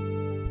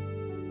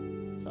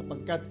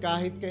 Sapagkat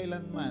kahit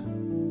kailanman,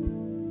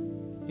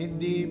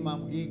 hindi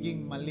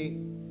magiging mali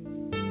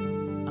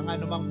ang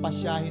anumang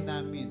pasyahin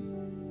namin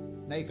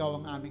na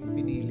ikaw ang aming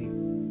pinili.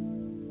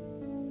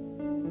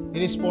 It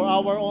is for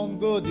our own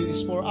good. It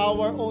is for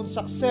our own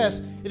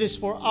success. It is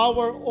for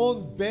our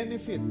own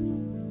benefit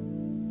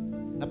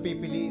na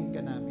pipiliin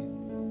ka namin.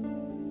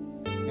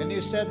 And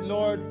you said,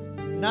 Lord,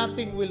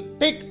 nothing will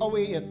take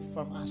away it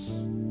from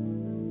us.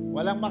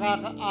 Walang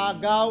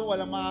makakaagaw,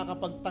 walang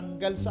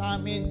makakapagtanggal sa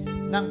amin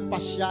ng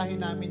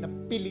pasyahin namin na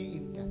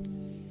piliin ka.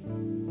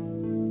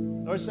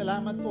 Lord,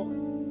 salamat po.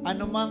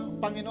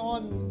 Anumang,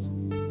 Panginoon,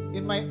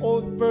 in my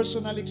own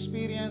personal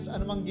experience,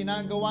 anumang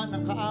ginagawa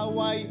ng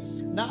kaaway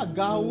na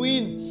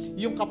agawin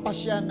yung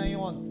kapasyan na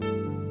yon,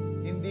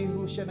 hindi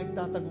ho siya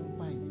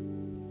nagtatagumpay.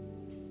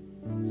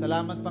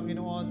 Salamat,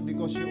 Panginoon,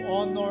 because you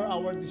honor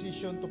our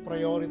decision to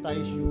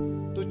prioritize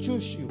you, to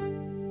choose you,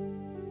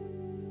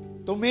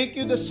 to make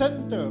you the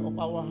center of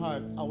our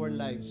heart, our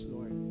lives,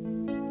 Lord.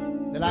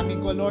 Dalangin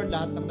ko, Lord,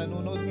 lahat ng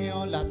nanonood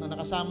ngayon, lahat ng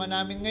nakasama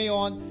namin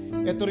ngayon,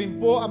 ito rin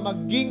po ang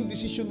maging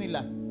desisyon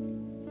nila.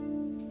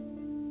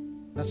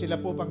 Na sila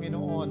po,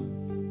 Panginoon,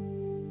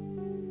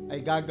 ay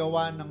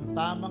gagawa ng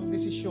tamang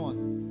desisyon,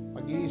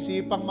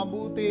 pag-iisipang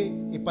mabuti,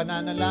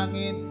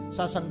 ipananalangin,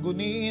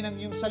 sasangguniin ang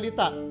iyong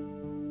salita,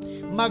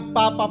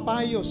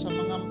 magpapapayo sa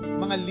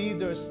mga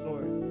leaders,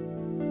 Lord.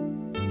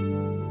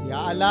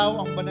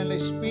 Iaalaw ang banal na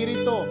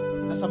Espiritu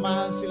na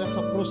samahan sila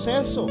sa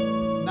proseso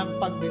ng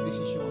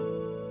pagdedesisyon.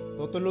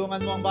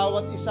 Tutulungan mo ang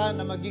bawat isa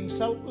na maging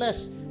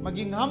selfless,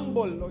 maging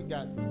humble, Lord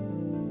God,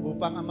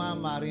 upang Ama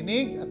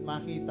marinig at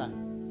makita.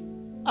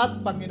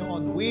 At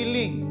Panginoon,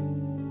 willing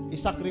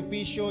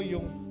isakripisyo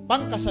yung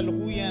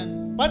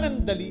pangkasalukuyan,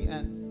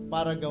 panandalian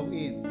para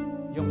gawin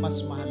yung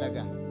mas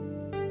mahalaga,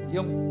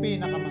 yung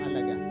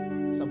pinakamahalaga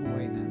sa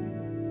buhay namin.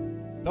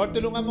 Lord,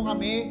 tulungan mo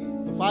kami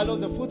to follow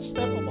the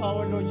footstep of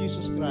our Lord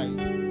Jesus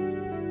Christ.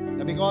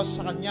 Na because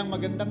sa kanyang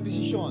magandang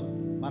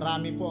desisyon,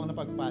 marami po ang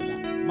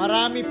napagpala.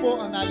 Marami po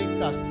ang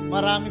naligtas.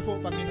 Marami po,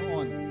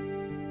 Panginoon,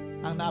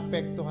 ang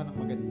naapektuhan ng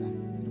maganda.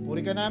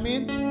 Pinupuri ka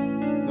namin.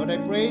 Lord, I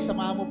pray,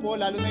 samahan mo po,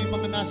 lalo na yung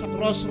mga nasa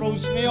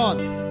crossroads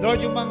ngayon. Lord,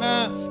 yung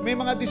may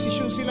mga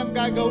desisyon silang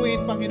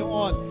gagawin,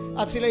 Panginoon,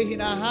 at sila'y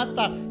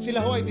hinahatak,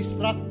 sila ho ay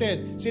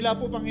distracted, sila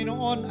po,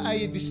 Panginoon,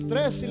 ay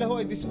distressed, sila ho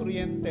ay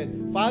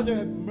disoriented. Father,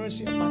 have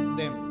mercy upon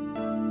them.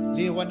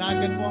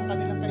 Liwanagan mo ang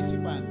kanilang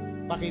kaisipan.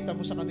 Pakita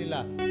mo sa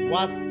kanila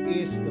what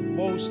is the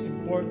most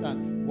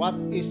important, what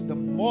is the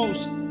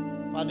most,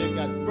 Father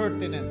God,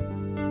 pertinent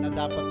na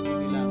dapat po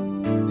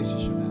nilang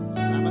desisyonan.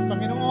 Salamat,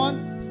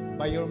 Panginoon.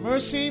 By your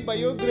mercy, by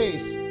your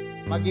grace,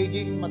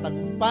 magiging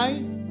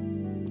matagumpay,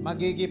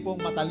 magiging pong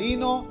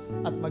matalino,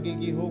 at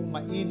magiging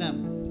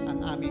mainam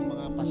ang aming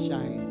mga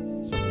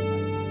pasyahin sa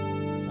buhay.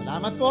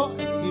 Salamat po,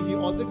 and we give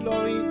you all the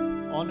glory,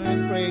 honor,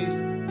 and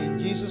praise in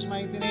Jesus'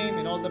 mighty name,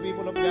 and all the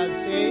people of God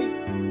say,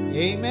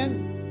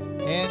 Amen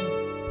and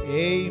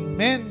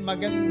Amen.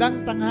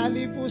 Magandang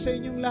tanghali po sa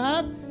inyong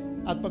lahat,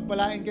 at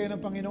pagpalain kayo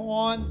ng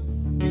Panginoon.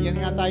 Bigyan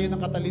nga tayo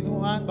ng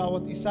katalinuhan,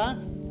 bawat isa,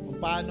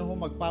 kung paano ho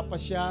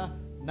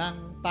magpapasya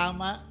ng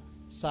tama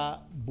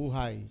sa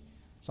buhay.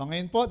 So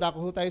ngayon po,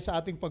 dako ho tayo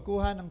sa ating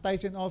pagkuha ng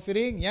tithes and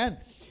offering. Yan,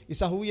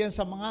 isa ho yan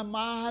sa mga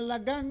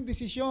mahalagang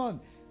desisyon.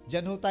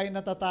 Diyan ho tayo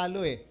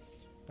natatalo eh.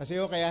 Kasi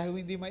kaya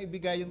hindi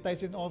maibigay yung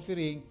tithes and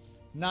offering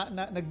na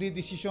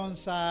nagdidesisyon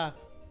sa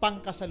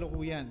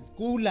pangkasalukuyan.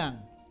 Kulang,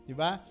 di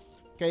ba?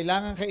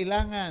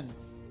 Kailangan,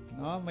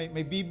 no?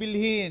 May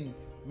bibilhin,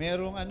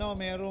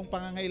 merong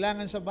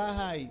pangangailangan sa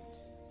bahay.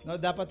 No,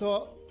 dapat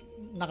ho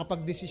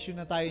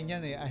nakapagdesisyon na tayo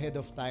niyan ahead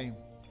of time.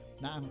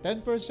 Na ang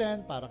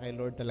 10% para kay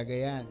Lord talaga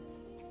yan.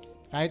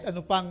 Kahit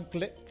ano pang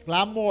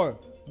clamor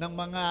ng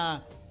mga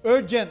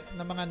urgent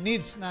na mga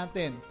needs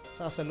natin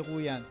sa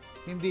kasalukuyan,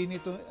 hindi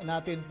nito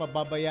natin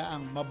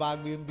pababayaang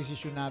mabago yung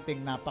desisyon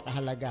nating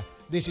napakahalaga.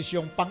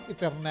 Desisyong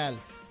pang-eternal.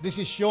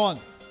 Desisyon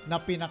na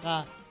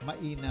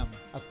pinaka-mainam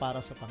at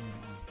para sa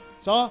Panginoon.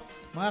 So,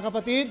 mga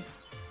kapatid,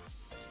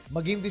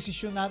 maging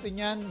desisyon natin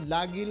yan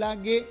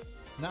lagi-lagi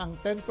na ang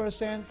 10%,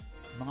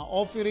 mga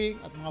offering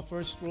at mga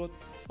first fruit,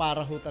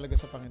 para ho talaga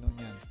sa Panginoon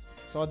yan.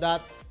 So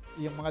that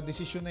yung mga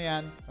desisyon na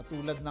yan,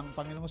 katulad ng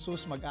Panginoong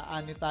Jesus,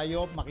 mag-aani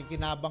tayo,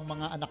 makikinabang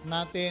mga anak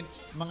natin,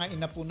 mga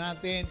inapo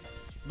natin,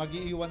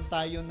 mag-iiwan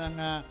tayo ng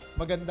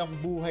magandang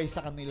buhay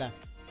sa kanila.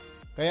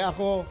 Kaya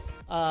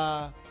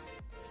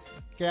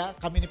kaya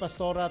kami ni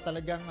Pastora,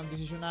 talagang ang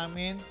desisyon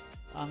namin,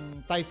 ang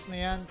tithes na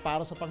yan,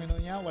 para sa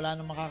Panginoon niya, wala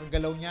nang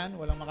makakagalaw niyan,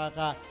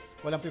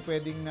 walang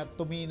pwedeng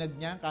tuminag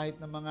niya, kahit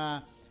na mga,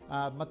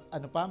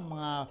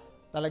 mga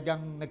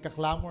talagang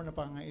nagka-clamor na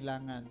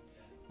pangangailangan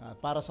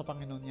para sa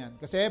Panginoon yan.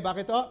 Kasi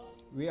bakit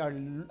we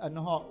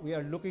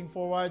are looking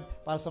forward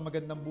para sa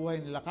magandang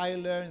buhay nila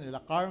Kyler, nila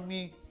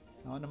Carmi,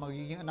 no, na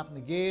magiging anak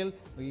ni Gail,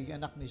 magiging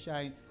anak ni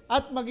Shine,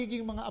 at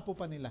magiging mga apo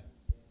pa nila.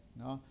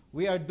 No?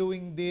 We are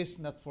doing this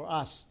not for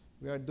us.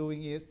 We are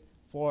doing it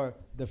for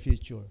the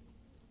future.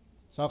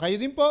 So kayo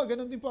din po,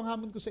 ganun din po ang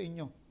hamon ko sa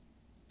inyo.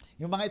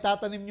 Yung mga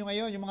itatanim nyo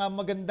ngayon, yung mga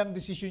magandang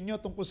desisyon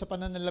nyo tungkol sa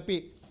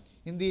pananalapi,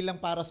 hindi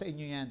lang para sa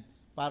inyo yan.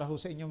 Para ho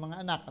sa inyong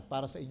mga anak at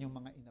para sa inyong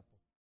mga ina.